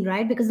scene,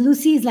 right? Because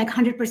Lucy is like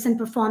 100%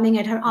 performing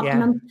at her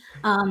optimum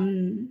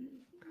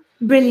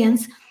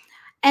brilliance.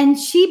 And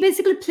she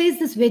basically plays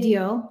this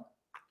video.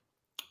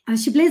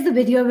 She plays the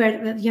video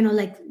where, you know,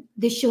 like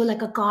they show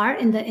like a car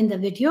in the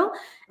video,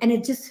 and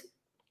it just,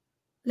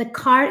 the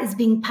car is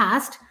being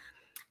passed.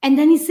 And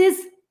then he says,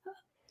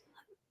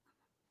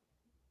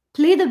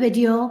 play the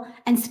video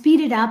and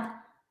speed it up,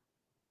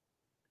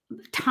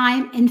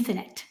 time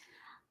infinite.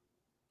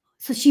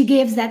 So she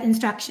gives that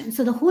instruction.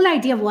 So the whole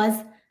idea was,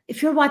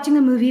 if you're watching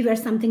a movie where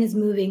something is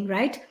moving,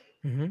 right?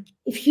 Mm-hmm.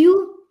 If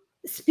you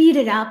speed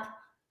it up,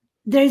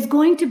 there's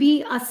going to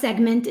be a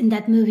segment in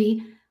that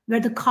movie where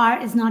the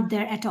car is not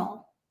there at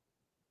all.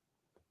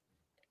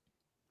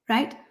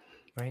 Right?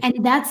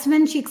 And that's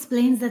when she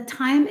explains that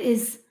time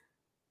is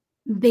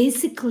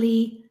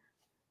basically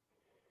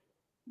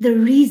the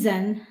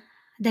reason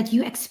that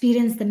you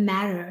experience the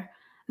matter,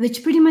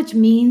 which pretty much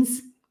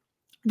means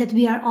that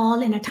we are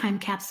all in a time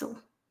capsule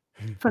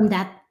from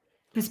that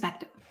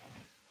perspective.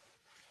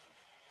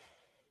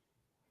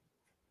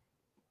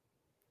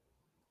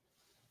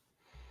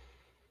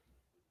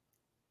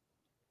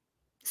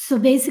 So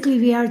basically,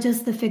 we are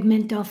just the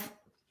figment of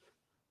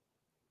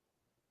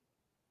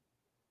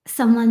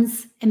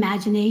someone's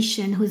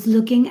imagination who's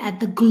looking at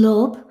the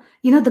globe,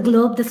 you know, the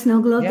globe, the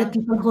snow globe that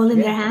people hold in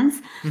their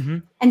hands. Mm-hmm.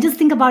 And just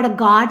think about a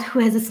god who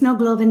has a snow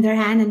globe in their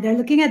hand, and they're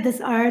looking at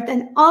this earth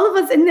and all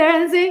of us in there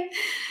and saying,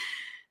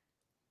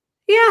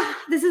 yeah,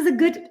 this is a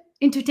good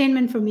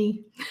entertainment for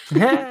me.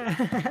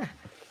 I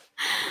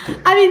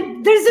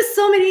mean, there's just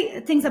so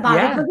many things about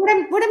it. But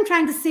what I'm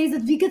trying to say is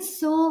that we get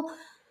so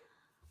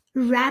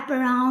wrap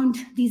around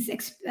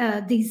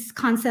these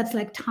concepts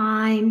like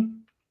time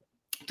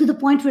to the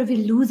point where we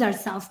lose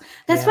ourselves.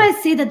 That's why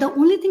I say that the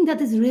only thing that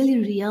is really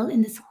real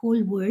in this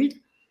whole world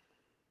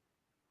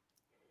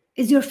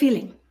is your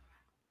feeling.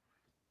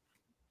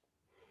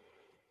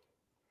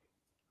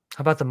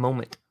 How about the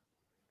moment?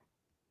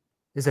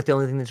 Is that the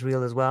only thing that's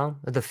real as well?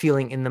 The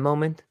feeling in the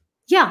moment?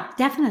 Yeah,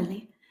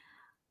 definitely.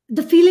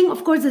 The feeling,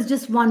 of course, is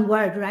just one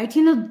word, right?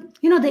 You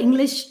know, the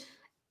English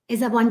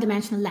is a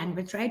one-dimensional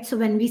language, right? So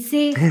when we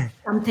say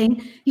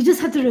something, you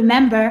just have to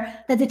remember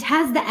that it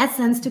has the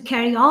essence to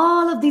carry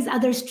all of these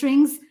other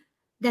strings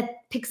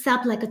that picks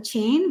up like a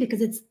chain, because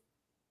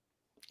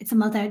it's a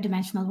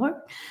multi-dimensional word.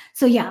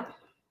 So yeah,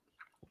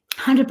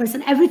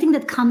 100%, everything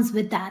that comes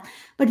with that.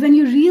 But when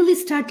you really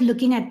start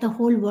looking at the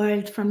whole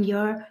world from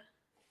your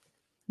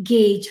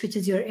gauge, which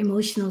is your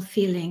emotional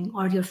feeling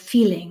or your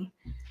feeling,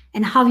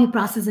 and how you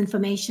process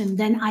information,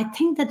 then I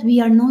think that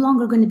we are no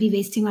longer going to be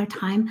wasting our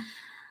time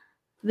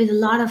with a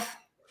lot of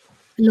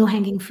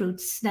low-hanging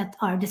fruits that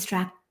are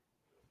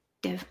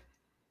distractive.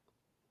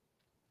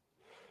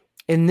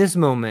 In this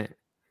moment,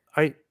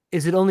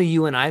 is it only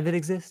you and I that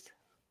exist?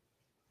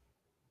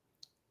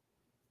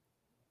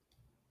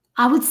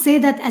 I would say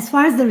that as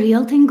far as the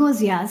real thing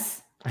goes,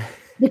 yes.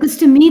 Because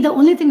to me, the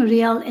only thing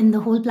real in the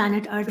whole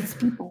planet Earth is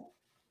people.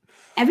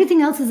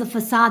 Everything else is a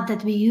facade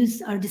that we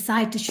use or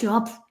decide to show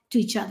up to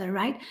each other,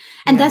 right?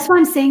 And that's why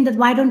I'm saying that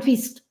why don't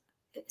we,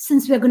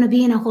 since we're going to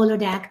be in a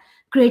holodeck,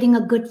 creating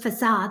a good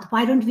facade,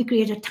 why don't we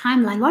create a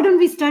timeline? Why don't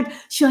we start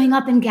showing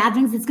up in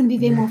gatherings? It's going to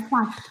be way more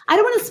fun. I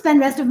don't want to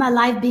spend the rest of my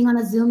life being on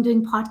a Zoom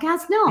doing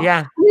podcasts. No.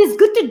 I mean, it's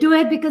good to do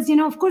it because, you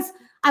know, of course,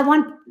 I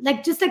want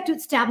just to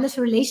establish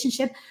a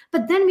relationship,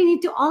 but then we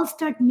need to all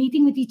start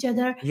meeting with each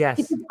other. Yes.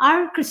 Because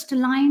our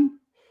crystalline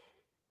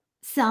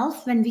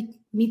self, when we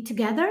meet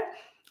together,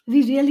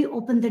 we really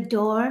open the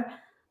door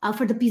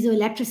for the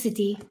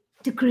piezoelectricity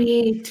to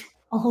create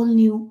a whole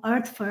new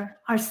earth for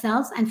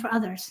ourselves and for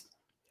others.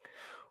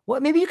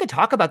 Well, maybe you could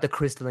talk about the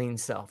crystalline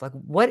self. Like,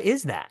 what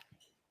is that?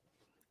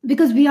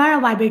 Because we are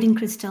a vibrating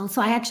crystal.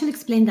 So I actually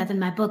explained that in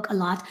my book a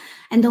lot.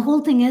 And the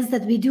whole thing is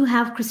that we do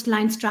have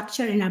crystalline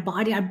structure in our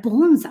body. Our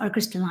bones are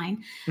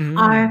crystalline.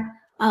 Our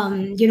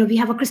we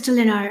have a crystal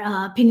in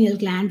our pineal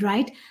gland,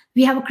 right?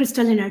 We have a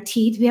crystal in our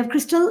teeth. We have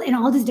crystal in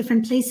all these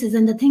different places.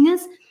 And the thing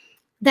is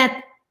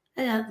that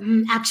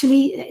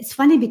actually, it's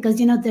funny because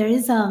there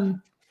is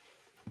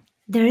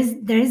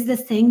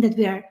this thing that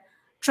we are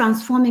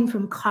transforming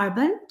from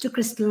carbon to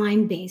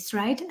crystalline base,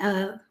 right?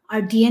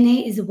 Our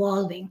DNA is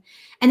evolving,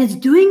 and it's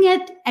doing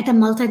it at a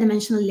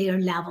multidimensional layer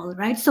level,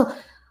 right? So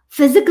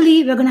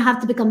physically, we're going to have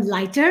to become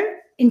lighter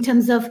in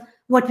terms of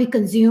what we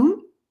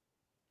consume,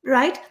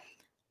 right?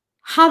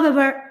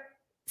 However,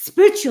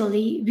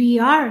 spiritually, we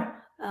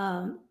are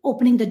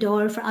opening the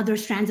door for other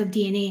strands of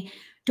DNA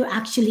to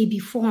actually be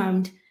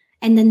formed.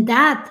 And then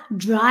that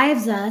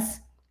drives us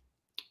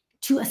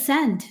to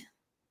ascend.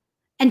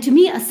 And to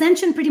me,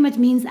 ascension pretty much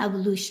means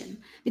evolution,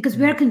 because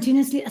we're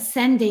continuously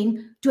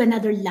ascending to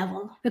another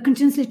level. We're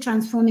continuously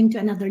transforming to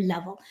another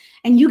level.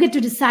 And you get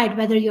to decide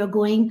whether you're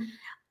going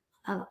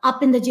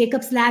up in the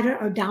Jacob's ladder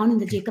or down in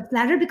the Jacob's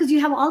ladder, because you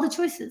have all the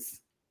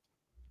choices.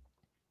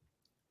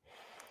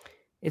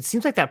 It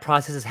seems like that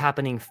process is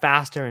happening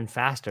faster and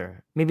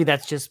faster. Maybe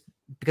that's just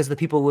because of the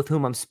people with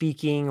whom I'm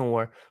speaking,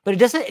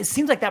 but it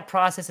seems like that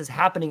process is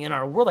happening in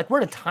our world. Like,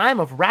 we're in a time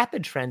of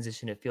rapid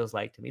transition, it feels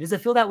like to me. Does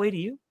it feel that way to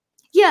you?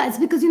 Yeah, it's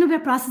because, we're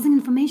processing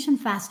information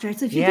faster.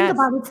 So if you think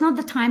about it, it's not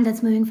the time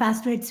that's moving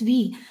faster. It's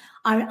we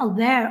are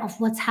aware of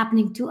what's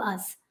happening to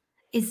us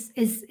is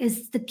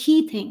the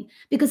key thing,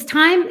 because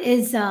time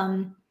is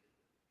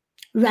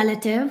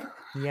relative.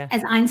 Yeah.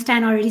 As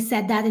Einstein already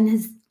said that in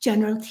his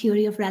general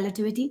theory of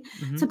relativity.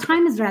 So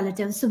time is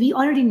relative. So we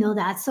already know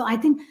that. So I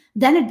think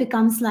then it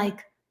becomes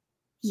like,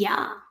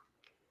 yeah,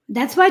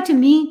 that's why to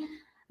me,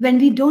 when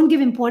we don't give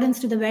importance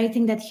to the very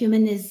thing that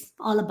human is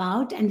all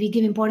about, and we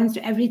give importance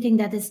to everything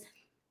that is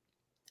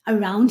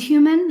around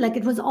human, like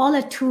it was all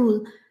a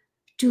tool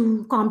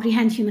to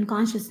comprehend human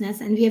consciousness,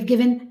 and we have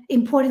given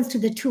importance to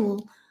the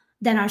tool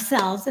than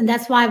ourselves. And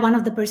that's why one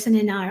of the person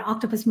in our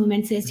octopus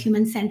movement says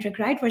human-centric,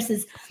 right,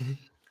 versus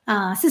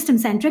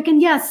system-centric.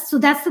 And yes, so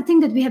that's the thing,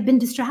 that we have been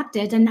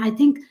distracted. And I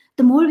think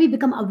the more we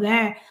become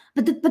aware,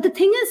 but the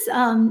thing is,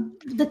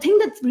 the thing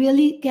that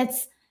really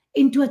gets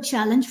into a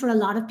challenge for a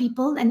lot of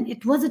people, and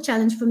it was a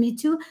challenge for me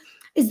too,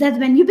 is that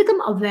when you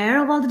become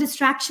aware of all the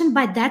distraction,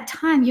 by that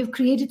time you've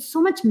created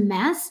so much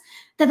mess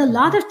that a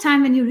lot of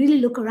time when you really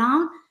look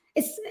around,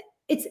 it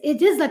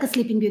is like a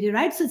sleeping beauty,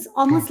 right? So it's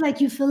almost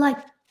like you feel like,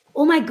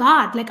 oh my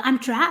God, like I'm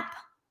trapped.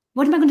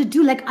 What am I going to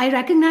do? Like, I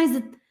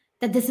recognize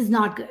that this is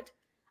not good.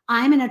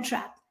 I'm in a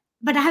trap.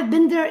 But I have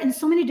been there in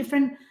so many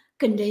different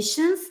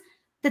conditions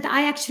that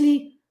I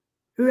actually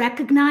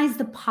recognize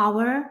the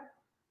power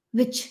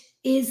which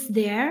is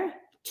there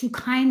to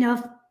kind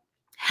of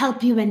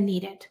help you when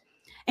needed.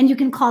 And you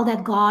can call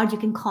that God, you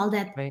can call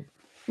that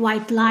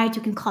white light,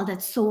 you can call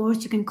that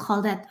source, you can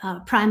call that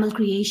primal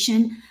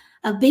creation.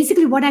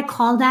 Basically, what I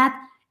call that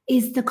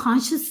is the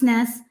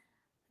consciousness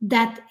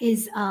that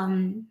is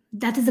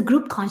a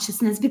group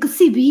consciousness. Because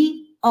see,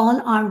 we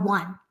all are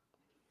one.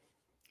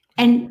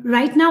 And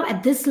right now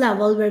at this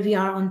level where we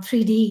are on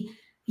 3D,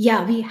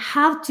 yeah, we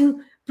have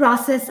to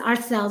process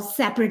ourselves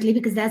separately,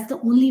 because that's the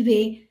only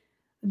way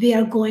we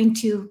are going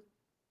to,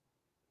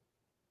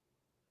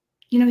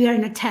 we are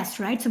in a test,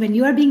 right? So when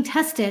you are being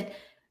tested,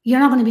 you're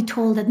not going to be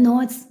told that,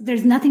 no,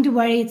 there's nothing to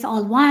worry. It's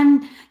all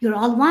one. You're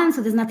all one.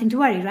 So there's nothing to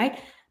worry, right?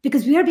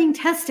 Because we are being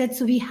tested.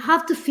 So we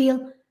have to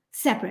feel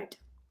separate,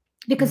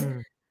 because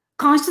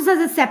consciousness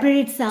has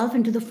separated itself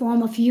into the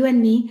form of you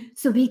and me,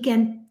 so we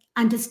can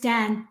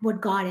understand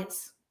what God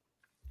is.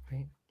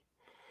 Right.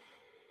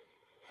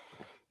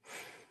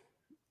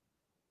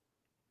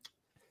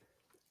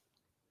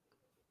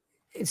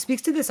 It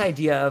speaks to this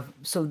idea of,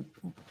 so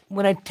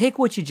when I take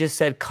what you just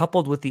said,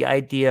 coupled with the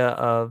idea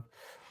of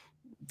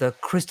the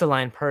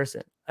crystalline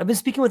person, I've been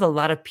speaking with a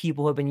lot of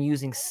people who have been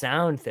using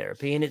sound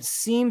therapy, and it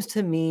seems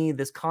to me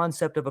this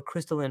concept of a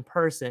crystalline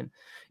person,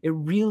 it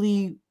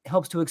really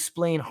helps to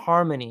explain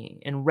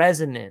harmony and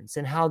resonance,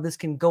 and how this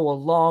can go a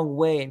long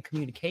way in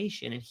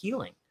communication and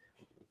healing.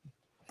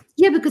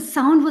 Yeah, because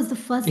sound was the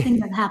first thing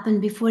that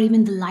happened before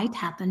even the light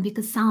happened,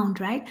 because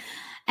sound, right?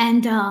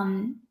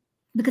 And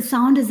because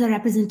sound is a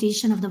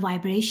representation of the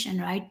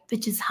vibration, right?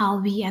 Which is how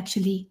we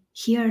actually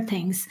hear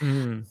things.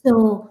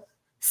 So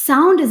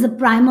sound is a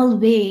primal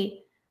way,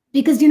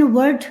 because,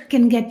 word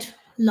can get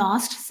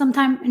lost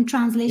sometime in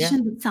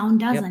translation, but sound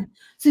doesn't.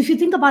 So if you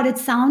think about it,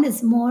 sound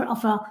is more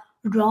of a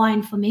raw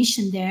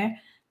information there.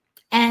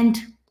 And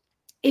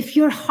if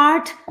your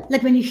heart,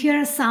 like when you hear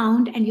a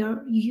sound and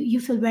you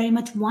feel very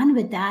much one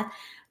with that,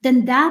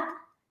 then that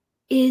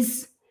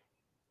is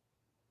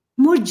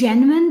more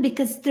genuine,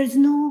 because there's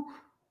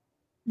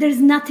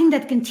nothing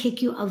that can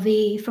take you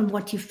away from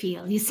what you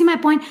feel. You see my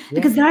point?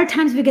 Because there are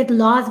times we get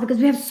lost, because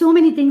we have so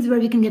many things where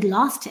we can get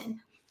lost in.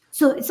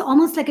 So it's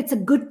almost like it's a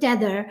good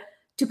tether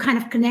to kind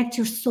of connect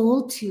your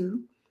soul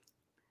to,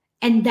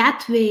 And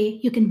that way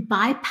you can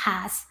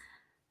bypass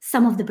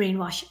some of the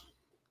brainwashing.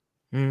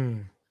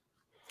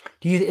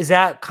 Is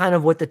that kind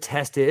of what the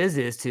test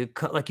is to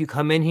like you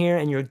come in here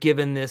and you're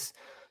given this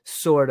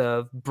sort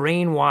of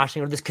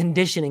brainwashing or this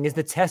conditioning? Is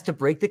the test to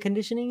break the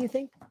conditioning, you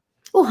think?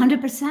 Oh,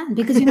 100%.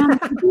 Because, you know,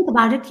 if you think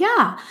about it,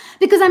 yeah.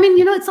 Because, I mean,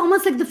 you know, it's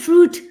almost like the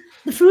fruit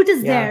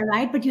is there,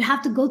 right? But you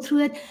have to go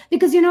through it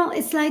because, you know,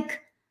 it's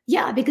like,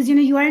 yeah, because, you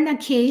know, you are in a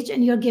cage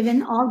and you're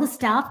given all the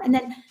stuff. And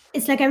then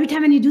it's like every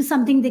time when you do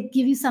something, they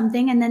give you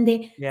something and then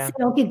they say,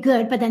 okay,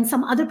 good. But then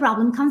some other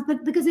problem comes.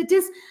 But because it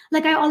is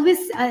like I always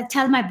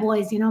tell my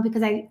boys, you know,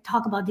 because I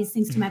talk about these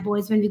things to my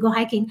boys when we go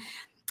hiking.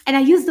 And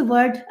I use the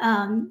word,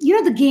 you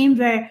know, the game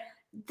where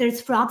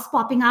there's frogs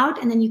popping out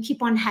and then you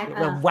keep on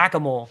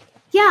whack-a-mole.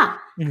 Yeah,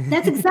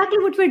 that's exactly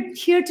what we're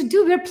here to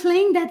do. We're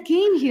playing that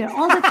game here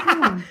all the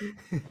time.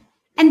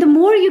 And the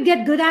more you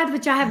get good at,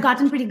 which I have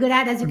gotten pretty good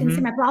at, as you can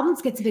see, my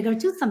problems gets bigger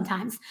too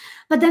sometimes.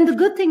 But then the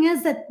good thing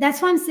is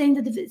that's why I'm saying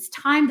that it's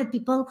time that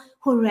people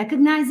who are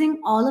recognizing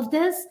all of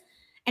this,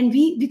 and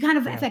we kind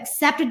of have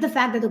accepted the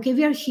fact that, okay,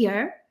 we are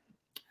here.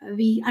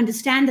 We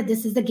understand that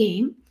this is the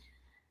game.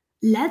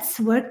 Let's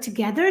work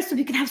together so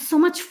we can have so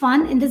much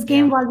fun in this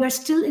game while we're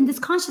still in this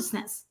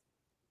consciousness.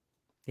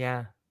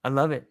 Yeah, I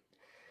love it.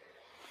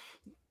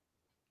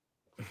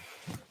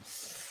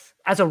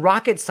 As a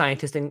rocket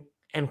scientist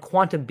and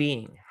quantum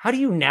being, how do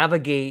you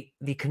navigate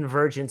the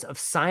convergence of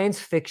science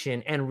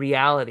fiction and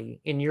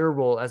reality in your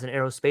role as an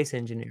aerospace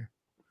engineer?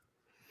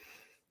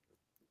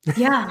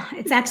 Yeah,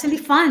 it's actually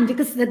fun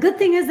because the good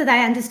thing is that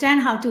I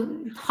understand how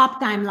to hop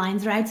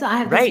timelines, right? So I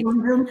have this one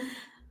room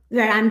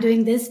where I'm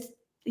doing this,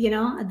 you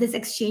know, this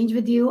exchange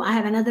with you. I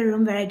have another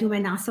room where I do my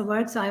NASA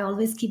work. So I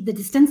always keep the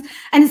distance.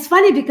 And it's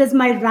funny because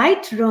my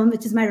right room,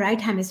 which is my right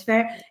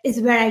hemisphere,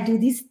 is where I do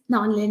these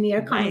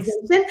nonlinear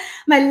conversation.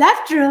 My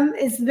left room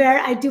is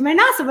where I do my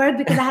NASA work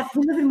because I have to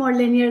be a little bit more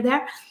linear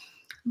there.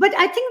 But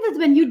I think that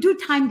when you do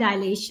time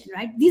dilation,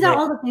 right? These are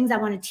all the things I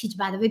want to teach,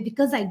 by the way,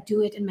 because I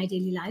do it in my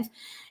daily life.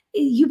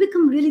 You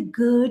become really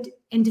good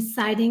in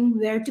deciding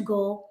where to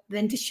go,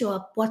 when to show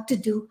up, what to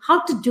do,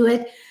 how to do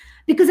it.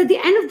 Because at the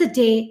end of the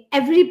day,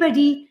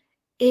 everybody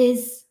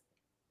is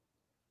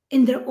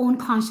in their own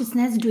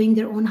consciousness doing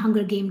their own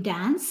Hunger Game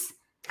dance.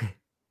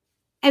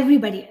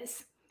 Everybody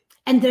is.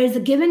 And there's a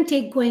give and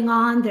take going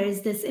on.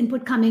 There's this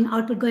input coming,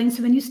 output going.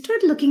 So when you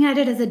start looking at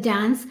it as a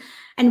dance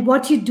and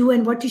what you do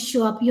and what you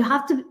show up, you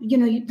have to, you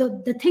know,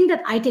 the thing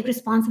that I take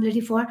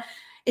responsibility for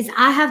is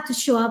I have to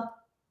show up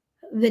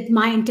with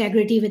my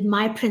integrity, with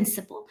my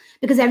principle.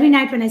 Because every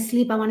night when I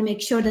sleep, I want to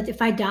make sure that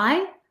if I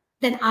die,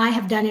 then I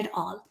have done it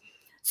all.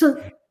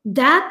 So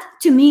that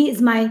to me is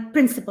my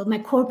principle. My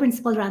core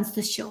principle runs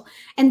the show.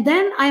 And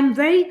then I'm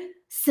very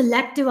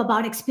selective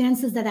about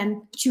experiences that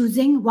I'm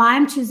choosing, why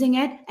I'm choosing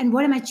it, and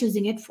what am I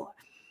choosing it for.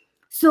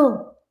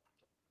 So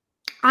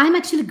I'm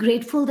actually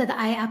grateful that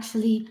I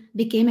actually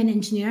became an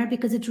engineer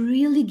because it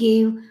really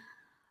gave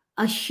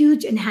a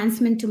huge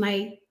enhancement to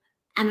my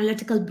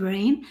analytical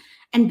brain.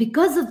 And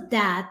because of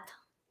that,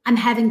 I'm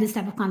having this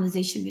type of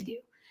conversation with you.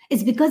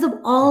 It's because of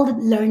all the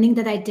learning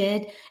that I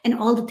did and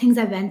all the things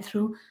I went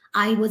through,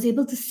 I was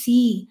able to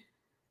see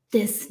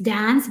this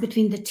dance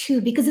between the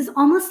two because it's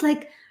almost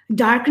like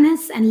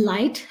darkness and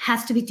light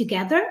has to be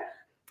together.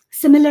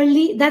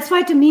 Similarly, that's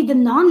why to me, the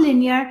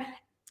nonlinear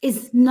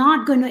is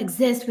not going to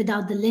exist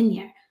without the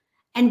linear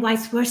and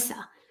vice versa.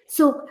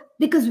 So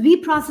because we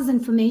process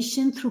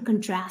information through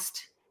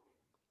contrast.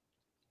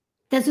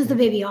 This is the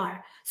way we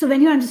are. So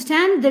when you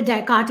understand the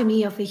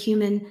dichotomy of a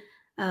human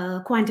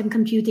quantum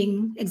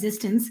computing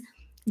existence,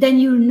 then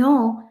you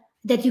know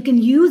that you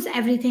can use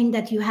everything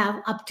that you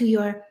have up to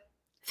your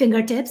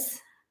fingertips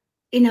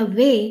in a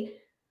way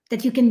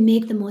that you can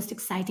make the most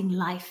exciting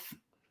life.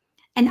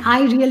 And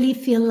I really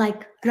feel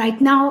like right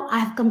now I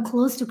have come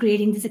close to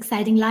creating this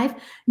exciting life.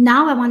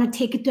 Now I want to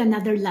take it to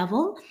another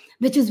level,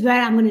 which is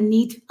where I'm going to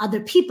need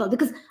other people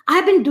because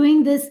I've been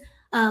doing this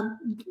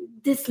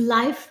this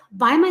life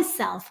by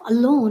myself,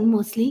 alone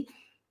mostly,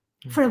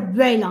 for a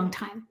very long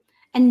time.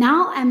 And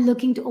now I'm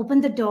looking to open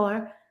the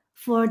door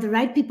for the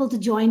right people to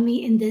join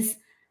me in this,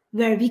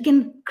 where we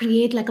can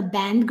create like a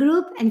band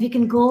group and we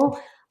can go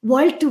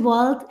world to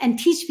world and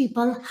teach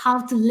people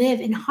how to live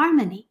in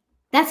harmony.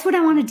 That's what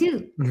I want to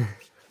do.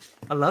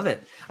 I love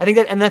it. I think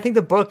that, and I think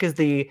the book is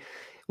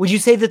would you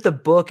say that the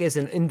book is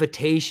an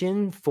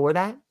invitation for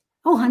that?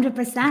 Oh,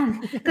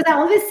 100%. Because I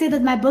always say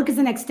that my book is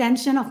an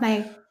extension of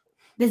my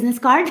business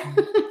card.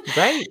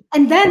 Right.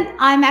 And then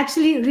I'm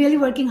actually really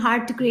working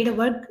hard to create a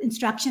work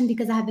instruction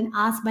because I have been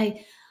asked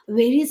by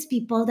various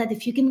people that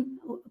if you can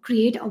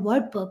create a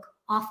workbook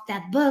of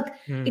that book,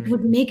 it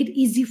would make it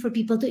easy for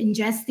people to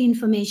ingest the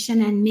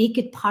information and make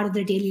it part of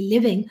their daily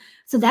living.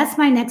 So that's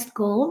my next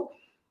goal.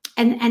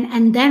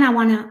 And then I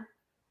want to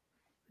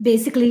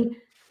basically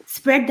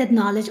spread that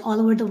knowledge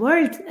all over the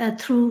world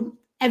through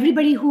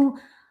everybody who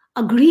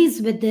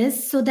agrees with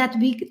this so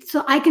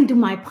I can do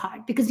my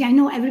part because I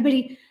know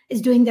everybody is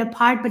doing their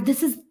part, but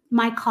this is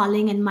my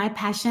calling and my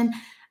passion.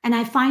 And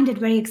I find it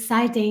very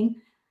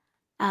exciting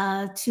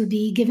to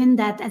be given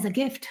that as a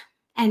gift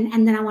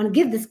and then I want to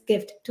give this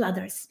gift to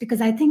others,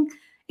 because I think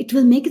it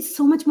will make it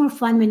so much more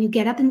fun when you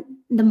get up in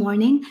the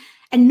morning,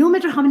 and no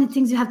matter how many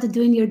things you have to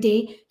do in your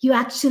day, you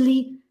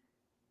actually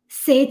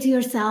say to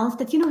yourself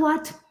that, you know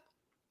what,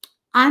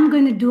 I'm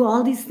going to do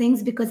all these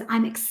things because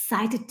I'm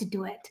excited to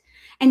do it.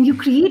 And you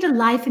create a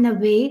life in a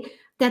way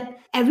that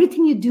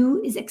everything you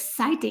do is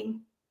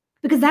exciting,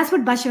 because that's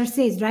what Bashar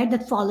says, right?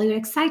 That follow your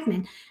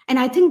excitement. And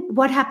I think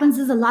what happens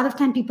is a lot of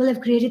time people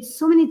have created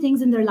so many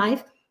things in their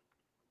life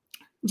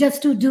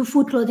just to do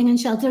food, clothing, and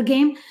shelter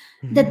game,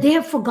 that they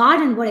have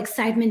forgotten what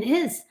excitement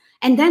is.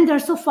 And then they're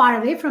so far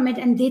away from it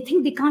and they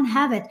think they can't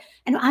have it.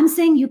 And I'm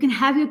saying you can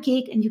have your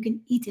cake and you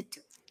can eat it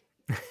too.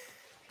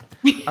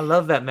 I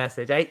love that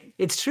message.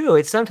 It's true.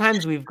 It's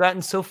sometimes we've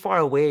gotten so far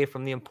away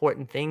from the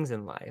important things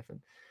in life. And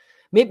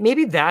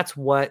maybe that's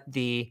what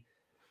the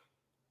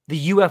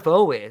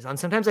UFO is. And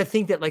sometimes I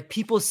think that like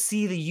people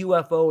see the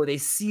UFO or they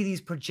see these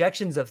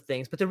projections of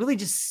things, but they're really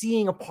just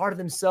seeing a part of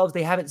themselves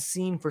they haven't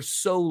seen for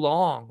so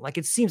long. Like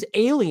it seems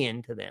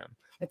alien to them.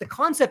 Like the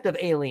concept of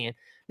alien,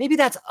 maybe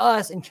that's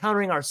us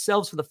encountering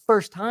ourselves for the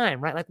first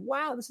time, right? Like,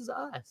 wow, this is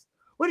us.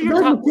 What are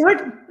your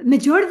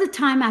majority of the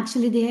time,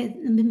 actually,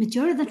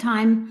 majority of the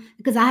time,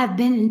 because I have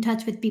been in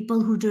touch with people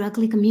who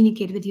directly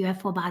communicate with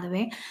UFO, by the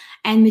way,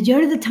 and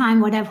majority of the time,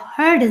 what I've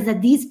heard is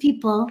that these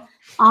people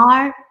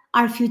are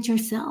our future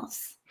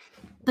selves.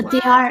 But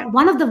they are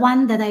one of the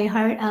one that I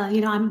heard,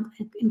 I'm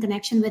in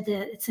connection with,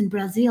 it's in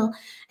Brazil,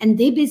 and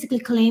they basically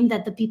claim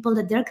that the people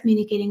that they're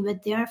communicating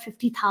with, they are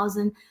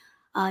 50,000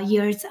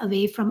 years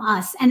away from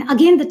us. And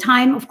again, the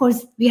time, of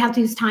course, we have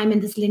to use time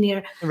in this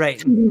linear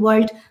 3D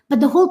world.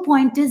 But the whole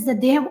point is that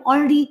they have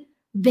already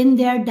been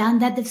there, done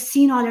that. They've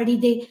seen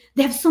already.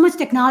 They have so much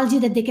technology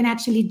that they can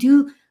actually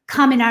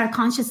come in our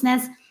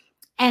consciousness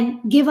and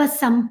give us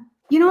some,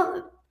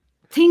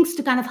 things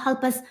to kind of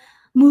help us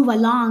move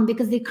along,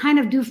 because they kind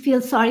of do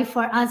feel sorry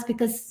for us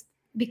because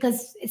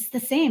it's the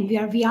same.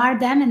 We are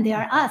them and they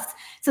are us.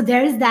 So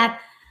there is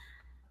that.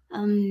 So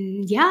to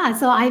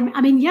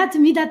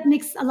me that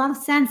makes a lot of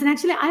sense. And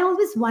actually I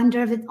always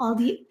wonder, with all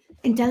the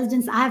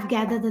intelligence I've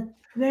gathered, that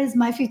where is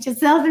my future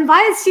self and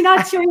why is she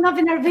not showing up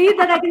in her way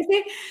that I can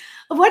say,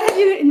 what have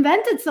you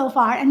invented so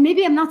far? And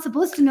maybe I'm not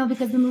supposed to know,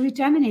 because the movie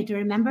Terminator,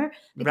 remember?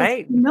 Because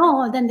if you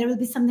know, then there will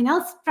be something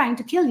else trying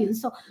to kill you.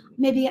 So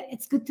maybe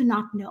it's good to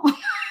not know.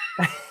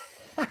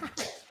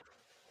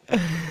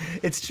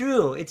 It's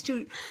true.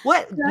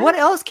 What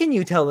else can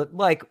you tell it?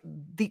 Like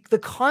the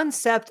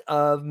concept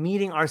of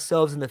meeting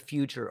ourselves in the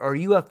future, or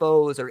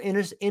UFOs, or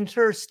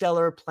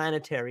interstellar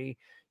planetary,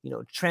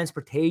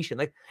 transportation.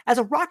 Like as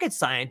a rocket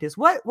scientist,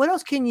 what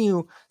else can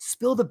you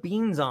spill the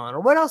beans on,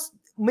 or what else?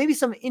 Maybe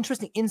some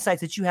interesting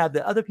insights that you have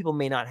that other people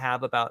may not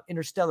have about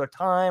interstellar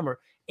time, or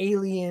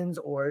aliens,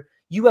 or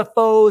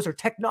UFOs, or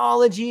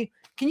technology.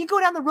 Can you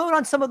go down the road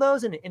on some of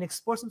those and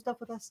explore some stuff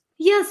with us?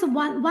 Yeah. So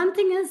one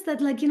thing is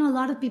that, a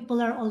lot of people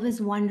are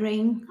always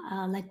wondering,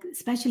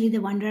 especially they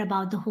wonder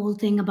about the whole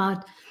thing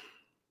about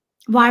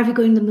why are we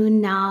going to the moon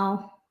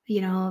now?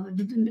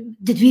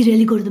 Did we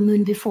really go to the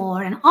moon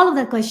before? And all of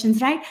that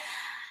questions, right?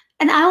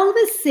 And I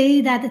always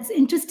say that it's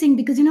interesting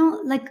because,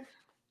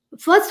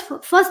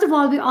 first of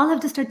all, we all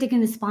have to start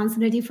taking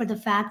responsibility for the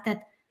fact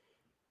that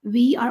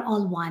we are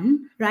all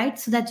one, right?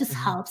 So that just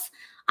helps.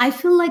 I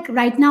feel like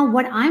right now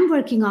what I'm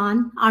working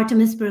on,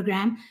 Artemis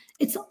program,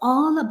 it's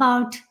all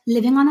about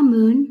living on a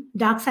moon,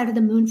 dark side of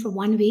the moon, for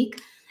 1 week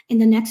in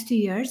the next 2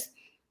 years,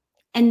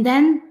 and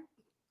then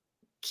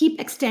keep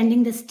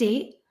extending the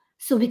stay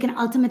so we can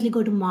ultimately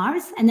go to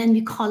Mars, and then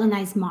we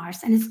colonize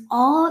Mars. And it's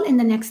all in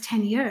the next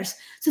 10 years.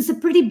 So it's a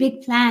pretty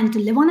big plan to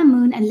live on a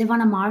moon and live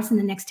on a Mars in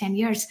the next 10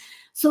 years.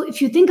 So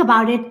if you think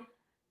about it,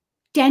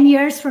 10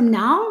 years from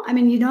now,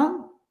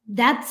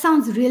 that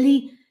sounds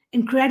really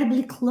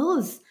incredibly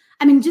close.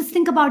 Just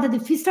think about it.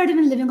 If we start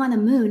even living on the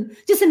moon,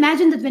 just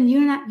imagine that when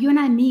you and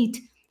I meet,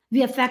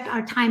 we affect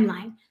our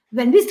timeline.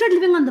 When we start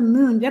living on the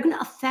moon, we're going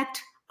to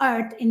affect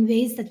Earth in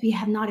ways that we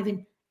have not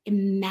even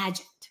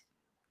imagined.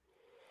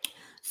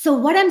 So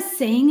what I'm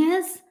saying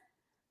is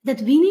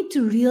that we need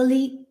to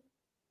really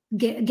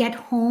get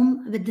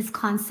home with this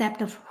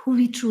concept of who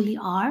we truly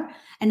are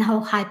and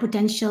how high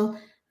potential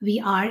we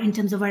are in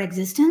terms of our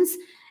existence.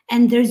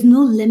 And there's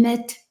no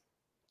limit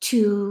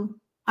to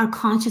our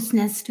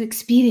consciousness to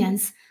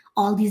experience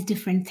all these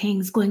different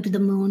things, going to the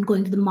moon,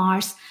 going to the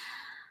Mars,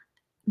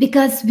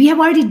 because we have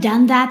already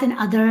done that in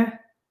other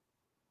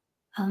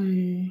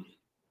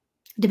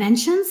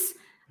dimensions.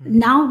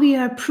 Now we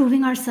are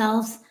proving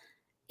ourselves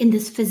in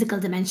this physical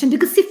dimension,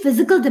 because the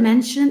physical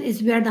dimension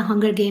is where the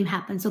Hunger Game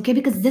happens, okay?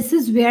 Because this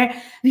is where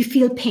we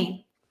feel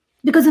pain.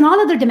 Because in all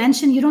other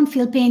dimension, you don't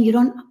feel pain.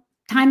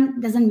 Time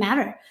doesn't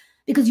matter,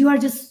 because you are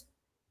just,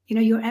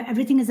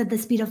 everything is at the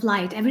speed of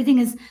light. Everything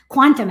is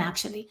quantum,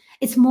 actually.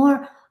 It's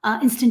more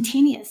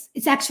instantaneous.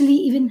 It's actually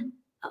even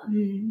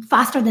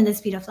faster than the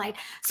speed of light.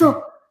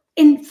 So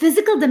in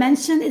physical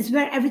dimension is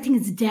where everything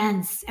is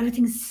dense,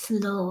 everything is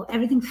slow,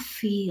 everything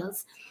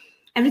feels,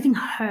 everything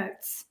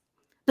hurts.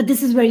 But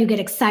this is where you get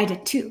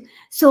excited too.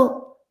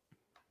 So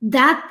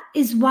that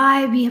is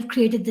why we have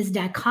created this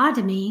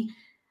dichotomy,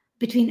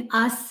 between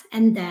us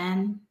and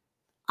them,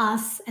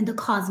 us and the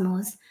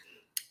cosmos.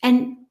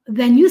 And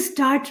when you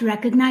start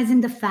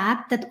recognizing the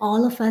fact that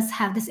all of us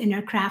have this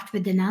inner craft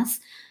within us,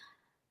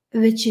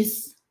 which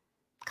is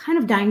kind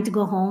of dying to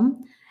go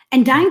home.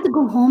 And dying to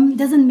go home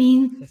doesn't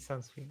mean That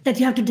sounds sweet. that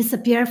you have to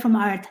disappear from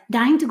Earth.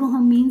 Dying to go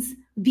home means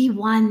be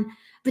one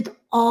with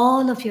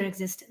all of your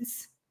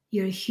existence,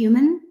 your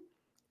human,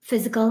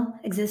 physical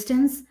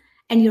existence,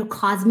 and your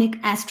cosmic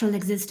astral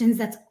existence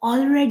that's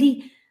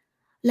already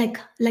like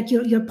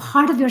you're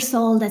part of your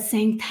soul that's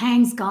saying,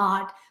 thanks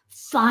God,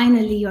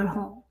 finally you're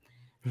home.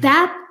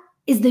 That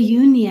is the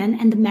union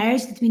and the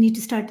marriage that we need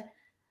to start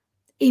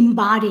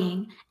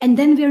embodying. And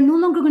then we are no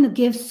longer going to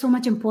give so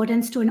much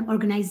importance to an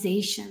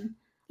organization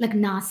like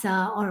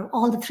NASA or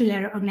all the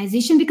three-letter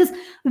organization, because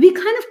we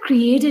kind of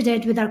created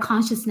it with our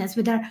consciousness,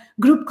 with our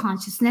group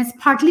consciousness,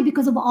 partly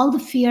because of all the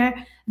fear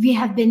we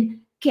have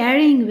been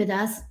carrying with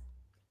us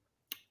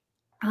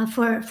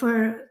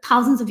for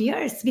thousands of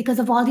years, because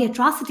of all the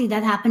atrocity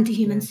that happened to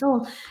human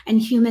soul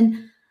and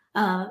human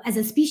as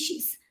a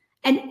species.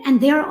 And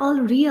they are all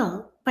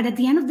real. But at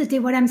the end of the day,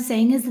 what I'm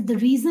saying is that the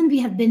reason we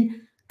have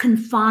been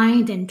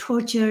confined and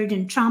tortured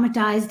and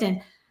traumatized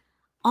and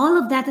all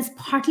of that is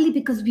partly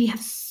because we have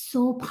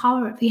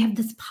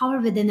this power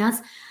within us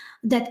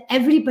that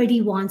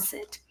everybody wants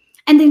it.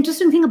 And the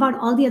interesting thing about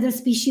all the other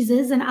species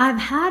is, and I've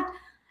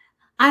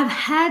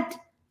had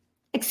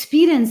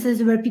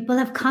experiences where people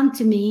have come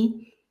to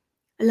me,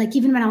 like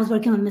even when I was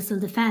working on missile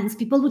defense,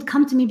 people would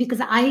come to me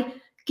because I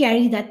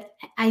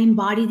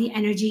embody the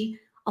energy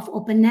of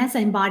openness. I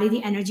embody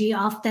the energy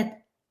of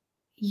that,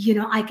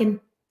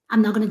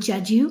 I'm not going to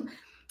judge you.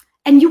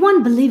 And you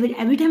won't believe it.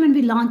 Every time when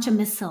we launch a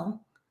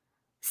missile,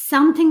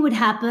 something would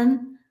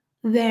happen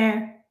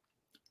where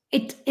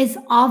it is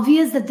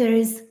obvious that there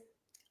is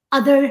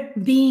other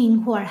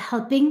being who are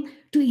helping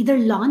to either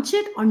launch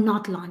it or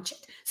not launch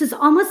it. So it's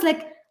almost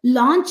like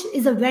launch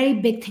is a very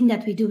big thing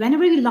that we do.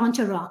 Whenever we launch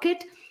a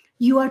rocket,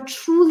 you are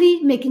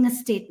truly making a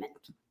statement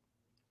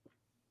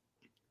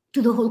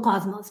to the whole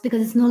cosmos,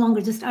 because it's no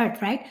longer just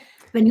Earth, right?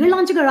 When you're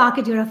launching a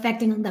rocket, you're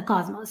affecting the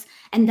cosmos.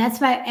 And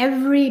that's why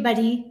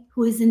everybody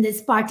who is in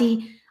this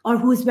party or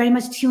who is very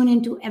much tuned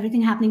into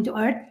everything happening to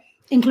Earth,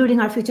 including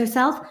our future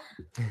self,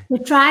 they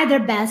try their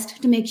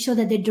best to make sure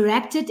that they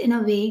direct it in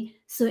a way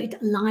so it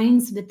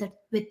aligns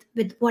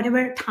with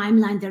whatever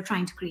timeline they're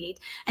trying to create.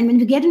 And when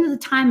we get into the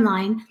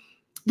timeline,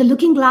 the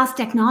looking glass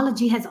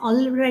technology has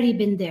already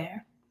been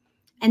there.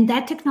 And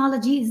that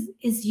technology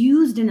is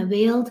used and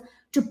availed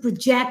to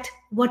project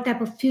what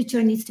type of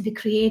future needs to be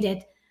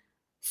created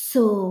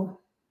so,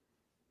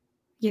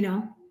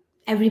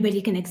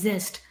 everybody can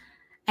exist.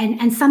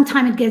 And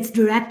sometime it gets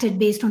directed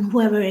based on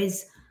whoever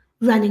is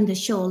running the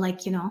show,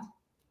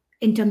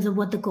 in terms of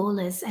what the goal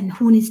is and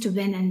who needs to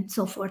win and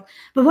so forth.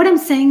 But what I'm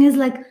saying is,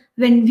 like,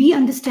 when we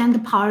understand the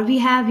power we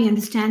have, we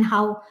understand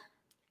how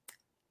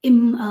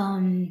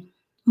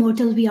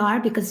mortal we are,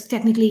 because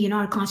technically,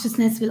 our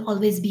consciousness will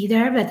always be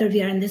there, whether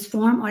we are in this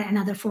form or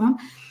another form,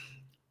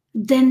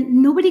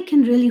 then nobody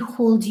can really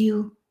hold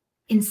you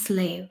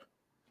enslaved.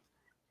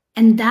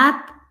 And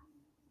that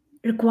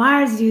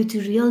requires you to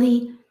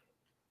really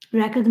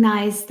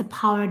recognize the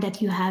power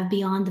that you have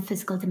beyond the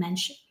physical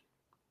dimension.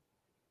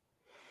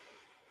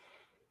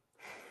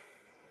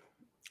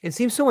 It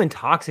seems so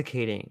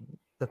intoxicating,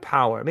 the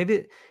power.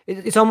 Maybe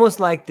it's almost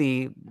like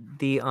the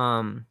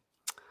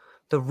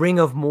ring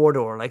of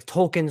Mordor, like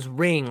Tolkien's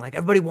ring. Like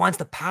everybody wants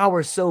the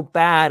power so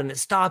bad, and it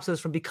stops us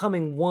from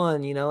becoming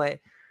one.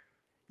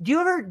 Do you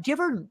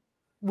ever,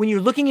 when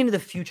you're looking into the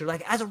future,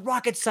 like as a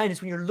rocket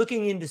scientist, when you're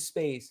looking into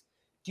space,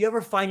 do you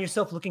ever find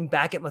yourself looking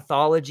back at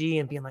mythology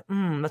and being like,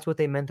 that's what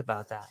they meant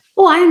about that?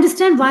 Oh, I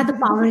understand why the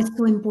power is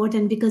so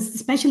important, because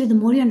especially the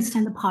more you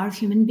understand the power of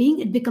human being,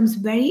 it becomes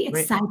very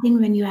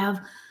exciting when you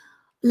have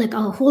like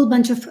a whole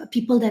bunch of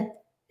people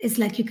that is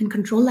like you can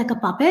control like a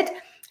puppet,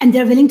 and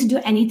they're willing to do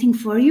anything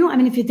for you. I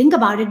mean, if you think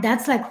about it,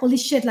 that's like, holy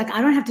shit, like I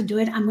don't have to do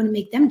it. I'm going to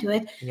make them do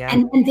it. Yeah.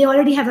 And they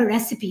already have a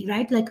recipe,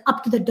 right? Like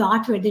up to the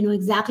dot, where they know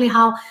exactly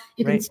how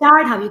you can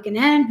start, how you can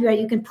end, where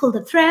you can pull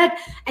the thread,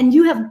 and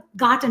you have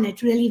gotten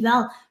it really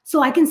well.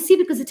 So I can see,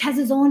 because it has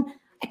its own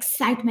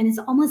excitement. It's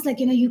almost like,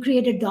 you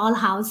create a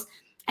dollhouse,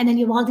 and then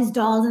you have all these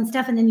dolls and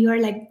stuff, and then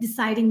you're like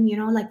deciding,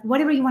 like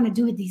whatever you want to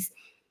do with these.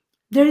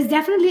 There is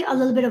definitely a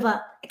little bit of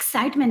a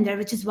excitement there,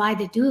 which is why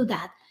they do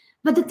that.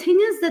 But the thing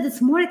is that it's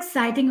more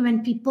exciting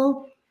when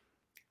people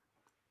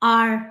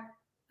are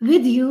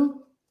with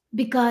you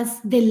because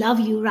they love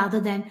you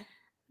rather than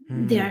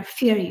they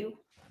fear you.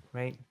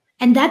 Right.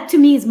 And that to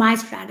me is my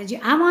strategy.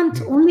 I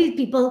want only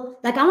people,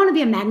 like I want to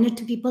be a magnet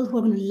to people who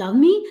are going to love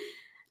me,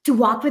 to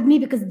walk with me,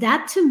 because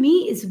that to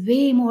me is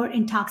way more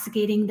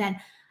intoxicating than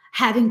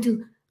having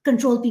to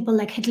control people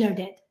like Hitler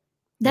did.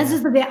 That's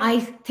just the way I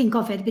think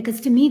of it, because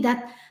to me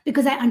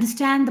because I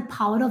understand the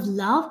power of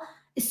love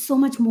is so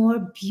much more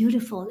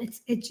beautiful.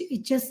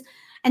 It just,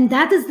 and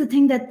that is the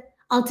thing that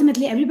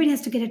ultimately everybody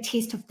has to get a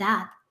taste of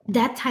that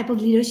type of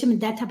leadership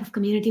and that type of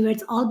community where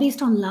it's all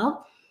based on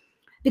love,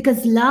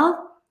 because love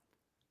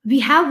we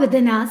have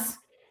within us,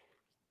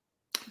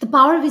 The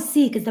power we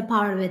seek is the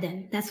power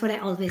within. That's what I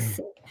always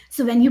say.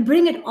 So when you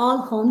bring it all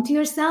home to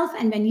yourself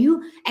and when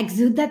you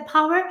exude that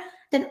power,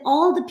 then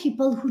all the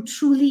people who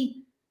truly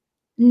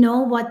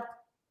know what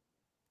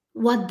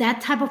that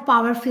type of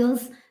power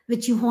feels,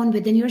 which you hone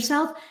within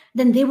yourself,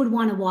 then they would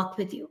want to walk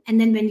with you. And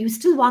then when you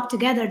still walk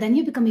together, then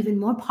you become even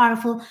more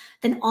powerful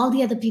than all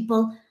the other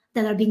people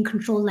that are being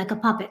controlled like a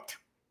puppet.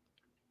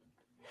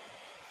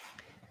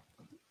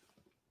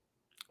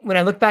 When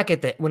I look back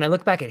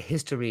at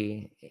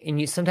history,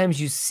 and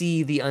sometimes you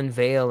see the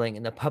unveiling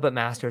and the puppet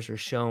masters are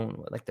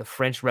shown, like the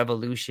French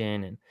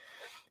Revolution,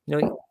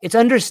 and it's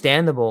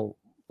understandable.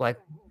 Like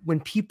when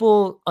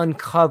people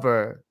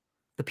uncover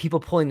the people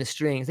pulling the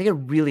strings, they get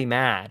really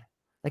mad.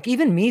 Like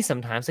even me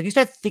sometimes, like you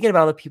start thinking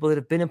about the people that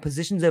have been in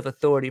positions of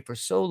authority for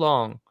so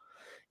long,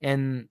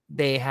 and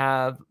they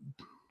have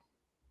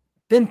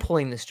been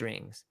pulling the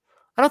strings.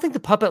 I don't think the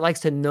puppet likes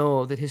to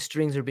know that his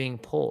strings are being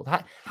pulled.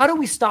 How do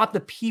we stop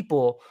the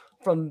people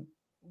from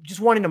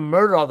just wanting to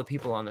murder all the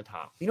people on the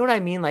top? You know what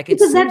I mean? Like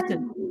because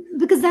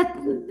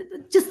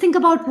just think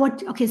about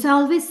okay, so I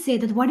always say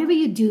that whatever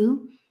you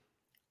do,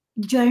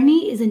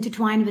 journey is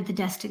intertwined with the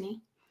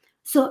destiny.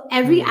 So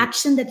every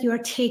action that you are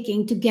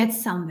taking to get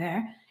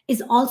somewhere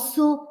is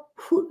also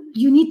who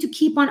you need to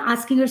keep on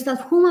asking yourself,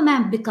 whom am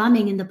I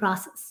becoming in the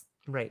process?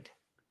 Right.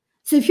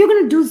 So if you're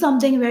going to do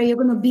something where you're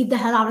going to beat the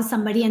hell out of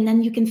somebody and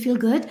then you can feel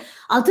good,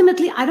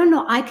 ultimately, I don't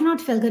know, I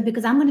cannot feel good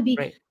because I won't be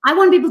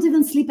able to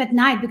even sleep at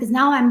night because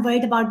now I'm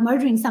worried about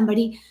murdering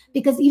somebody,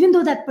 because even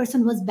though that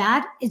person was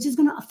bad, it's just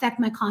going to affect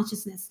my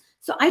consciousness.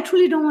 So I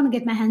truly don't want to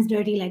get my hands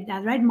dirty like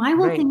that, right? My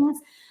whole thing is,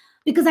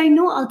 because I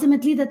know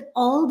ultimately that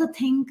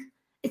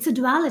it's a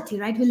duality,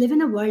 right? We live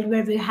in a world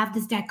where we have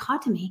this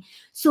dichotomy.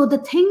 So the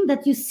thing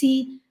that you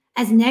see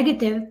as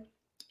negative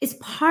is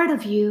part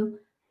of you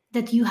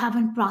that you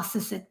haven't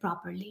processed it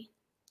properly.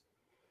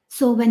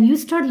 So when you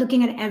start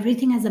looking at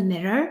everything as a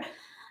mirror,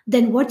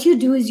 then what you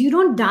do is you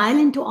don't dial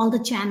into all the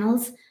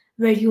channels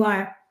where you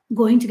are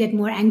going to get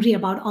more angry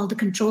about all the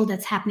control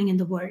that's happening in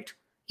the world.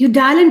 You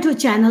dial into a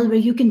channel where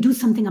you can do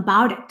something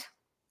about it.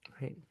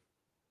 Right.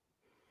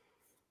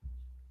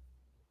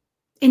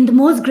 In the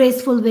most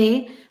graceful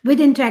way,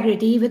 with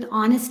integrity, with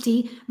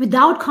honesty,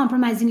 without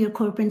compromising your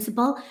core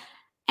principle,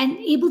 and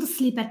able to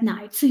sleep at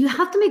night. So you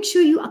have to make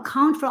sure you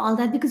account for all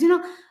that, because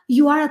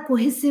you are a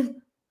cohesive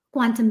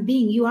quantum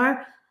being.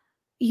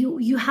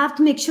 You have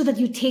to make sure that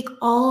you take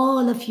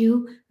all of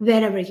you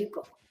wherever you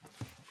go,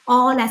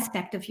 all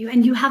aspect of you,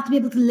 and you have to be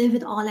able to live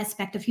with all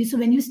aspect of you. So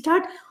when you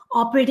start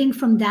operating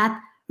from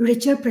that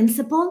richer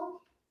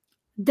principle,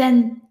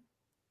 then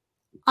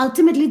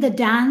ultimately the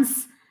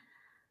dance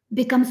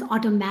becomes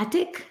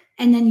automatic,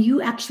 and then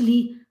you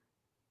actually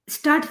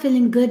start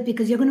feeling good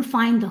because you're going to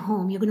find the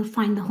home. You're going to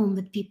find the home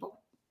with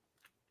people.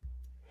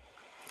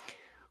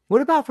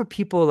 What about for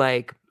people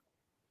like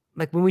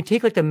when we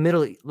take like the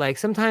middle, like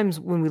sometimes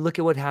when we look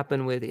at what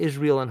happened with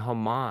Israel and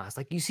Hamas,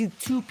 like you see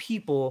two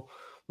people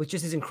with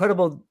just these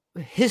incredible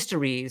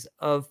histories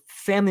of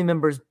family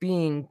members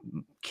being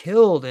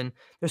killed, and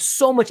there's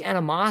so much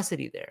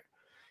animosity there.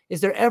 Is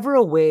there ever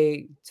a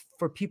way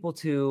for people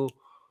to,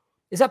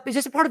 is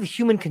just a part of the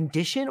human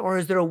condition, or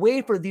is there a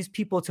way for these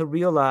people to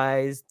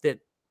realize that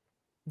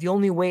the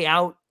only way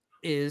out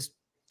is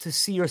to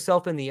see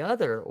yourself in the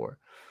other? Or,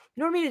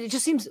 you know what I mean? It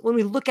just seems when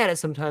we look at it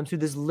sometimes through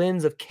this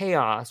lens of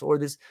chaos, or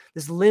this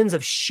lens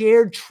of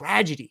shared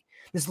tragedy,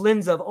 this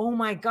lens of, oh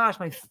my gosh,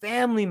 my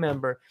family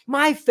member,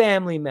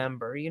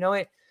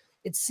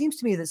 it seems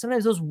to me that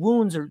sometimes those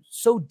wounds are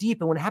so deep,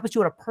 and when it happens to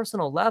you on a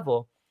personal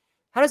level,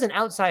 how does an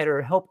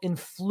outsider help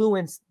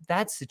influence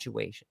that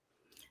situation?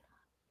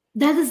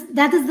 That is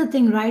the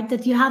thing, right?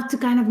 That you have to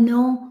kind of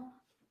know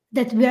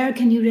that where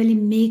can you really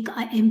make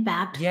an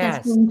impact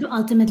that's going to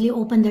ultimately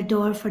open the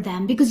door for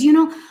them. Because,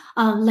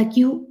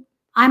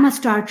 I'm a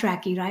Star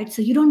Trekkie, right?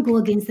 So you don't go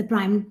against the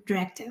prime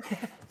directive.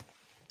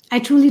 I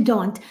truly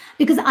don't.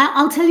 Because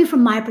I'll tell you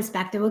from my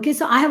perspective, okay?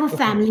 So I have a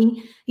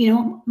family,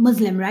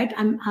 Muslim, right?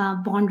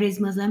 I'm born,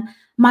 raised Muslim.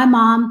 My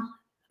mom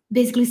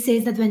basically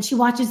says that when she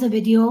watches a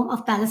video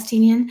of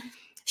Palestinian,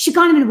 she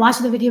can't even watch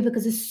the video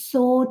because it's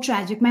so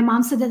tragic. My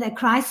mom said that I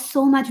cry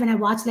so much when I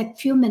watch like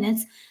few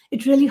minutes.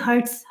 It really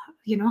hurts,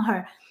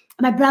 her.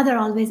 My brother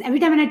always, every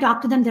time when I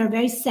talk to them, they're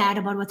very sad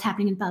about what's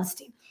happening in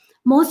Palestine.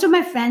 Most of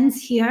my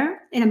friends here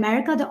in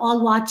America, they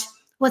all watch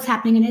what's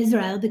happening in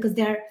Israel because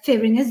they're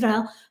favoring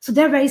Israel. So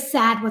they're very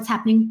sad what's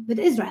happening with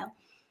Israel.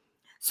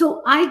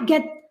 So I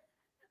get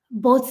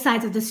both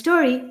sides of the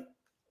story.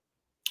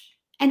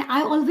 And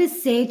I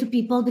always say to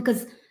people,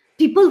 because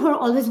people who are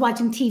always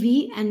watching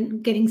TV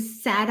and getting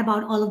sad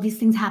about all of these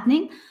things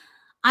happening,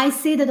 I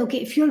say that,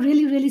 okay, if you're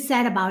really, really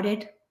sad about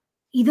it,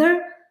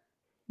 either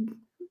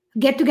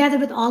get together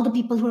with all the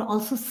people who are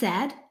also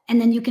sad, and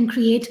then you can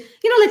create,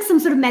 like some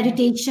sort of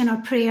meditation or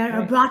prayer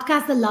or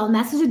broadcast the love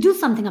message or do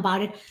something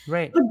about it.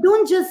 Right. But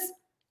don't just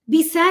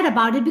be sad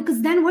about it,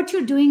 because then what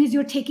you're doing is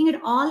you're taking it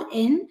all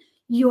in.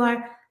 You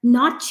are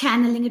not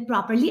channeling it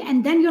properly,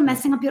 and then you're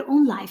messing up your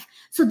own life,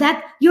 so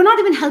that you're not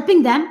even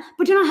helping them,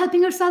 but you're not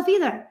helping yourself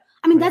either.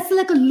 I mean, that's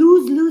like a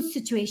lose-lose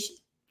situation.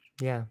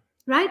 Yeah.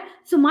 Right?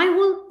 So my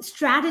whole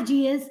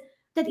strategy is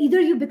that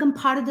either you become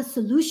part of the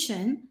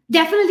solution,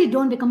 definitely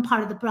don't become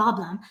part of the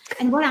problem.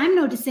 And what I'm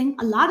noticing,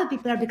 a lot of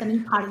people are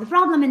becoming part of the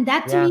problem. And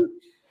that to Yeah. me,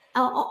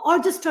 or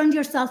just turn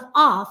yourself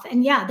off.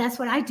 And yeah, that's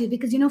what I do.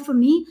 Because, for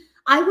me,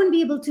 I wouldn't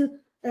be able to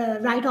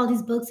write all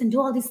these books and do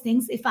all these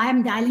things if I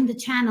am dialing the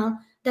channel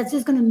that's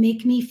just going to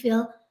make me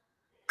feel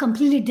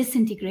completely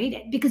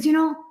disintegrated. Because,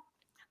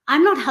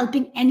 I'm not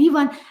helping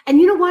anyone. And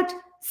you know what?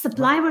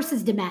 Supply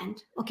versus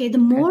demand. Okay. The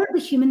more the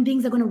human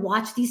beings are going to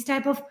watch these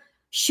type of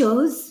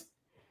shows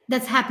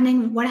that's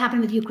happening, what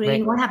happened with Ukraine,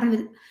 Right. what happened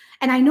with,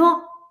 and I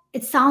know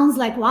it sounds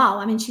like, wow.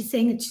 I mean, she's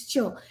saying it's a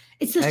show.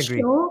 It's a I agree.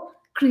 show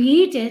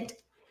created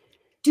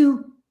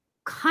to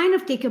kind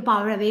of take your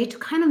power away, to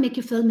kind of make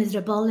you feel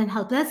miserable and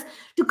helpless,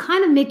 to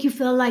kind of make you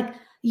feel like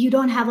you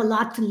don't have a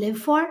lot to live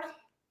for.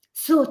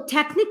 So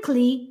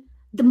technically,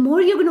 the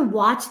more you're going to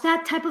watch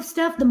that type of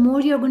stuff, the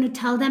more you're going to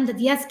tell them that,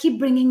 yes, keep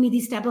bringing me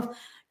these type of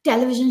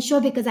television show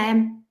because I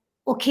am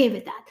okay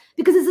with that.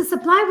 Because it's a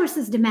supply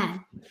versus demand.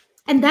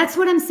 And that's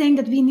what I'm saying,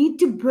 that we need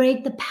to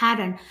break the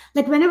pattern.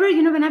 Like whenever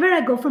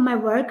I go from my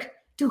work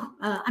to,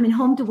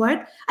 home to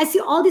work, I see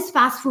all this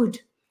fast food.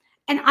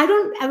 And I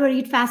don't ever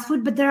eat fast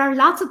food, but there are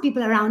lots of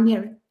people around me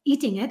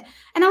eating it.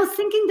 And I was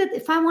thinking that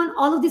if I want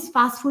all of this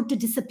fast food to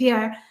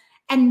disappear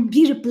and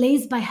be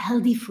replaced by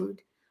healthy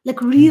food,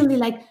 like really,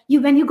 like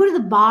when you go to the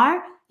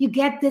bar, you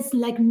get this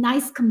like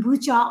nice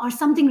kombucha or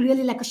something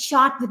really like a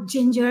shot with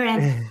ginger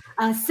and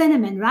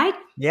cinnamon, right?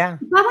 Yeah.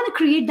 If I want to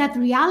create that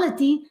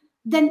reality,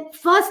 then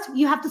first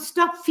you have to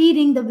stop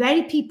feeding the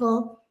very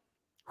people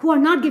who are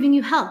not giving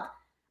you help.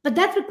 But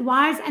that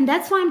requires, and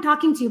that's why I'm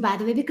talking to you, by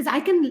the way, because I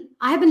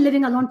have been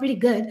living alone pretty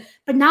good,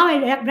 but now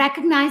I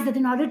recognize that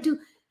in order to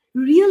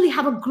really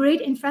have a great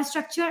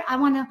infrastructure, I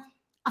want to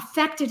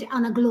affect it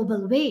on a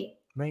global way.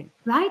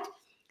 Right?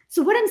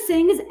 So what I'm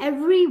saying is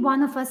every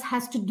one of us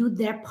has to do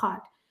their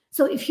part.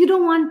 So if you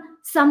don't want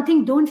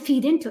something, don't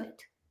feed into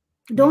it.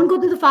 Don't go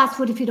to the fast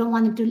food if you don't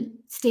want it to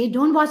stay.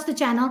 Don't watch the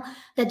channel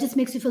that just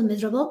makes you feel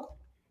miserable.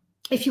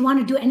 If you want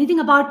to do anything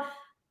about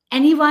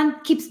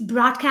anyone, keeps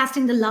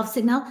broadcasting the love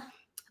signal,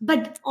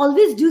 but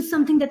always do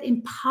something that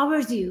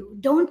empowers you.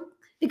 Don't,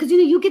 because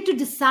you get to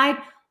decide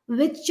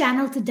which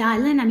channel to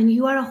dial in. I mean,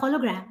 you are a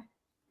hologram.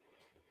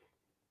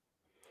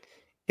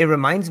 It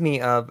reminds me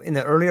of, in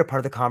the earlier part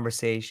of the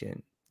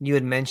conversation, you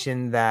had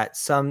mentioned that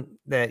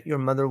that your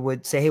mother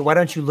would say, hey, why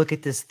don't you look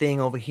at this thing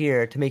over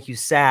here to make you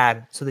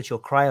sad so that you'll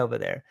cry over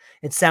there?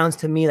 It sounds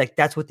to me like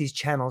that's what these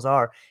channels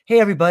are. Hey,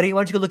 everybody,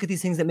 why don't you go look at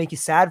these things that make you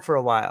sad for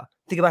a while?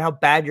 Think about how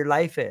bad your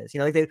life is.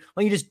 Why don't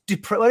you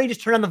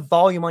just turn on the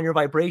volume on your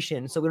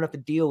vibration so we don't have to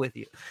deal with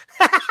you?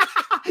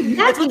 Exactly.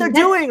 That's what they're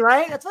doing,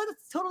 right? That's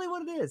totally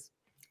what it is.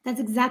 That's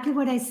exactly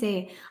what I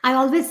say. I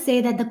always say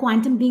that the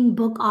Quantum Being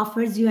book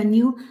offers you a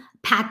new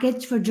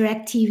package for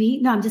direct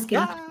TV. No, I'm just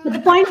kidding. Yeah. But the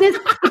point is,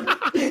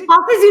 it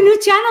offers you new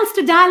channels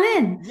to dial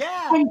in.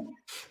 Yeah. And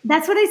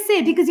that's what I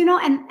say, because,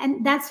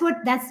 and that's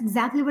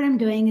exactly what I'm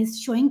doing, is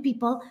showing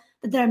people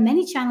that there are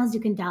many channels you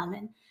can dial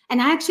in.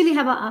 And I actually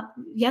have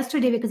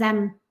yesterday, because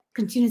I'm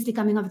continuously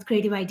coming up with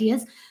creative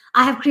ideas,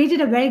 I have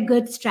created a very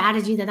good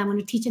strategy that I'm going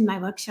to teach in my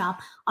workshop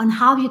on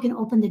how you can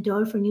open the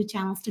door for new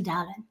channels to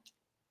dial in.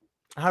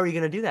 How are you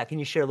going to do that? Can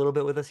you share a little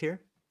bit with us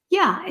here?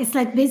 Yeah, it's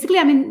like basically,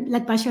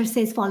 like Bashar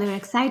says, follow your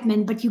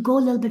excitement, but you go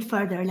a little bit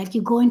further. Like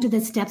you go into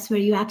the steps where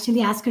you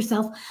actually ask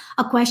yourself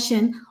a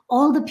question.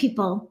 All the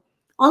people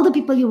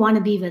you want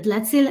to be with.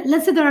 Let's say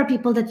there are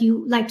people that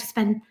you like to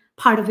spend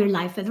part of your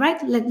life with,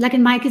 right? Like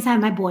in my case, I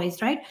have my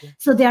boys, right? Yeah.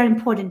 So they are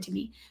important to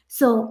me.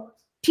 So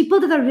people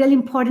that are really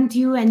important to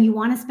you and you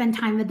want to spend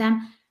time with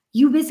them,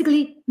 you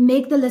basically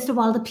make the list of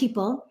all the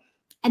people.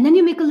 And then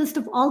you make a list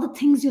of all the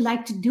things you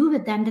like to do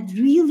with them that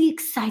really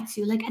excites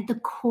you, like at the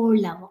core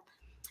level.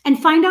 And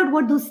find out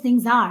what those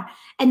things are.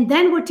 And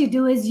then what you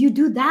do is you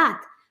do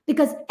that,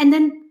 and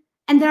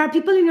there are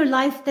people in your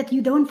life that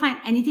you don't find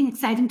anything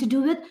exciting to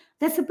do with.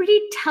 That's a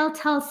pretty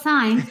telltale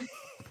sign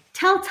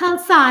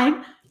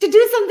to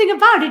do something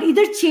about it.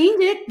 Either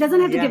change it,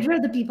 doesn't have to get rid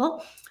of the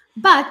people.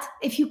 But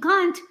if you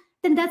can't,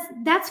 then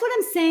that's what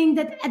I'm saying,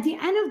 that at the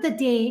end of the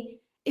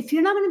day, if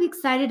you're not going to be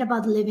excited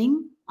about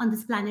living on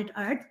this planet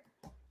Earth,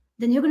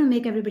 then you're going to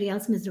make everybody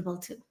else miserable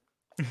too.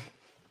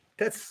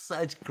 That's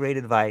such great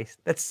advice.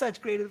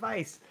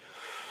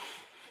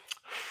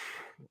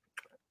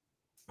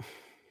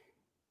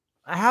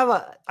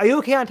 Are you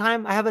okay on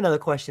time? I have another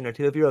question or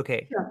two, if you're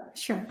okay.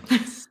 Sure.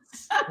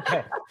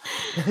 Okay.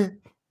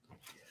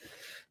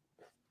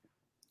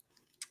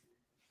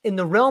 In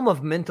the realm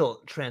of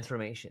mental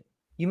transformation,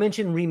 you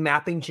mentioned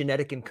remapping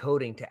genetic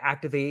encoding to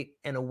activate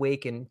and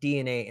awaken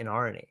DNA and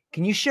RNA.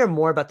 Can you share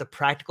more about the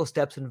practical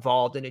steps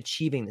involved in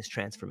achieving this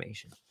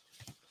transformation?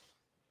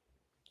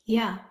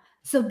 Yeah.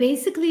 So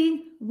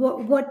basically,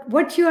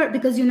 what you're,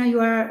 because you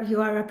are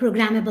a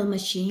programmable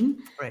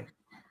machine, right?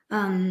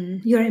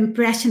 You're an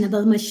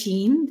impressionable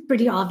machine.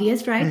 Pretty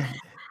obvious, right?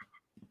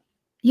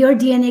 Your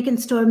DNA can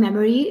store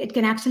memory. It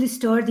can actually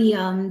store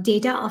the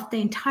data of the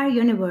entire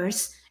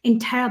universe in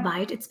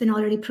terabyte. It's been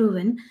already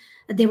proven.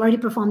 They've already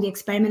performed the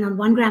experiment on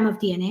 1 gram of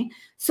DNA.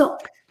 So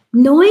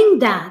knowing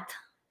that,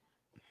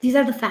 these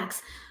are the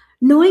facts.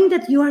 Knowing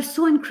that you are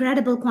so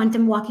incredible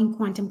quantum walking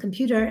quantum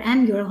computer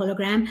and you're a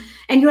hologram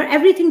and you're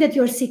everything that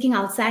you're seeking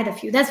outside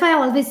of you. That's why I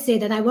always say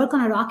that I work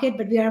on a rocket,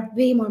 but we are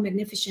way more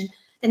magnificent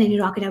than any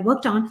rocket I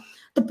worked on.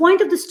 The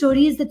point of the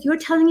story is that you're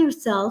telling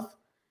yourself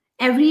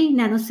every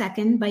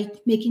nanosecond by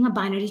making a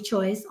binary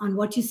choice on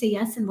what you say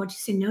yes and what you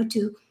say no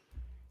to,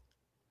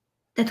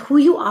 that who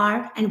you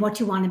are and what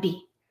you want to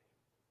be.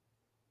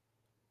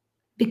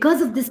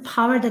 Because of this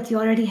power that you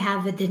already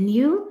have within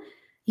you,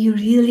 you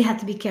really have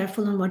to be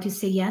careful on what you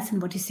say yes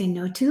and what you say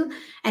no to.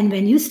 And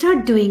when you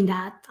start doing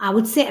that, I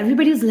would say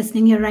everybody who's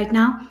listening here right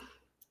now,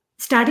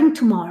 starting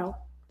tomorrow,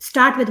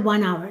 start with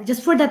 1 hour.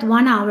 Just for that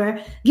 1 hour,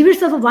 give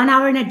yourself a 1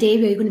 hour in a day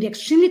where you're going to be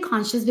extremely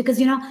conscious, because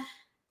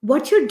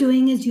what you're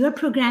doing is you're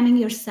programming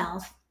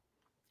yourself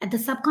at the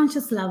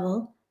subconscious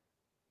level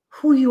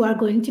who you are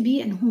going to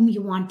be and whom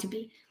you want to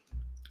be.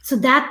 So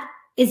that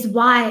is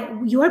why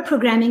you're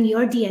programming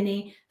your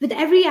DNA with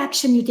every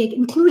action you take,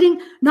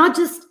 including not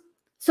just.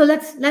 So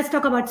let's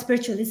talk about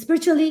spiritually.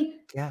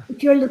 Spiritually,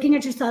 if you're looking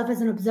at yourself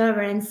as an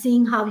observer and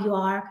seeing how you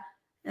are,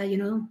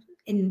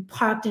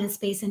 parked in a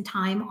space and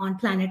time on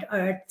planet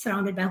Earth,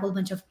 surrounded by a whole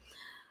bunch of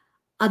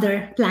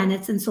other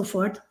planets and so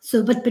forth.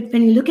 So, but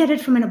when you look at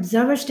it from an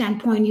observer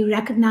standpoint, you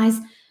recognize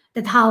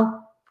that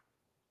how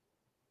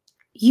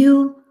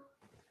you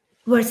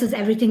versus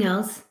everything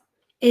else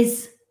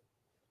is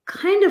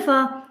kind of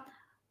a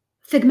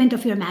figment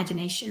of your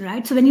imagination,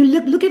 right? So when you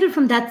look at it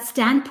from that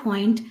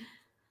standpoint,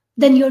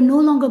 then you're no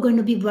longer going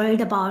to be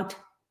worried about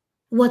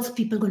what's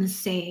people going to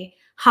say,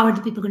 how are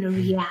the people going to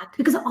react,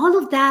 because all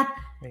of that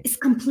is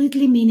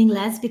completely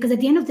meaningless, because at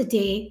the end of the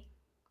day,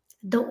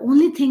 the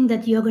only thing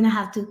that you're going to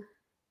have to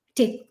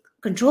take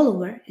control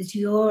over is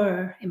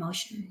your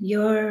emotion,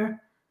 your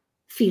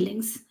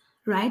feelings,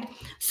 right?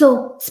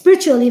 So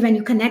spiritually, when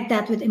you connect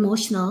that with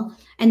emotional,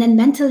 and then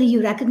mentally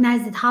you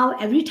recognize that how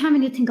every time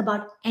when you think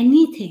about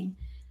anything,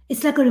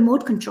 it's like a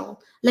remote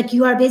control. Like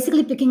you are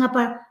basically picking up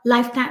a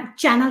lifetime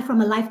channel from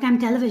a Lifetime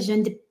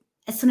television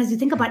as soon as you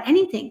think about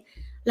anything.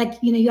 Like,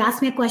 you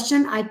ask me a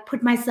question, I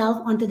put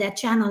myself onto that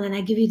channel and I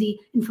give you the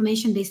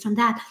information based on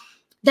that.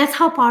 That's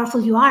how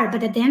powerful you are.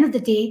 But at the end of the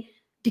day,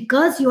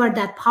 because you are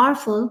that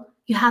powerful,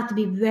 you have to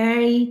be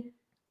very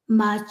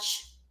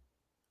much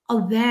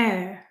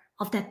aware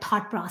of that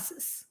thought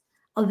process,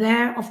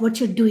 aware of what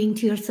you're doing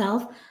to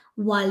yourself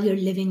while you're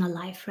living a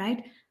life,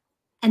 right?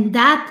 And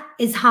that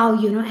is how,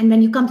 and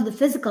when you come to the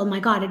physical, my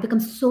God, it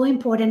becomes so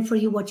important for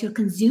you what you're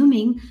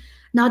consuming,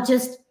 not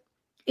just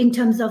in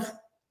terms of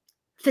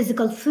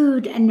physical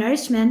food and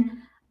nourishment,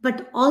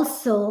 but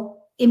also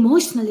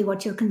emotionally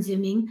what you're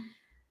consuming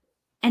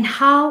and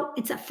how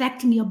it's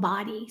affecting your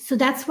body. So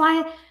that's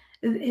why,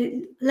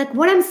 like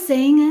what I'm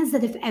saying is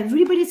that if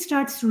everybody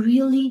starts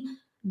really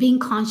being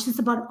conscious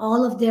about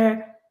all of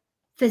their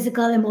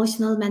physical,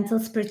 emotional, mental,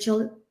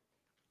 spiritual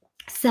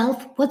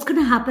self, what's going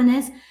to happen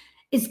is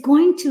it's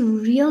going to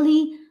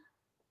really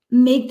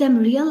make them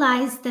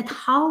realize that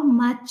how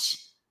much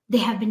they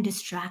have been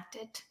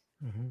distracted.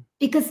 Mm-hmm.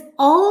 Because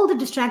all the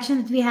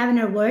distractions that we have in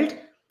our world,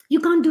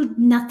 you can't do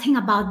nothing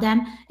about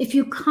them if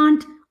you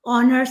can't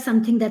honor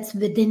something that's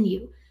within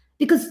you.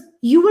 Because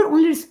you were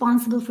only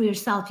responsible for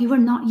yourself.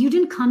 You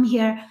didn't come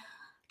here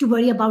to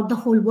worry about the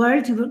whole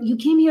world. You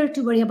came here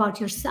to worry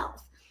about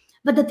yourself.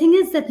 But the thing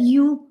is that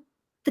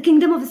the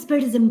kingdom of the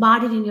spirit is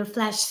embodied in your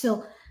flesh.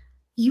 So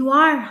you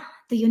are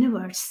the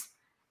universe.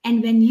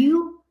 And when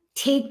you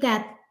take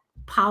that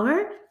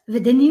power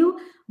within you,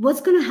 what's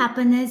going to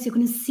happen is you're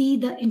going to see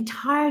the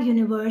entire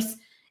universe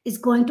is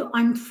going to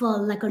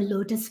unfurl like a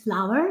lotus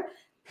flower.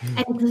 And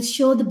it will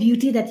show the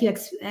beauty that you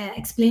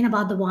explain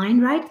about the wine,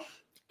 right?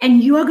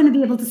 And you are going to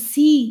be able to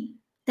see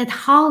that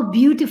how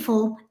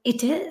beautiful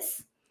it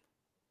is.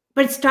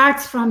 But it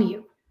starts from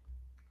you.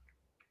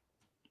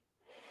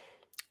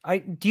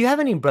 Do you have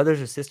any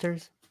brothers or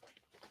sisters?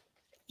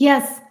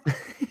 Yes.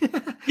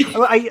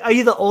 Are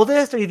you the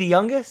oldest or are you the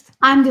youngest?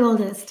 I'm the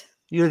oldest.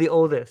 You're the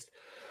oldest.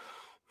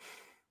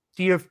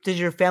 Does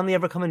your family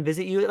ever come and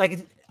visit you?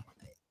 Like,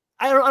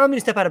 I don't mean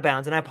to step out of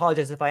bounds, and I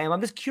apologize if I am.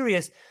 I'm just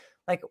curious,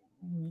 like,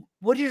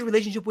 what is your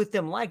relationship with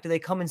them like? Do they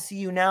come and see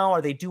you now?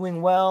 Are they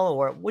doing well?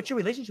 Or what's your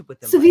relationship with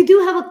them So like? we do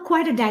have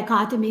quite a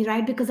dichotomy,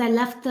 right? Because I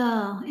left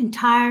the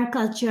entire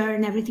culture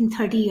and everything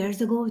 30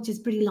 years ago, which is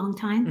a pretty long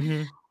time.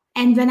 Mm-hmm.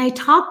 And when I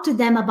talk to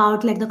them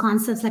about like the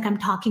concepts, like I'm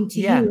talking to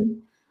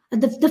you,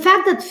 the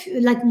fact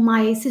that like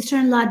my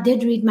sister-in-law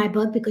did read my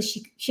book because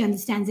she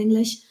understands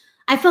English,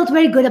 I felt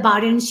very good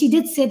about it. And she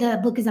did say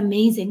the book is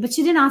amazing, but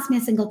she didn't ask me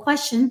a single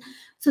question.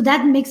 So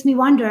that makes me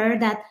wonder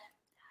that,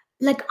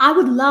 like, I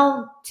would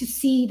love to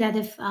see that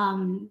if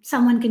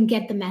someone can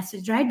get the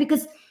message, right?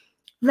 Because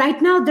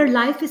right now their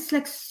life is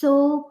like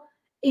so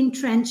in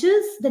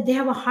trenches that they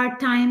have a hard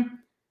time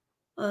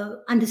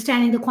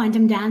understanding the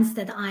quantum dance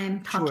that I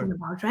am talking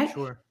about, right?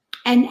 Sure.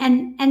 And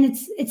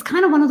it's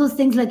kind of one of those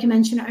things, like you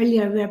mentioned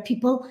earlier, where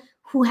people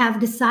who have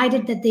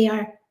decided that they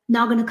are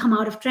not going to come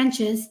out of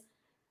trenches,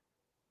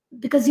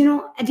 because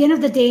at the end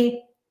of the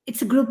day,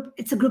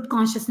 it's a group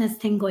consciousness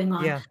thing going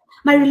on. Yeah.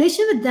 My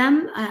relation with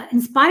them,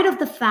 in spite of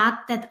the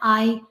fact that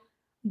I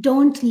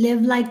don't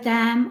live like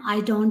them,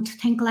 I don't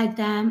think like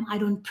them, I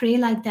don't pray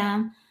like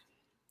them,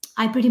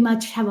 I pretty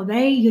much have a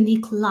very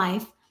unique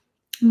life.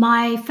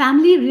 My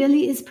family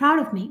really is proud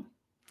of me.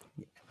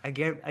 I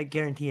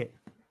guarantee it.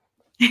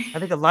 I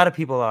think a lot of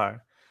people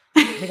are.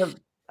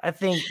 I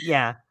think,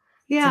 yeah,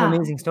 it's an Yeah.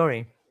 amazing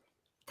story.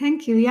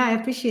 Thank you. Yeah, I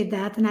appreciate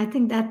that. And I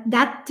think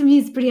that to me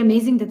is pretty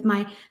amazing that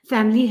my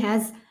family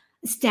has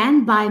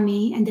stand by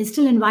me and they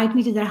still invite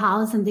me to their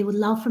house and they would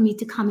love for me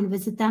to come and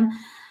visit them.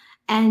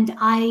 And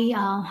I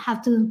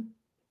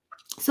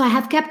so I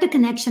have kept a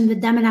connection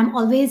with them. And I'm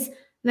always,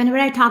 whenever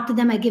I talk to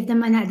them, I give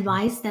them an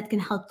advice that can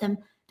help them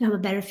to have a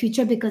better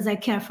future because I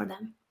care for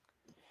them.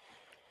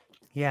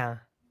 Yeah.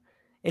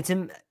 It's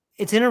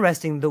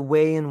interesting the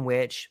way in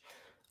which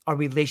our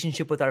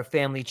relationship with our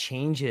family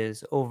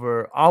changes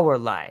over our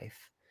life.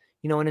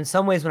 And in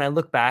some ways, when I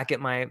look back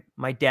at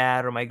my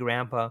dad or my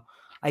grandpa,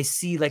 I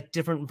see like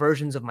different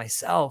versions of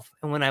myself.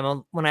 And when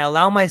I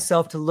allow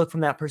myself to look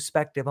from that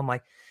perspective, I'm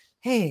like,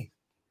 hey,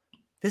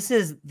 this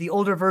is the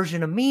older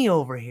version of me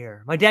over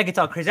here. My dad gets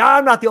all crazy.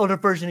 I'm not the older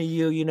version of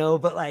you,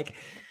 but like,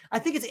 I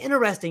think it's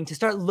interesting to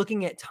start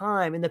looking at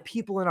time and the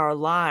people in our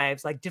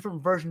lives, like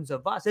different versions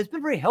of us. It's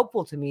been very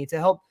helpful to me to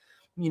help,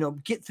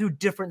 get through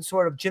different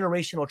sort of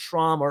generational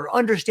trauma or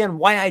understand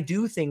why I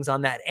do things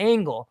on that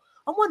angle.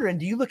 I'm wondering,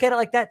 do you look at it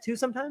like that too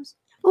sometimes?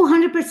 Oh,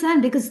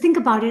 100%. Because think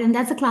about it. And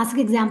that's a classic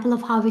example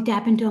of how we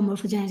tap into a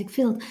morphogenetic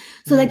field.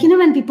 So, like,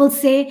 when people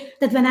say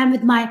that when I'm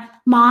with my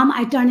mom,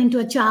 I turn into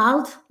a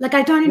child, like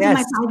I turn into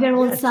my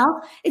 5-year-old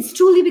self, it's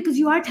truly because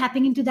you are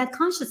tapping into that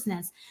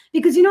consciousness.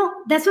 Because,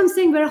 that's what I'm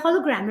saying. We're a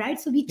hologram, right?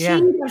 So we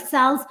change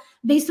ourselves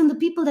based on the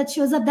people that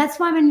shows up. That's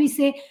why when we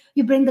say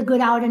you bring the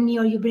good out in me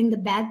or you bring the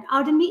bad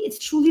out in me, it's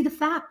truly the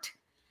fact.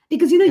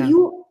 Because,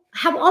 you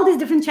have all these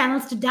different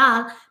channels to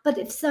dial. But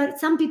if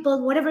some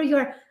people, whatever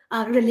your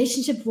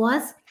relationship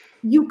was,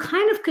 you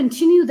kind of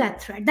continue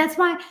that thread. That's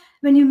why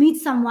when you meet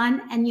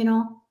someone and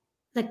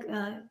like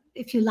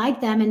if you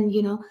like them and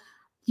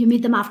you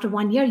meet them after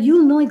 1 year,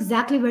 you'll know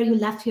exactly where you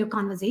left your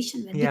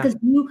conversation with, because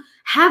you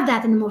have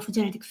that in the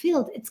morphogenetic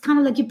field. It's kind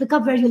of like you pick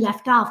up where you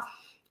left off,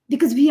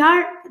 because we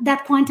are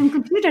that quantum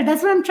computer.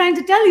 That's what I'm trying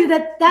to tell you,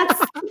 that's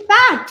the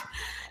fact.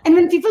 And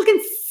when people can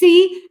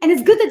see, and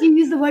it's good that you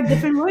use the word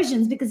different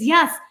versions, because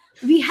yes,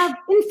 we have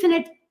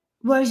infinite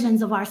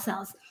versions of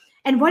ourselves.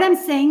 And what I'm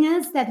saying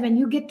is that when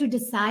you get to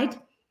decide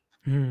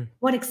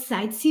what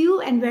excites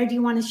you and where do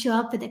you want to show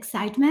up with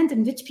excitement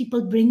and which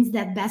people brings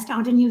that best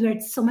out in you, where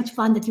it's so much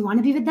fun that you want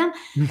to be with them,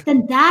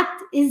 then that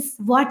is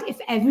what, if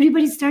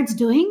everybody starts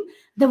doing,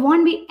 there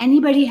won't be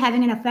anybody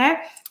having an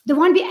affair. There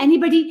won't be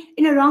anybody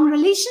in a wrong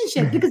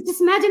relationship. Because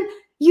just imagine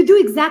you do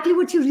exactly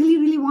what you really,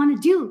 really want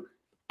to do.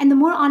 And the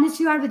more honest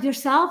you are with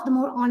yourself, the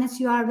more honest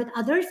you are with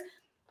others.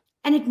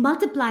 And it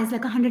multiplies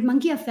like 100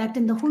 monkey effect,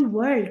 and the whole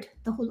world,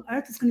 the whole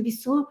earth is going to be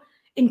so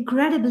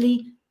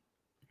incredibly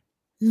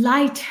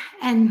light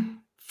and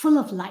full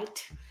of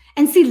light.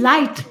 And see,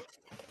 light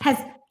has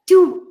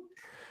two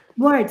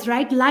words,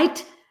 right?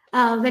 Light,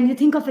 when you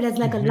think of it as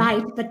like a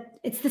light, but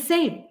it's the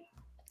same.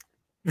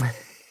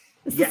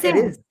 It's the same.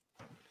 It is.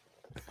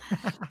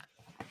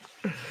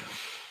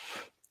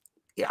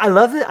 I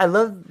love it. I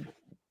love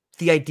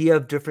the idea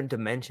of different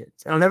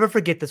dimensions. And I'll never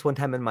forget this one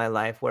time in my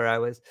life where I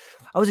was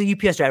a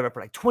UPS driver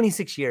for like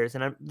 26 years.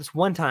 And this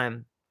one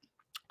time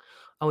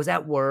I was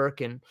at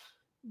work, and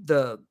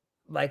so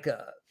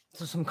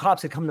some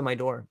cops had come to my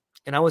door,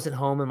 and I wasn't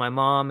home, and my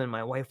mom and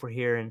my wife were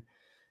here, and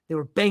they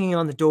were banging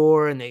on the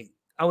door, and they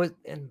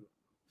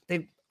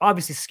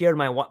obviously scared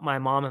my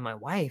mom and my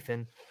wife.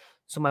 And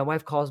so my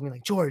wife calls me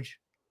like, George,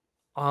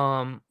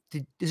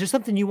 is there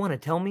something you want to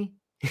tell me?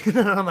 And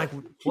I'm like,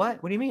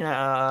 what do you mean?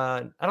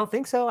 I don't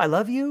think so. I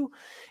love you.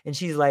 And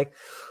she's like,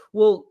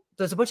 well,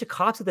 there's a bunch of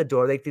cops at the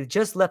door. They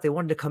just left. They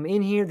wanted to come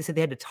in here. They said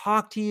they had to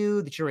talk to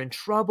you, that you're in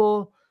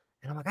trouble.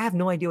 And I'm like, I have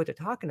no idea what they're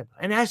talking about.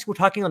 And as we're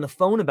talking on the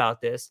phone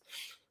about this,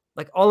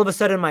 like all of a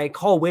sudden my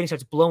call waiting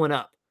starts blowing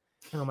up.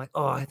 And I'm like,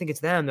 oh, I think it's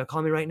them. They're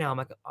calling me right now. I'm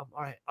like, all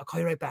right, I'll call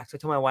you right back. So I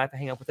tell my wife, I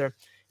hang up with her,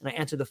 and I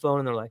answer the phone,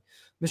 and they're like,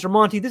 Mr.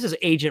 Monty, this is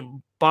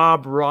Agent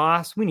Bob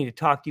Ross. We need to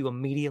talk to you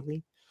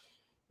immediately.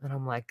 And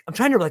I'm like, I'm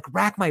trying to like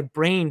rack my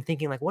brain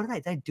thinking like,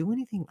 did I do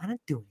anything? I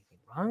didn't do anything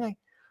wrong. I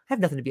have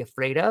nothing to be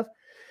afraid of.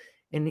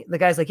 And the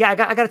guy's like, yeah, I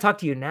got to talk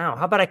to you now.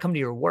 How about I come to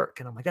your work?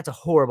 And I'm like, that's a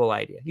horrible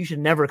idea. You should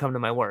never come to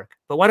my work.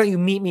 But why don't you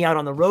meet me out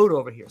on the road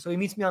over here? So he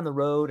meets me on the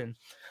road, and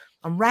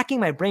I'm racking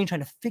my brain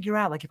trying to figure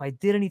out like if I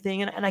did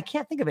anything, and I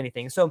can't think of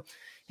anything. So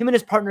him and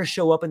his partner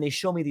show up, and they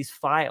show me these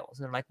files,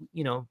 and they're like,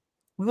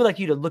 we would like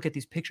you to look at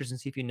these pictures and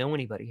see if you know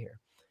anybody here.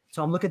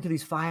 So I'm looking through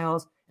these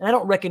files, and I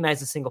don't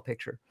recognize a single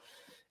picture.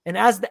 And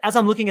as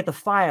I'm looking at the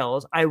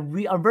files,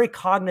 I'm very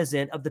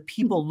cognizant of the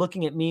people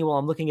looking at me while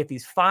I'm looking at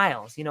these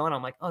files, and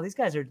I'm like, oh, these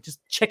guys are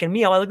just checking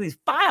me out. I look at these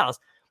files.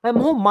 My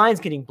whole mind's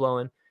getting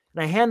blown.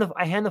 And I hand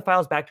the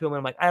files back to him, and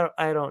I'm like,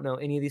 I don't know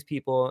any of these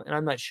people, and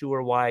I'm not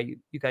sure why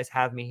you guys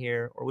have me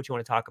here or what you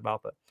want to talk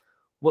about, but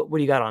what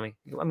do you got on me?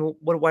 I mean,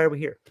 why are we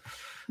here?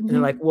 And they're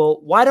Mhm. like,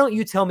 well, why don't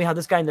you tell me how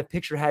this guy in the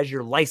picture has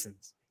your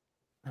license?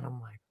 And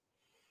I'm like,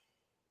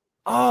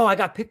 oh, I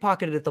got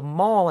pickpocketed at the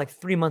mall like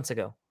 3 months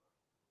ago.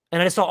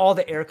 And I just saw all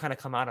the air kind of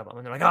come out of them.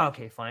 And they're like, oh,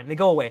 okay, fine. And they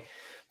go away.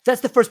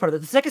 That's the first part of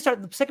it.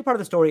 The second part of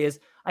the story is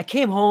I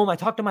came home, I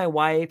talked to my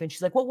wife, and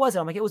she's like, what was it?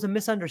 I'm like, it was a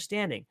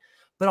misunderstanding.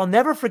 But I'll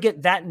never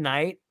forget that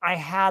night. I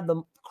had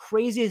the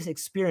craziest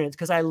experience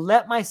because I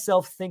let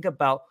myself think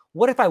about,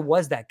 what if I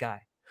was that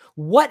guy?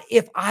 What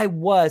if I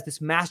was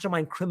this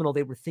mastermind criminal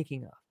they were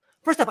thinking of?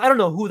 First off, I don't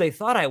know who they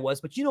thought I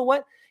was, but you know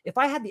what? If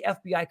I had the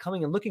FBI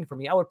coming and looking for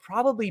me, I would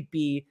probably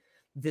be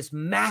this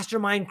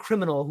mastermind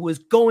criminal who is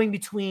going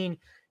between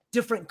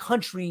different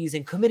countries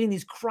and committing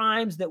these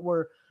crimes that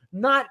were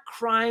not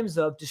crimes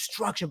of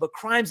destruction, but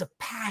crimes of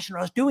passion.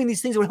 I was doing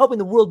these things that were helping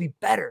the world be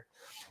better.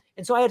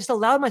 And so I just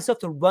allowed myself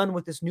to run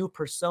with this new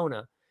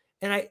persona.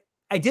 And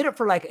I did it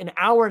for like an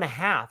hour and a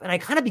half. And I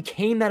kind of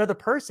became that other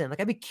person. Like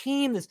I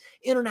became this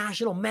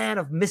international man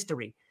of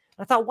mystery.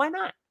 And I thought, why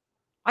not?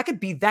 I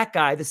could be that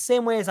guy the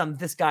same way as I'm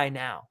this guy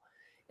now.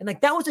 And like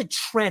that was a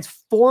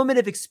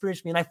transformative experience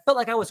for me. And I felt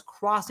like I was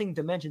crossing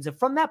dimensions. And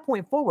from that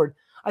point forward,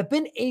 I've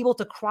been able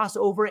to cross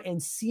over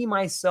and see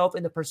myself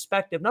in the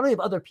perspective, not only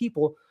of other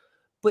people,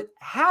 but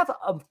have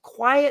a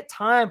quiet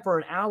time for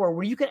an hour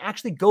where you can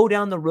actually go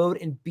down the road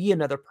and be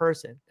another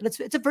person. And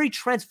it's a very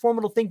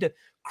transformative thing to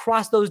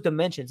cross those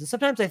dimensions. And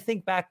sometimes I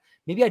think back,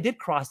 maybe I did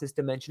cross this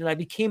dimension and I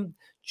became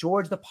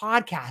George the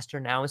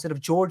podcaster now instead of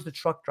George the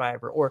truck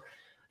driver.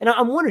 And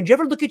I'm wondering, do you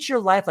ever look at your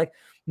life like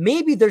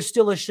maybe there's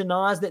still a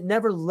Shehnaz that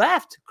never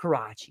left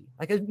Karachi?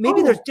 Like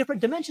maybe there's different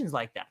dimensions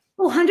like that.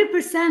 Oh,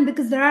 100%,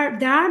 because there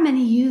are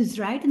many yous,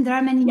 right? And there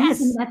are many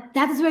yous. And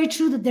that is very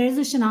true that there is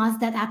a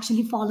Shehnaz that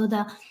actually follow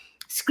the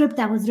script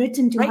that was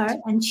written to her.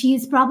 And she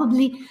is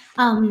probably,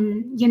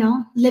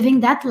 living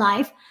that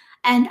life.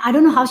 And I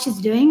don't know how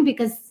she's doing,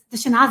 because the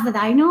Shehnaz that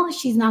I know,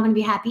 she's not going to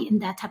be happy in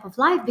that type of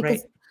life,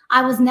 because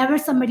I was never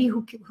somebody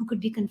who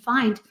could be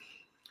confined.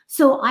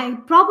 So I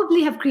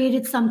probably have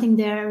created something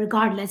there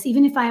regardless.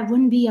 Even if I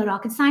wouldn't be a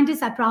rocket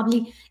scientist, I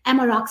probably am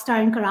a rock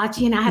star in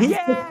Karachi and I have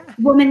this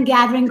woman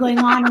gathering going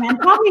on, and I'm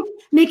probably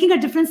making a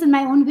difference in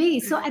my own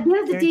way. So at the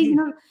end of the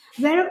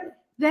day,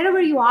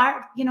 wherever you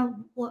are,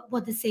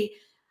 what they say,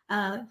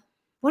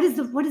 what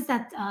is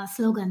that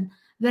slogan?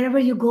 Wherever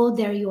you go,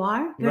 there you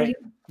are. Right.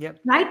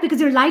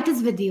 Because your light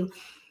is with you.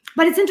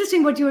 But it's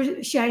interesting what you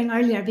were sharing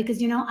earlier,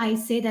 because, I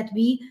say that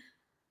we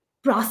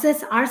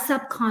process our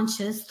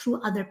subconscious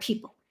through other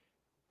people.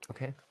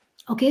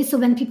 Okay. So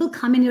when people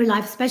come in your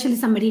life, especially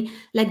somebody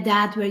like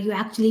that, where you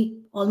actually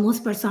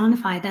almost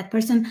personify that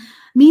person,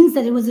 means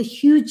that it was a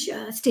huge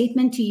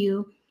statement to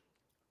you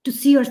to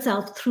see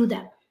yourself through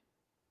them.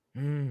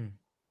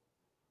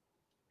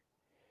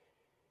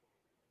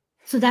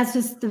 So that's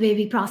just the way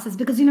we process,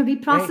 because, we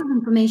process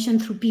information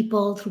through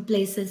people, through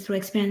places, through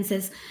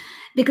experiences,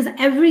 because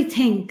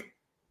everything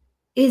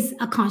is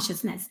a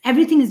consciousness.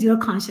 Everything is your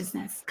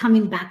consciousness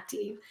coming back to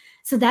you.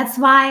 So that's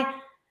why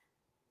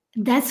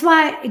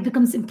it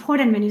becomes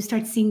important when you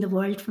start seeing the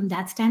world from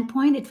that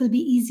standpoint. It will be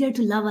easier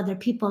to love other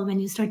people when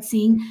you start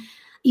seeing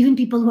even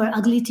people who are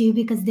ugly to you,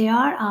 because they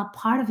are a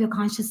part of your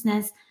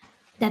consciousness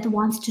that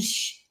wants to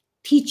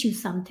teach you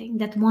something,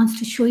 that wants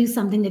to show you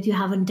something that you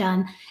haven't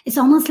done. It's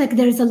almost like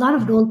there is a lot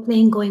of role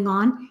playing going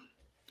on,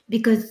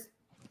 because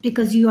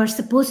you are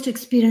supposed to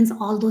experience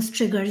all those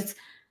triggers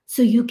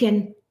so you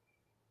can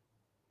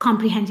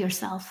comprehend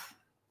yourself.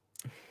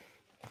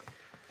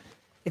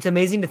 It's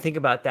amazing to think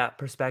about that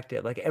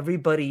perspective. Like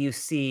everybody you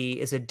see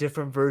is a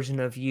different version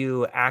of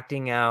you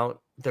acting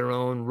out their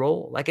own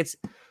role. Like it's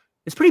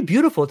pretty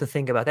beautiful to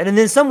think about that. And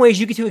in some ways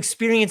you get to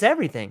experience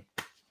everything.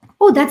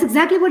 Oh, that's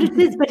exactly what it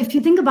is. But if you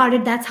think about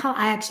it, that's how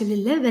I actually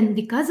live. And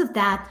because of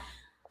that,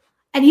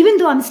 and even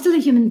though I'm still a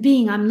human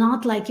being, I'm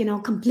not like,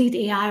 complete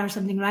AI or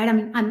something, right? I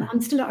mean,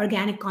 I'm still an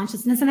organic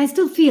consciousness, and I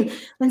still feel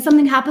when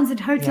something happens, it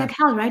hurts like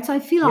hell, right? So I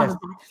feel all of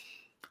that.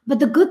 But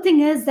the good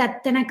thing is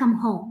that then I come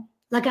home.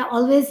 Like I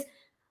always,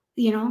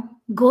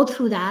 go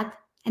through that.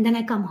 And then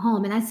I come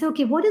home and I say,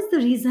 okay, what is the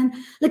reason?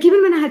 Like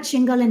even when I had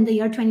shingle in the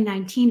year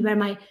 2019, where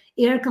my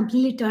air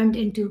completely turned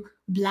into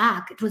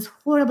black, it was a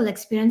horrible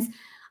experience.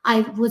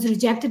 I was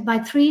rejected by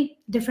 3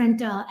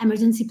 different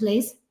emergency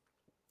places,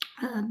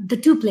 the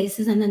 2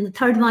 places. And then the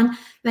third one,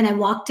 when I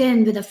walked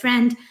in with a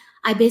friend,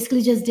 I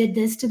basically just did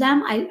this to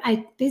them.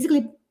 I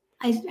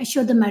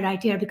showed them my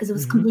right ear because it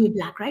was completely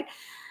black, right?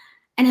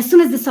 And as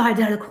soon as they saw it,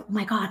 they're like, oh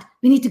my God,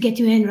 we need to get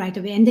you in right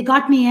away. And they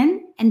got me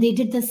in and they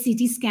did the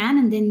CT scan.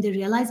 And then they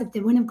realized if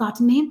they wouldn't have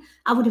gotten me in,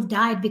 I would have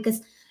died,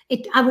 because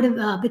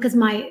because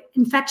my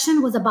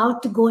infection was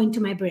about to go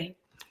into my brain.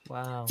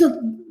 Wow. So,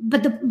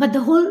 but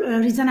the whole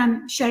reason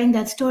I'm sharing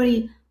that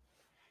story,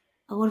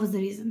 what was the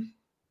reason?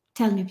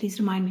 Tell me, please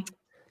remind me.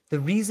 The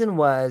reason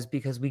was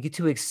because we get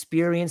to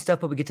experience stuff,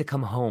 but we get to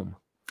come home.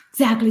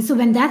 Exactly. So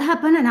when that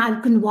happened and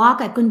I couldn't walk,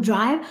 I couldn't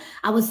drive,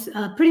 I was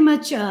pretty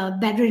much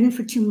bedridden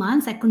for 2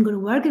 months. I couldn't go to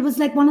work. It was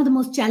like one of the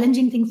most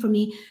challenging things for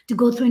me to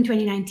go through in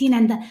 2019.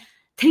 And the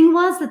thing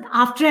was that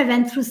after I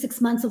went through 6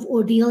 months of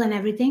ordeal and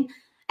everything,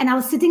 And I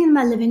was sitting in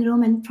my living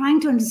room and trying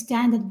to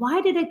understand that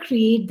why did I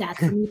create that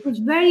for me? It was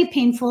very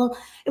painful.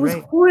 It was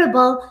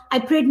horrible. I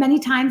prayed many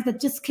times that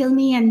just kill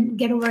me and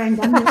get over and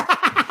done with.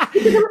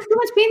 Because it was too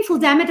much painful,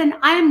 damn it. And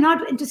I am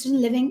not interested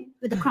in living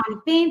with a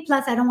chronic pain.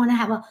 Plus, I don't want to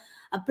have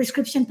a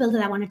prescription pill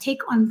that I want to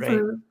take on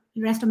for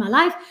the rest of my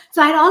life.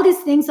 So I had all these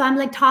things. So I'm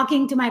like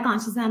talking to my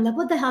conscience and I'm like,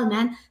 what the hell,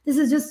 man? This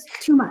is just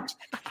too much.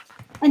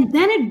 And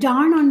then it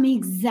dawned on me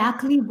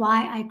exactly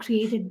why I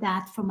created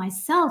that for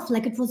myself.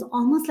 Like it was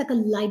almost like a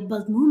light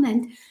bulb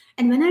moment.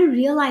 And when I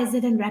realized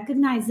it and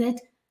recognized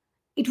it,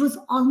 it was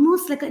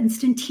almost like an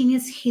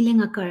instantaneous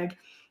healing occurred.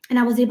 And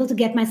I was able to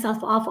get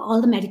myself off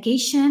all the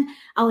medication.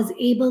 I was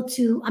able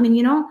to,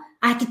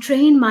 I had to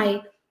train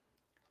my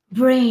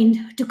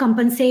brain to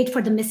compensate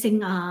for the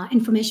missing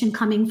information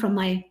coming from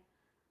my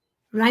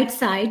right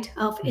side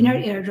of inner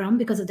eardrum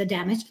because of the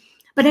damage.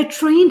 But I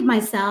trained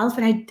myself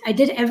and I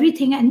did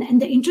everything.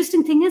 And the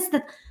interesting thing is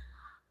that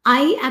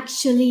I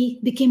actually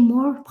became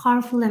more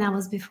powerful than I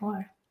was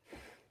before.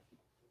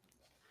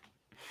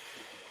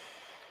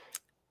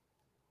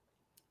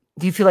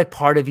 Do you feel like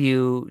part of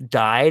you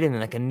died and then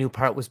like a new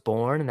part was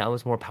born and that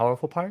was more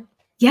powerful part?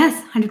 Yes,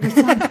 100%.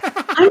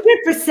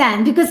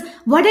 100%. Because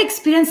what I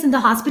experienced in the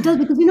hospital,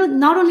 because,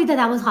 not only that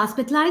I was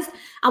hospitalized,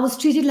 I was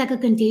treated like a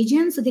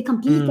contagion. So they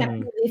completely kept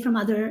me away from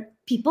other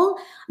people.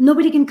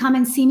 Nobody can come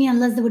and see me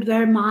unless they would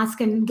wear a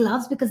mask and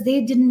gloves because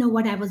they didn't know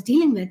what I was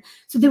dealing with.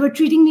 So they were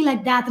treating me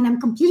like that and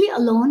I'm completely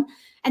alone.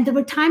 And there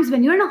were times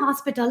when you're in a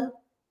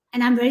hospital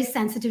and I'm very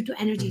sensitive to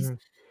energies.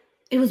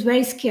 It was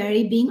very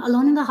scary being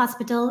alone in the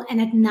hospital.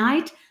 And at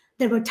night,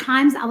 there were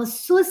times I was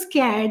so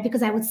scared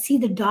because I would see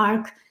the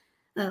dark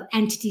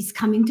entities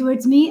coming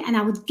towards me. And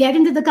I would get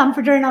into the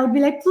comforter and I would be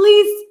like,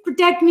 please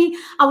protect me.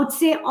 I would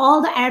say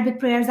all the Arabic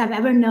prayers I've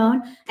ever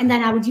known. And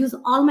then I would use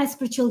all my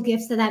spiritual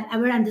gifts that I've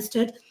ever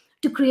understood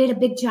to create a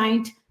big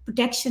giant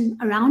protection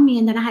around me.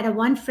 And then I had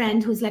one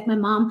friend who's like my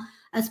mom,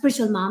 a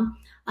spiritual mom.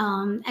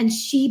 And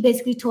she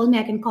basically told me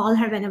I can call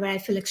her whenever I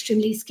feel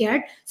extremely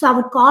scared. So I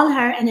would call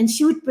her and then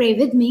she would pray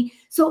with me.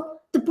 So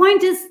the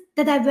point is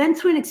that I went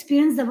through an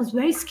experience that was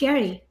very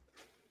scary.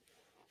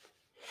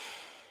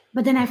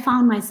 But then I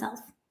found myself.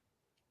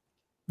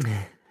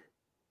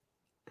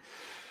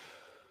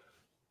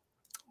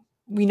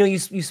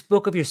 You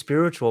spoke of your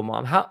spiritual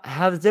mom.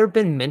 Have there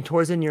been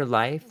mentors in your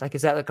life? Like,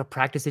 is that like a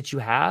practice that you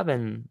have?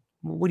 And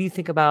what do you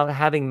think about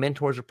having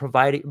mentors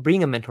or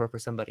being a mentor for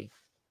somebody?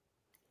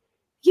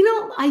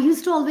 I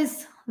used to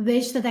always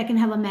wish that I can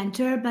have a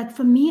mentor, but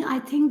for me, I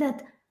think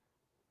that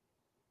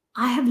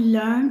I have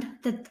learned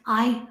that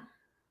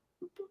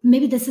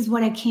maybe this is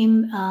what I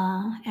came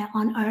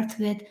on earth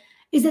with,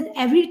 is that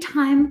every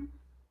time,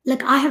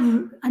 like I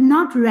have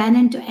not ran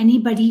into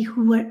anybody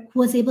who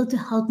was able to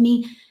help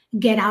me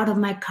get out of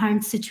my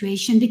current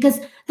situation.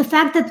 Because the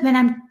fact that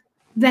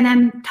when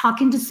I'm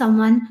talking to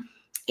someone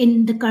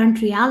in the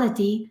current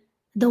reality,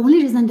 the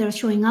only reason they're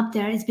showing up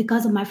there is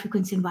because of my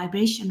frequency and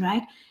vibration,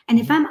 right? And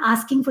if I'm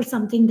asking for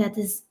something that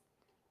is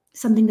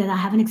something that I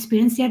haven't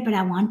experienced yet, but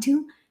I want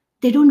to,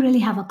 they don't really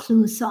have a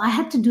clue. So I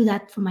had to do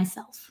that for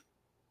myself.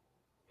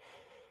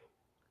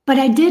 But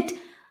I did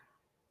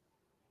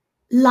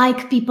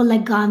like people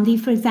like Gandhi,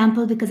 for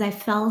example, because I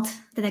felt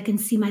that I can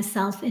see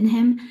myself in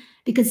him,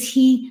 because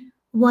he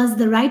was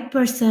the right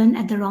person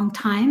at the wrong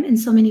time in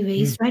so many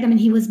ways, right? I mean,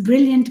 he was a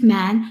brilliant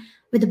man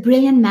with a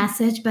brilliant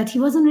message, but he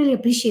wasn't really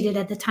appreciated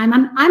at the time.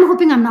 I'm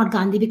hoping I'm not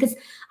Gandhi, because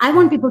I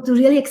want people to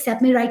really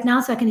accept me right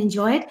now so I can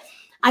enjoy it.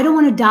 I don't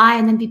want to die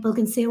and then people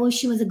can say, oh,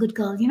 she was a good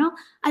girl.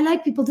 I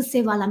like people to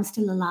say while I'm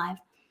still alive.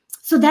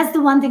 So that's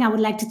the one thing I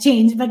would like to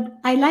change. But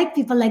I like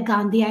people like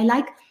Gandhi. I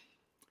like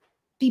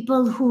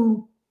people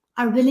who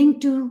are willing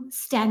to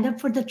stand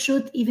up for the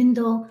truth, even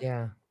though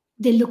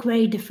they look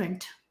very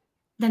different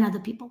than other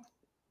people.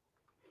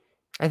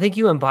 I think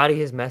you embody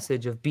his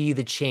message of be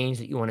the change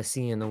that you want to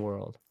see in the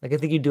world. Like, I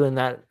think you're doing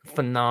that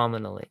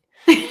phenomenally.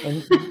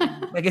 And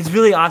like, it's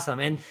really awesome.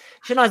 And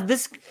Shehnaz,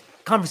 this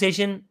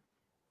conversation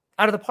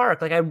out of the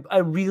park, like I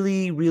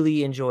really,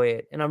 really enjoy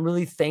it. And I'm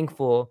really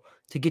thankful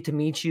to get to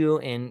meet you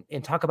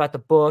and talk about the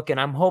book. And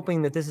I'm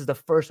hoping that this is the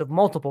first of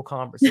multiple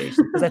conversations,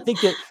 because I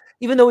think that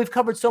even though we've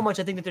covered so much,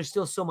 I think that there's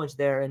still so much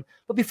there.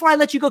 But before I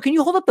let you go, can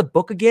you hold up the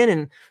book again?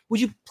 And would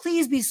you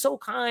please be so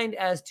kind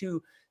as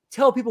to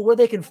tell people where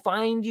they can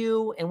find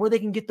you and where they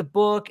can get the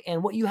book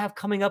and what you have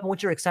coming up and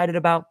what you're excited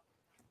about?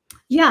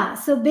 Yeah.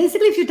 So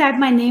basically, if you type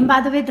my name,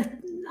 by the way,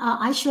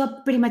 I show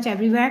up pretty much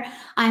everywhere.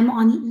 I'm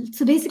on.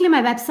 So basically,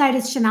 my website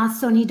is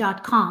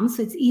shehnazsoni.com.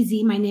 So it's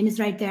easy. My name is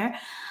right there.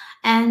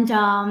 And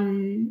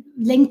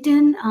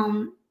LinkedIn,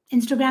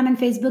 Instagram, and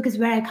Facebook is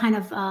where I kind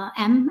of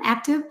am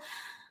active.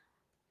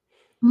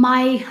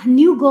 My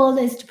new goal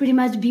is to pretty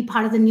much be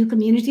part of the new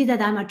community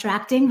that I'm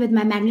attracting with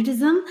my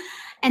magnetism.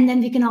 And then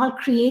we can all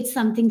create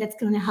something that's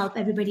going to help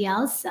everybody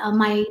else.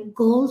 My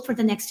goal for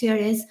the next year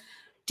is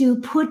to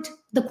put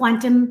the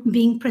quantum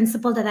being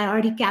principle that I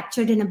already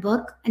captured in a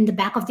book in the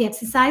back of the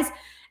exercise,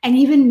 and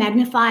even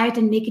magnify it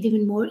and make it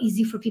even more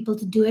easy for people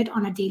to do it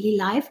on a daily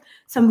life.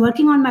 So I'm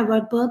working on my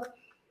workbook,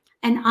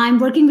 and I'm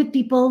working with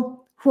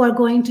people who are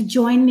going to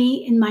join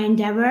me in my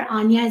endeavor.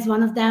 Anya is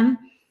one of them.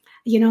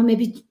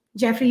 Maybe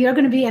Jeffrey, you're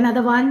going to be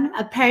another one.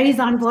 Perry's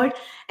on board.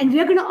 And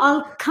we're going to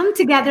all come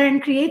together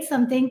and create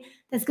something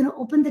that's going to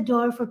open the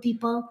door for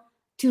people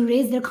to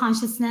raise their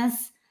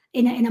consciousness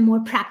in a more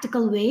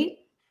practical way.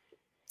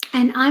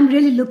 And I'm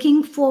really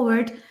looking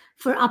forward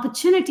for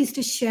opportunities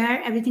to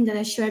share everything that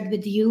I shared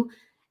with you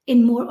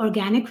in more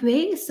organic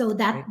way. So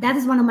that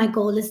is one of my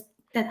goals, is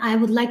that I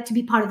would like to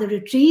be part of the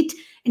retreat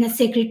in a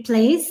sacred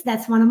place.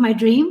 That's one of my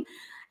dream.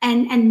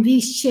 And we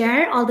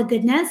share all the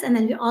goodness, and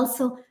then we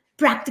also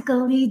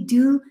practically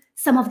do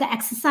some of the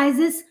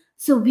exercises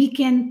so we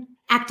can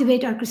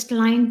activate our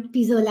crystalline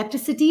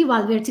piezoelectricity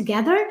while we're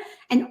together.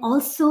 And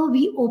also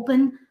we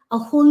open a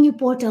whole new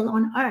portal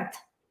on earth.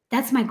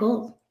 That's my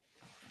goal.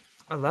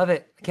 I love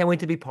it. I can't wait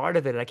to be part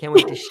of it. I can't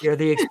wait to share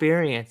the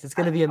experience. It's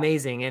going to be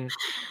amazing. And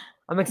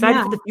I'm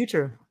excited for the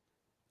future.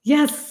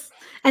 Yes.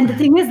 And the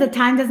thing is, the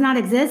time does not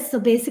exist. So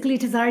basically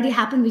it has already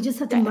happened. We just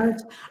have to merge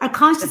our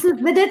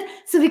consciousness with it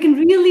so we can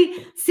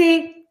really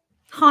say,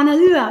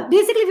 Honolulu.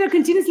 Basically, we're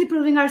continuously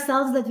proving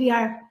ourselves that we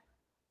are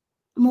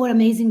more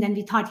amazing than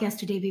we thought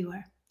yesterday we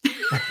were.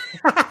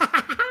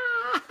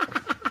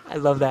 I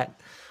love that.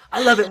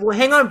 I love it. Well,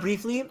 hang on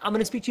briefly. I'm going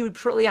to speak to you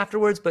shortly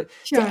afterwards. But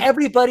to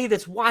everybody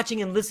that's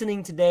watching and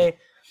listening today,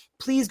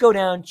 please go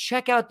down,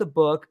 check out the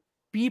book,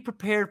 be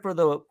prepared for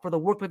the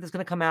workbook that's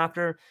going to come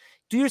after.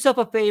 Do yourself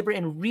a favor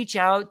and reach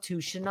out to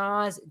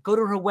Shehnaz. Go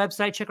to her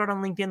website, check her out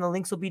on LinkedIn. The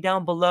links will be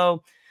down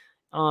below.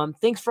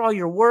 Thanks for all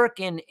your work,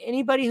 and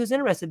anybody who's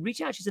interested, reach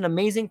out. She's an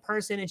amazing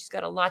person and she's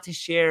got a lot to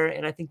share.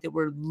 And I think that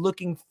we're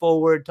looking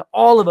forward to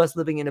all of us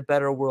living in a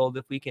better world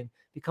if we can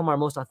become our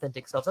most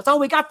authentic selves. That's all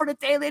we got for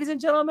today, ladies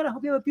and gentlemen. I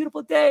hope you have a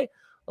beautiful day.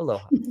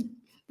 Aloha.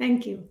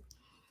 Thank you.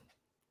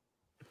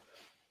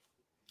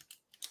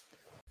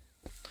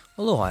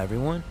 Aloha,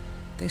 everyone.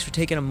 Thanks for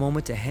taking a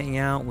moment to hang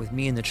out with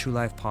me in the True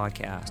Life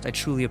Podcast. I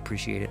truly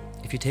appreciate it.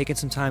 If you're taking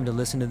some time to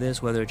listen to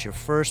this, whether it's your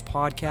first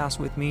podcast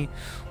with me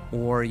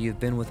or you've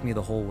been with me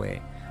the whole way,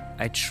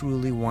 I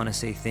truly want to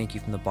say thank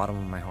you from the bottom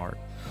of my heart.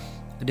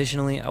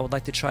 Additionally, I would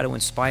like to try to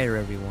inspire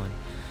everyone.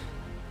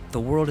 The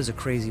world is a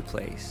crazy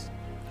place,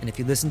 and if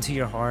you listen to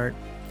your heart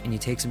and you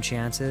take some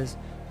chances,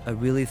 I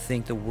really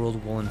think the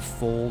world will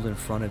unfold in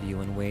front of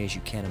you in ways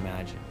you can't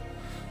imagine.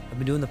 I've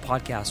been doing the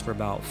podcast for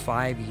about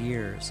 5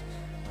 years.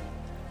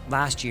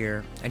 Last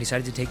year, I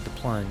decided to take the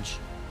plunge.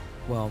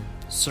 Well,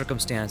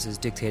 circumstances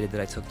dictated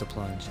that I took the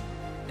plunge,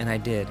 and I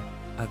did.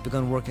 I've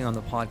begun working on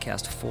the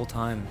podcast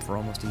full-time for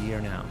almost a year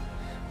now,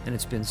 and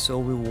it's been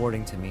so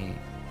rewarding to me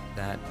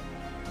that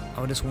I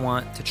would just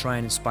want to try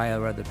and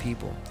inspire other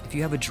people. If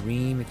you have a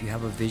dream, if you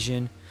have a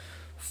vision,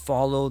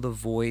 follow the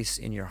voice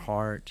in your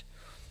heart,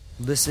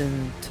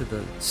 listen to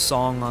the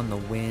song on the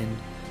wind,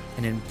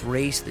 and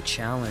embrace the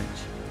challenge.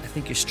 I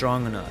think you're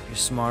strong enough, you're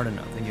smart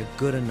enough, and you're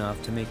good enough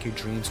to make your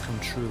dreams come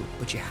true,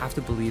 but you have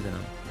to believe in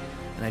them.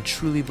 And I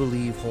truly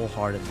believe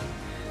wholeheartedly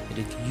that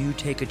if you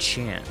take a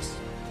chance,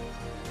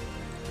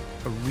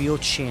 a real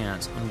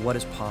chance on what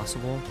is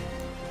possible,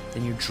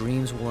 then your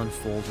dreams will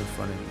unfold in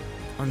front of you.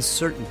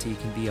 Uncertainty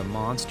can be a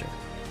monster.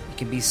 It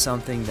can be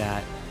something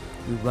that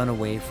we run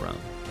away from.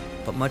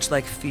 But much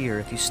like fear,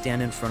 if you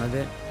stand in front of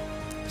it,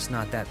 it's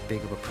not that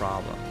big of a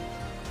problem.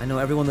 I know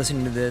everyone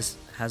listening to this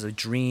has a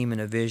dream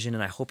and a vision,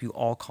 and I hope you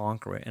all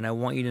conquer it. And I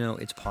want you to know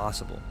it's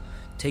possible.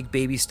 Take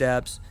baby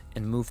steps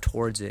and move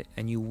towards it,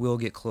 and you will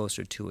get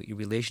closer to it. Your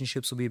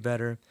relationships will be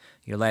better.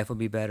 Your life will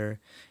be better.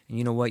 And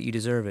you know what? You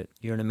deserve it.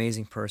 You're an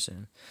amazing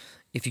person.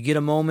 If you get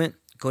a moment,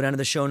 go down to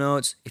the show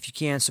notes. If you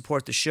can,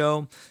 support the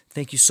show.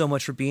 Thank you so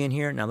much for being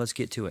here. Now let's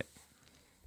get to it.